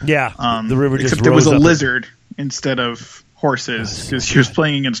 Yeah, the river just except it was a rose up lizard instead of horses because she was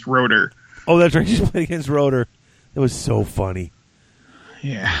playing against Rotor. Oh, that's right. She was playing against Rotor. It was so funny.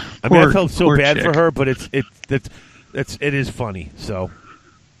 Yeah, I mean, I felt so bad for her, but it is funny. So.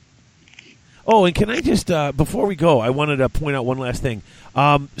 Oh, and can I just, before we go, I wanted to point out one last thing.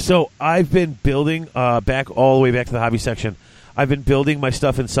 So I've been building, all the way back to the hobby section, I've been building my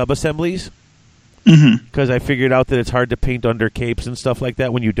stuff in sub-assemblies. because I figured out that it's hard to paint under capes and stuff like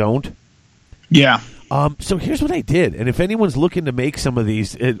that when you don't. Yeah. So here's what I did, and if anyone's looking to make some of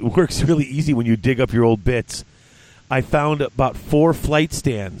these, it works really easy when you dig up your old bits. I found about 4 flight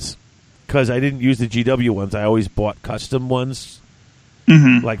stands because I didn't use the GW ones. I always bought custom ones,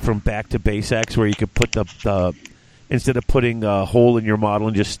 like from Back to Basics, where you could put the instead of putting a hole in your model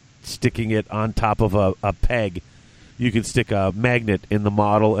and just sticking it on top of a peg, you could stick a magnet in the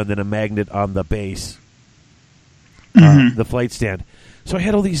model and then a magnet on the base, the flight stand. So I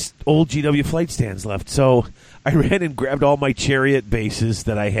had all these old GW flight stands left. So I ran and grabbed all my Chariot bases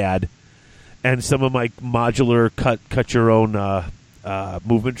that I had and some of my modular cut-your-own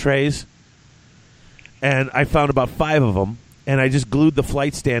movement trays. And I found about 5 of them. And I just glued the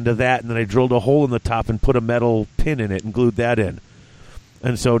flight stand to that, and then I drilled a hole in the top and put a metal pin in it and glued that in.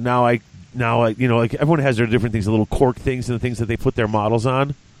 And so now I you know, like everyone has their different things, the little cork things and the things that they put their models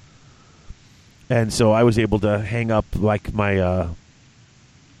on. And so I was able to hang up like my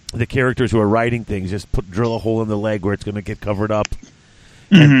the characters who are riding things, just drill a hole in the leg where it's going to get covered up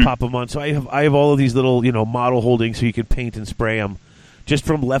and pop them on. So I have all of these little, you know, model holdings so you can paint and spray them just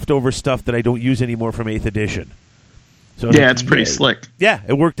from leftover stuff that I don't use anymore from 8th edition. So yeah, it's pretty slick. Yeah,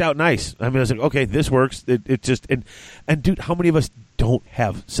 it worked out nice. I mean, I was like, okay, this works. It just and dude, how many of us don't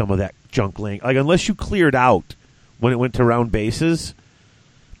have some of that junk laying? Like, unless you cleared out when it went to round bases,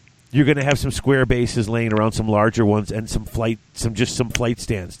 you're going to have some square bases laying around, some larger ones, and some flight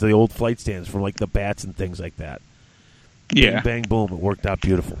stands, the old flight stands from like the bats and things like that. Yeah, bang, boom, it worked out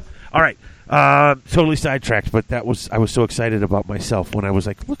beautiful. All right, totally sidetracked, but I was so excited about myself when I was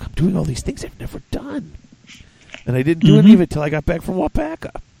like, look, I'm doing all these things I've never done. And I didn't do any of it till I got back from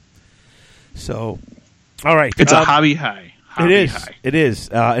Wapaka. So, all right, it's a hobby high. It is.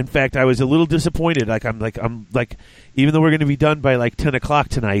 In fact, I was a little disappointed. I'm like, even though we're going to be done by like 10 o'clock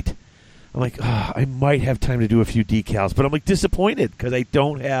tonight, I'm like, I might have time to do a few decals, but I'm like disappointed because I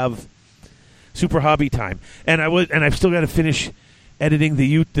don't have super hobby time, and I've still got to finish editing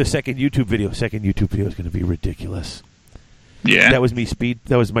the second YouTube video. Second YouTube video is going to be ridiculous. Yeah, that was me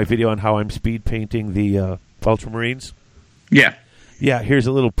That was my video on how I'm speed painting the Ultramarines. Yeah. Yeah, here's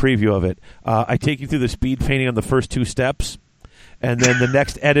a little preview of it. I take you through the speed painting on the first 2 steps, and then the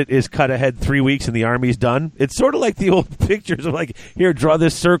next edit is cut ahead 3 weeks and the army's done. It's sort of like the old pictures of like, here, draw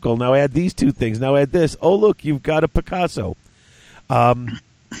this circle. Now add these 2 things. Now add this. Oh, look, you've got a Picasso.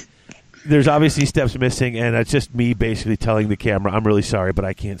 There's obviously steps missing, and it's just me basically telling the camera, I'm really sorry, but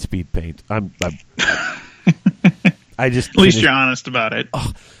I can't speed paint. I just at least you're honest about it.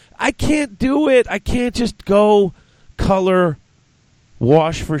 Oh, I can't do it. I can't just go color,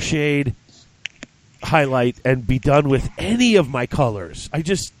 wash for shade, highlight, and be done with any of my colors.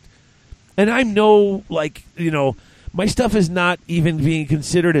 And I'm my stuff is not even being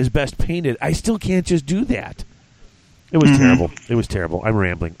considered as best painted. I still can't just do that. It was terrible. It was terrible. I'm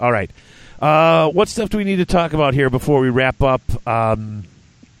rambling. All right. What stuff do we need to talk about here before we wrap up?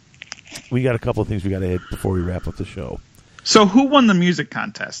 We got a couple of things we got to hit before we wrap up the show. So who won the music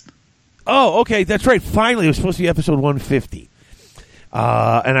contest? Oh, okay. That's right. Finally, it was supposed to be episode 150.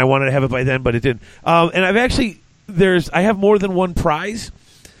 And I wanted to have it by then, but it didn't. And I have more than one prize.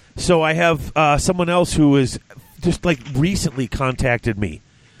 So I have someone else who is just like recently contacted me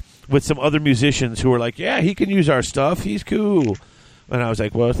with some other musicians who were like, yeah, he can use our stuff. He's cool. And I was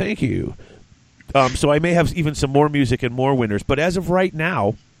like, well, thank you. So I may have even some more music and more winners. But as of right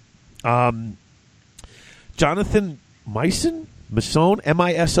now, Jonathan Mison,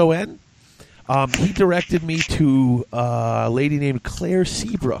 M-I-S-O-N, he directed me to a lady named Claire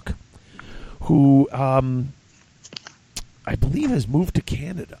Seabrook, who I believe has moved to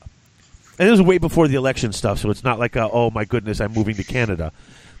Canada. And this was way before the election stuff, so it's not like, oh, my goodness, I'm moving to Canada.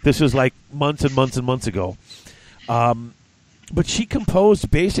 This was like months and months and months ago. But she composed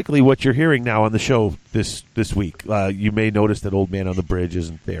basically what you're hearing now on the show this week. You may notice that Old Man on the Bridge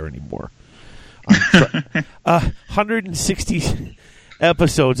isn't there anymore. 160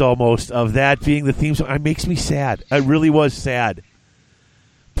 episodes almost of that being the theme song. It makes me sad. I really was sad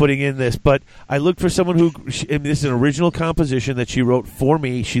putting in this. But I looked for someone this is an original composition that she wrote for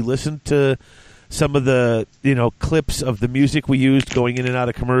me. She listened to some of the clips of the music we used going in and out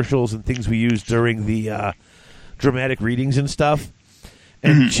of commercials and things we used during the dramatic readings and stuff.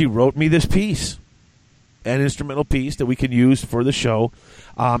 And she wrote me this piece, an instrumental piece that we can use for the show.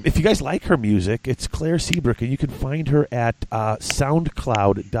 If you guys like her music, it's Claire Seabrook, and you can find her at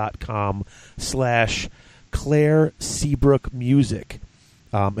soundcloud.com/Claire Seabrook Music.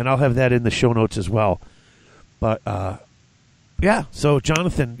 And I'll have that in the show notes as well. But, yeah, so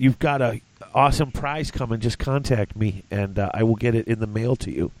Jonathan, you've got an awesome prize coming. Just contact me, and I will get it in the mail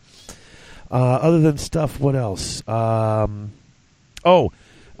to you. Other than stuff, what else? Freebooters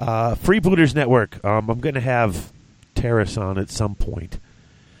Network. I'm going to have Terrace on at some point.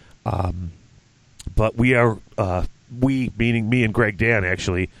 But we are, meaning me and Greg Dan,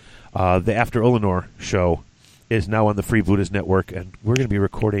 actually, the After Eleanor show is now on the Freebooters Network, and we're going to be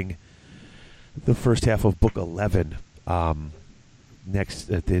recording the first half of Book 11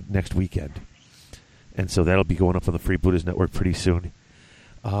 next weekend. And so that'll be going up on the Freebooters Network pretty soon.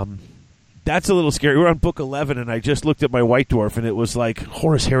 That's a little scary. We're on Book 11, and I just looked at my White Dwarf, and it was like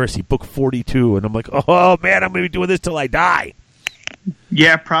Horus Heresy, Book 42. And I'm like, oh, man, I'm going to be doing this till I die.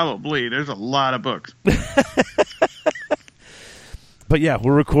 Yeah, probably. There's a lot of books. But, yeah,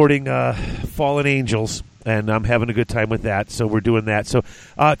 we're recording Fallen Angels, and I'm having a good time with that. So we're doing that. So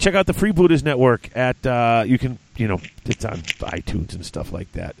check out the Freebooters Network at, it's on iTunes and stuff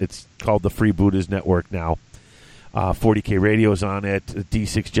like that. It's called the Freebooters Network now. 40K Radio's on it.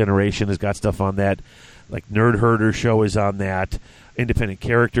 D6 Generation has got stuff on that. Like Nerd Herder Show is on that. Independent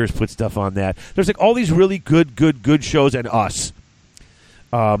Characters put stuff on that. There's like all these really good shows, and us.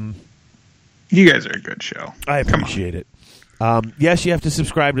 You guys are a good show. I appreciate it. Yes, you have to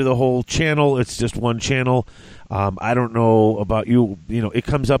subscribe to the whole channel. It's just one channel. I don't know about you. It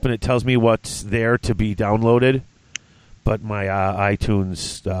comes up and it tells me what's there to be downloaded. But my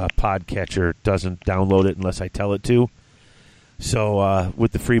iTunes podcatcher doesn't download it unless I tell it to. So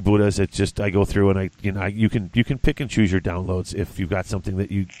with the Freebooters, it's just I go through and you can pick and choose your downloads if you've got something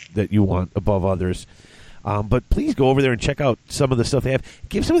that you want above others. But please go over there and check out some of the stuff they have.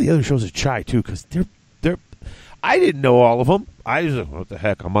 Give some of the other shows a try too, because they're. I didn't know all of them. I was like, what the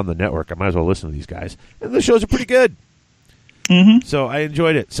heck? I'm on the network. I might as well listen to these guys. And the shows are pretty good. Mm-hmm. So I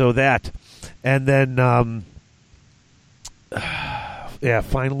enjoyed it. So that, and then.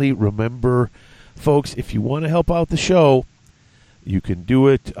 Finally, remember, folks, if you want to help out the show, you can do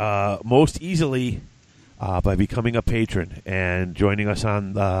it most easily by becoming a patron and joining us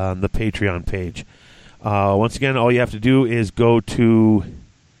on the Patreon page. Once again, all you have to do is go to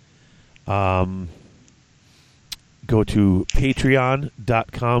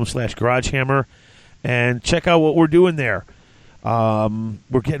patreon.com/GarageHammer and check out what we're doing there.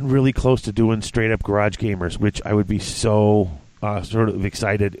 We're getting really close to doing straight up Garage Gamers, which I would be so sort of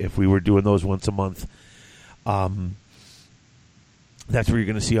excited if we were doing those once a month. That's where you're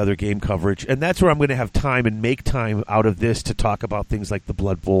going to see other game coverage, and that's where I'm going to have time and make time out of this to talk about things like the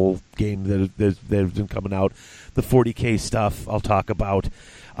Blood Bowl game that has been coming out, the 40K stuff I'll talk about,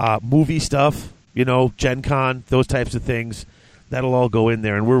 movie stuff, Gen Con, those types of things. That'll all go in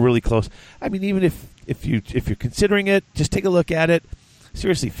there, and we're really close. I mean, even if you're considering it, just take a look at it.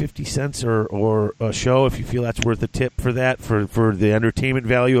 Seriously, 50 cents or a show, if you feel that's worth a tip for that, for the entertainment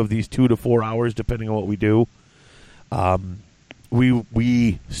value of these 2 to 4 hours, depending on what we do.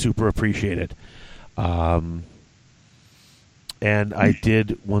 We super appreciate it. And I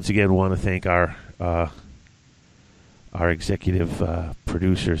did, once again, want to thank our executive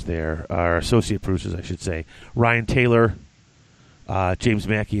producers there, our associate producers, I should say, Ryan Taylor, James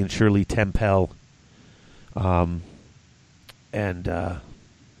Mackey, and Shirley Tempel. And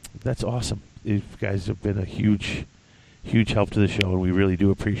that's awesome. You guys have been a huge help to the show, and we really do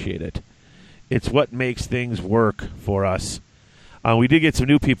appreciate it. It's what makes things work for us. We did get some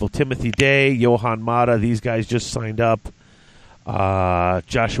new people. Timothy Day, Johan Mata, these guys just signed up.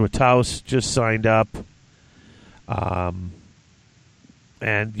 Joshua Taus just signed up. And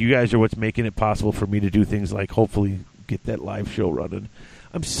you guys are what's making it possible for me to do things like hopefully get that live show running.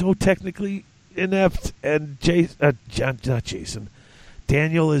 I'm so technically inept, and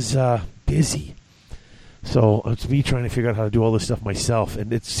Daniel is busy. So it's me trying to figure out how to do all this stuff myself.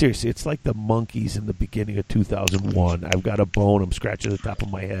 And it's seriously, it's like the monkeys in the beginning of 2001. I've got a bone. I'm scratching the top of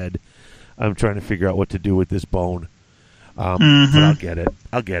my head. I'm trying to figure out what to do with this bone. But I'll get it.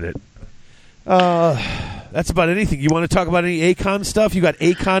 That's about anything. You want to talk about any Acon stuff? You got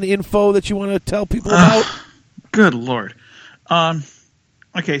Acon info that you want to tell people about? Good Lord.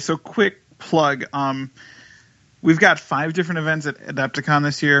 Okay, so quick plug. We've got 5 different events at Adepticon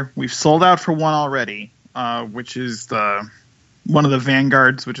this year. We've sold out for one already, which is one of the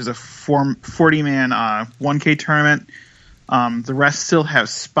Vanguards, which is a 40-man 1K tournament. The rest still have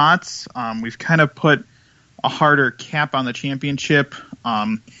spots. We've kind of put a harder cap on the championship.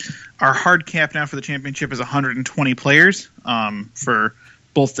 Our hard cap now for the championship is 120 players for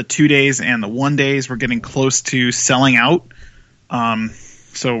both the 2 days and the 1 days. We're getting close to selling out.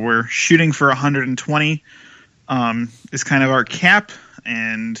 So we're shooting for 120 is kind of our cap.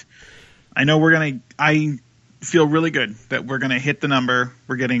 And I know I feel really good that we're going to hit the number.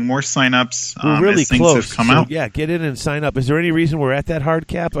 We're getting more signups. We're really as things close. have come So, out. yeah, get in and sign up. Is there any reason we're at that hard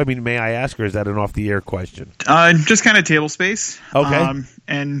cap? I mean, may I ask, or is that an off-the-air question? Just kind of table space. Okay.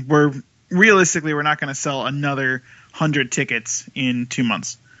 And we're not going to sell another 100 tickets in 2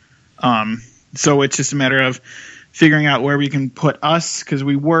 months. So it's just a matter of figuring out where we can put us, because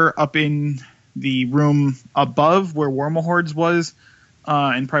we were up in the room above where Wormhole Hordes was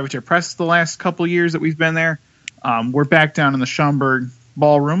in Privateer Press the last couple years that we've been there. We're back down in the Schaumburg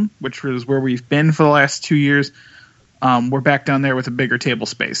Ballroom, which was where we've been for the last 2 years. We're back down there with a bigger table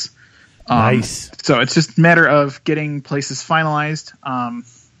space. Nice. So it's just a matter of getting places finalized.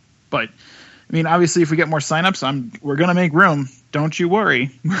 But, I mean, obviously, if we get more signups, we're going to make room. Don't you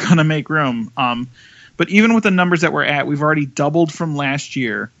worry. We're going to make room. But even with the numbers that we're at, we've already doubled from last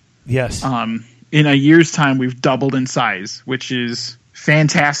year. Yes. In a year's time, we've doubled in size, which is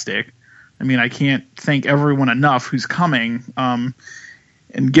fantastic. I mean, I can't thank everyone enough who's coming. And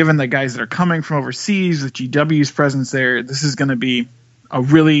given the guys that are coming from overseas, with GW's presence there, this is going to be a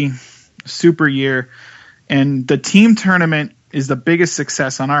really super year. And the team tournament is the biggest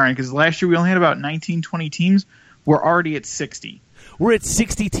success on our end, because last year we only had about 19, 20 teams. We're already at 60. We're at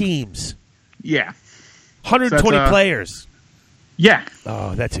 60 teams. Yeah. 120 players. Yeah.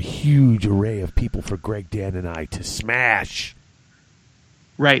 Oh, that's a huge array of people for Greg, Dan, and I to smash.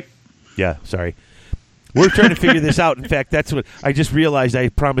 Right. Yeah, sorry. We're trying to figure this out. In fact, that's what I just realized. I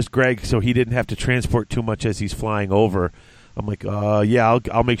promised Greg so he didn't have to transport too much as he's flying over. I'm like, yeah,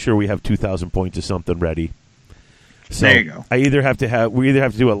 I'll make sure we have 2,000 points or something ready. So there you go. we either have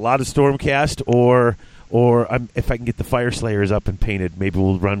to do a lot of Stormcast, or if I can get the Fire Slayers up and painted, maybe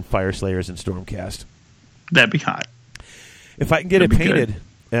we'll run Fire Slayers and Stormcast. That'd be hot. If I can get it painted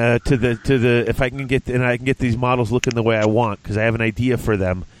if I can get these models looking the way I want, because I have an idea for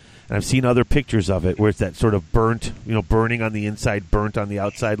them, and I've seen other pictures of it where it's that sort of burnt, burning on the inside, burnt on the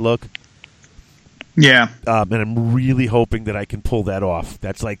outside look. Yeah. And I'm really hoping that I can pull that off.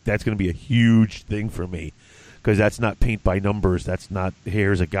 That's going to be a huge thing for me, because that's not paint by numbers. That's not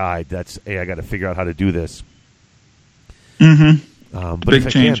here's a guide. That's, hey, I got to figure out how to do this. Mm-hmm. But big if I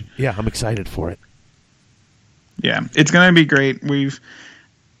change. can, yeah, I'm excited for it. Yeah, it's going to be great.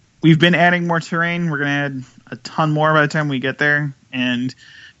 We've been adding more terrain. We're going to add a ton more by the time we get there, and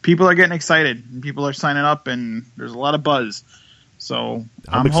people are getting excited. People are signing up, and there's a lot of buzz. So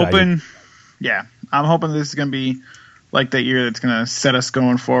I'm hoping this is going to be like that year that's going to set us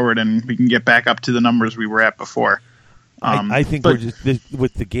going forward, and we can get back up to the numbers we were at before. I think we're just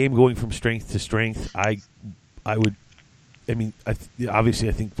with the game going from strength to strength. Obviously,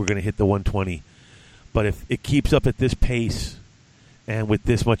 I think we're going to hit the 120. But if it keeps up at this pace and with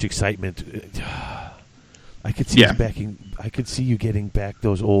this much excitement, I could see I could see you getting back the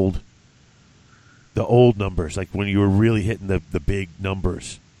old numbers, like when you were really hitting the big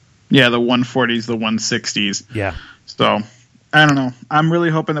numbers. Yeah, the 140s, the 160s. Yeah. So I don't know. I'm really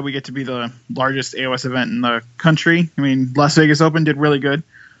hoping that we get to be the largest AOS event in the country. I mean, Las Vegas Open did really good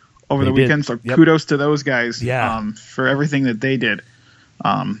over the weekend, so kudos to those guys for everything that they did.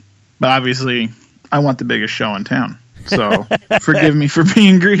 But obviously, I want the biggest show in town, so forgive me for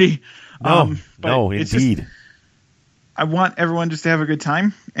being greedy. No, indeed. I want everyone just to have a good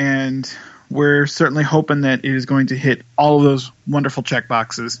time, and we're certainly hoping that it is going to hit all of those wonderful check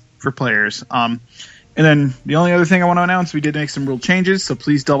boxes for players. And then the only other thing I want to announce, we did make some rule changes, so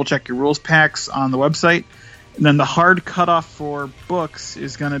please double check your rules packs on the website. And then the hard cutoff for books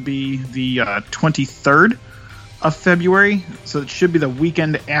is going to be the 23rd of February, so it should be the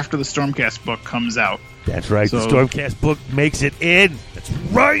weekend after the Stormcast book comes out. That's right. So, the Stormcast book makes it in. That's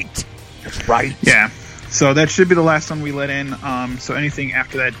right. Yeah. So that should be the last one we let in. So anything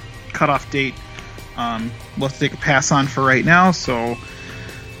after that cutoff date, we'll have to take a pass on for right now. So,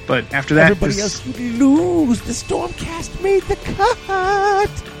 but after that, everybody else would lose. The Stormcast made the cut.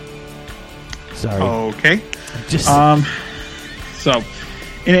 Sorry. Okay. So,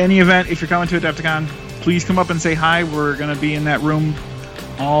 in any event, if you're coming to Adepticon, please come up and say hi. We're going to be in that room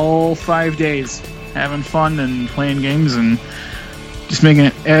all 5 days, having fun and playing games and just making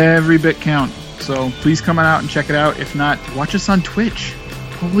it every bit count. So please come on out and check it out. If not, watch us on Twitch.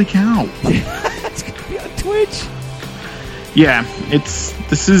 Holy cow. It's going to be on Twitch. Yeah,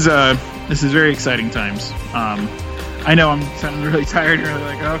 this is very exciting times. I know I'm sounding really tired. You're really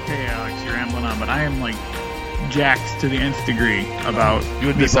like, okay, Alex, you're rambling on, but I am like jacked to the nth degree about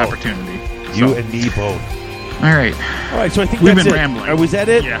this opportunity. You and me both. All right. So I think we've that's been it. rambling. Was that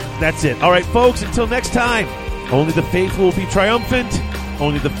it? Yeah. That's it. All right, folks, until next time, only the faithful will be triumphant,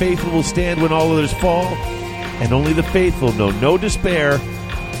 only the faithful will stand when all others fall, and only the faithful know no despair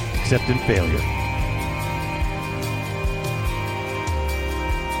except in failure.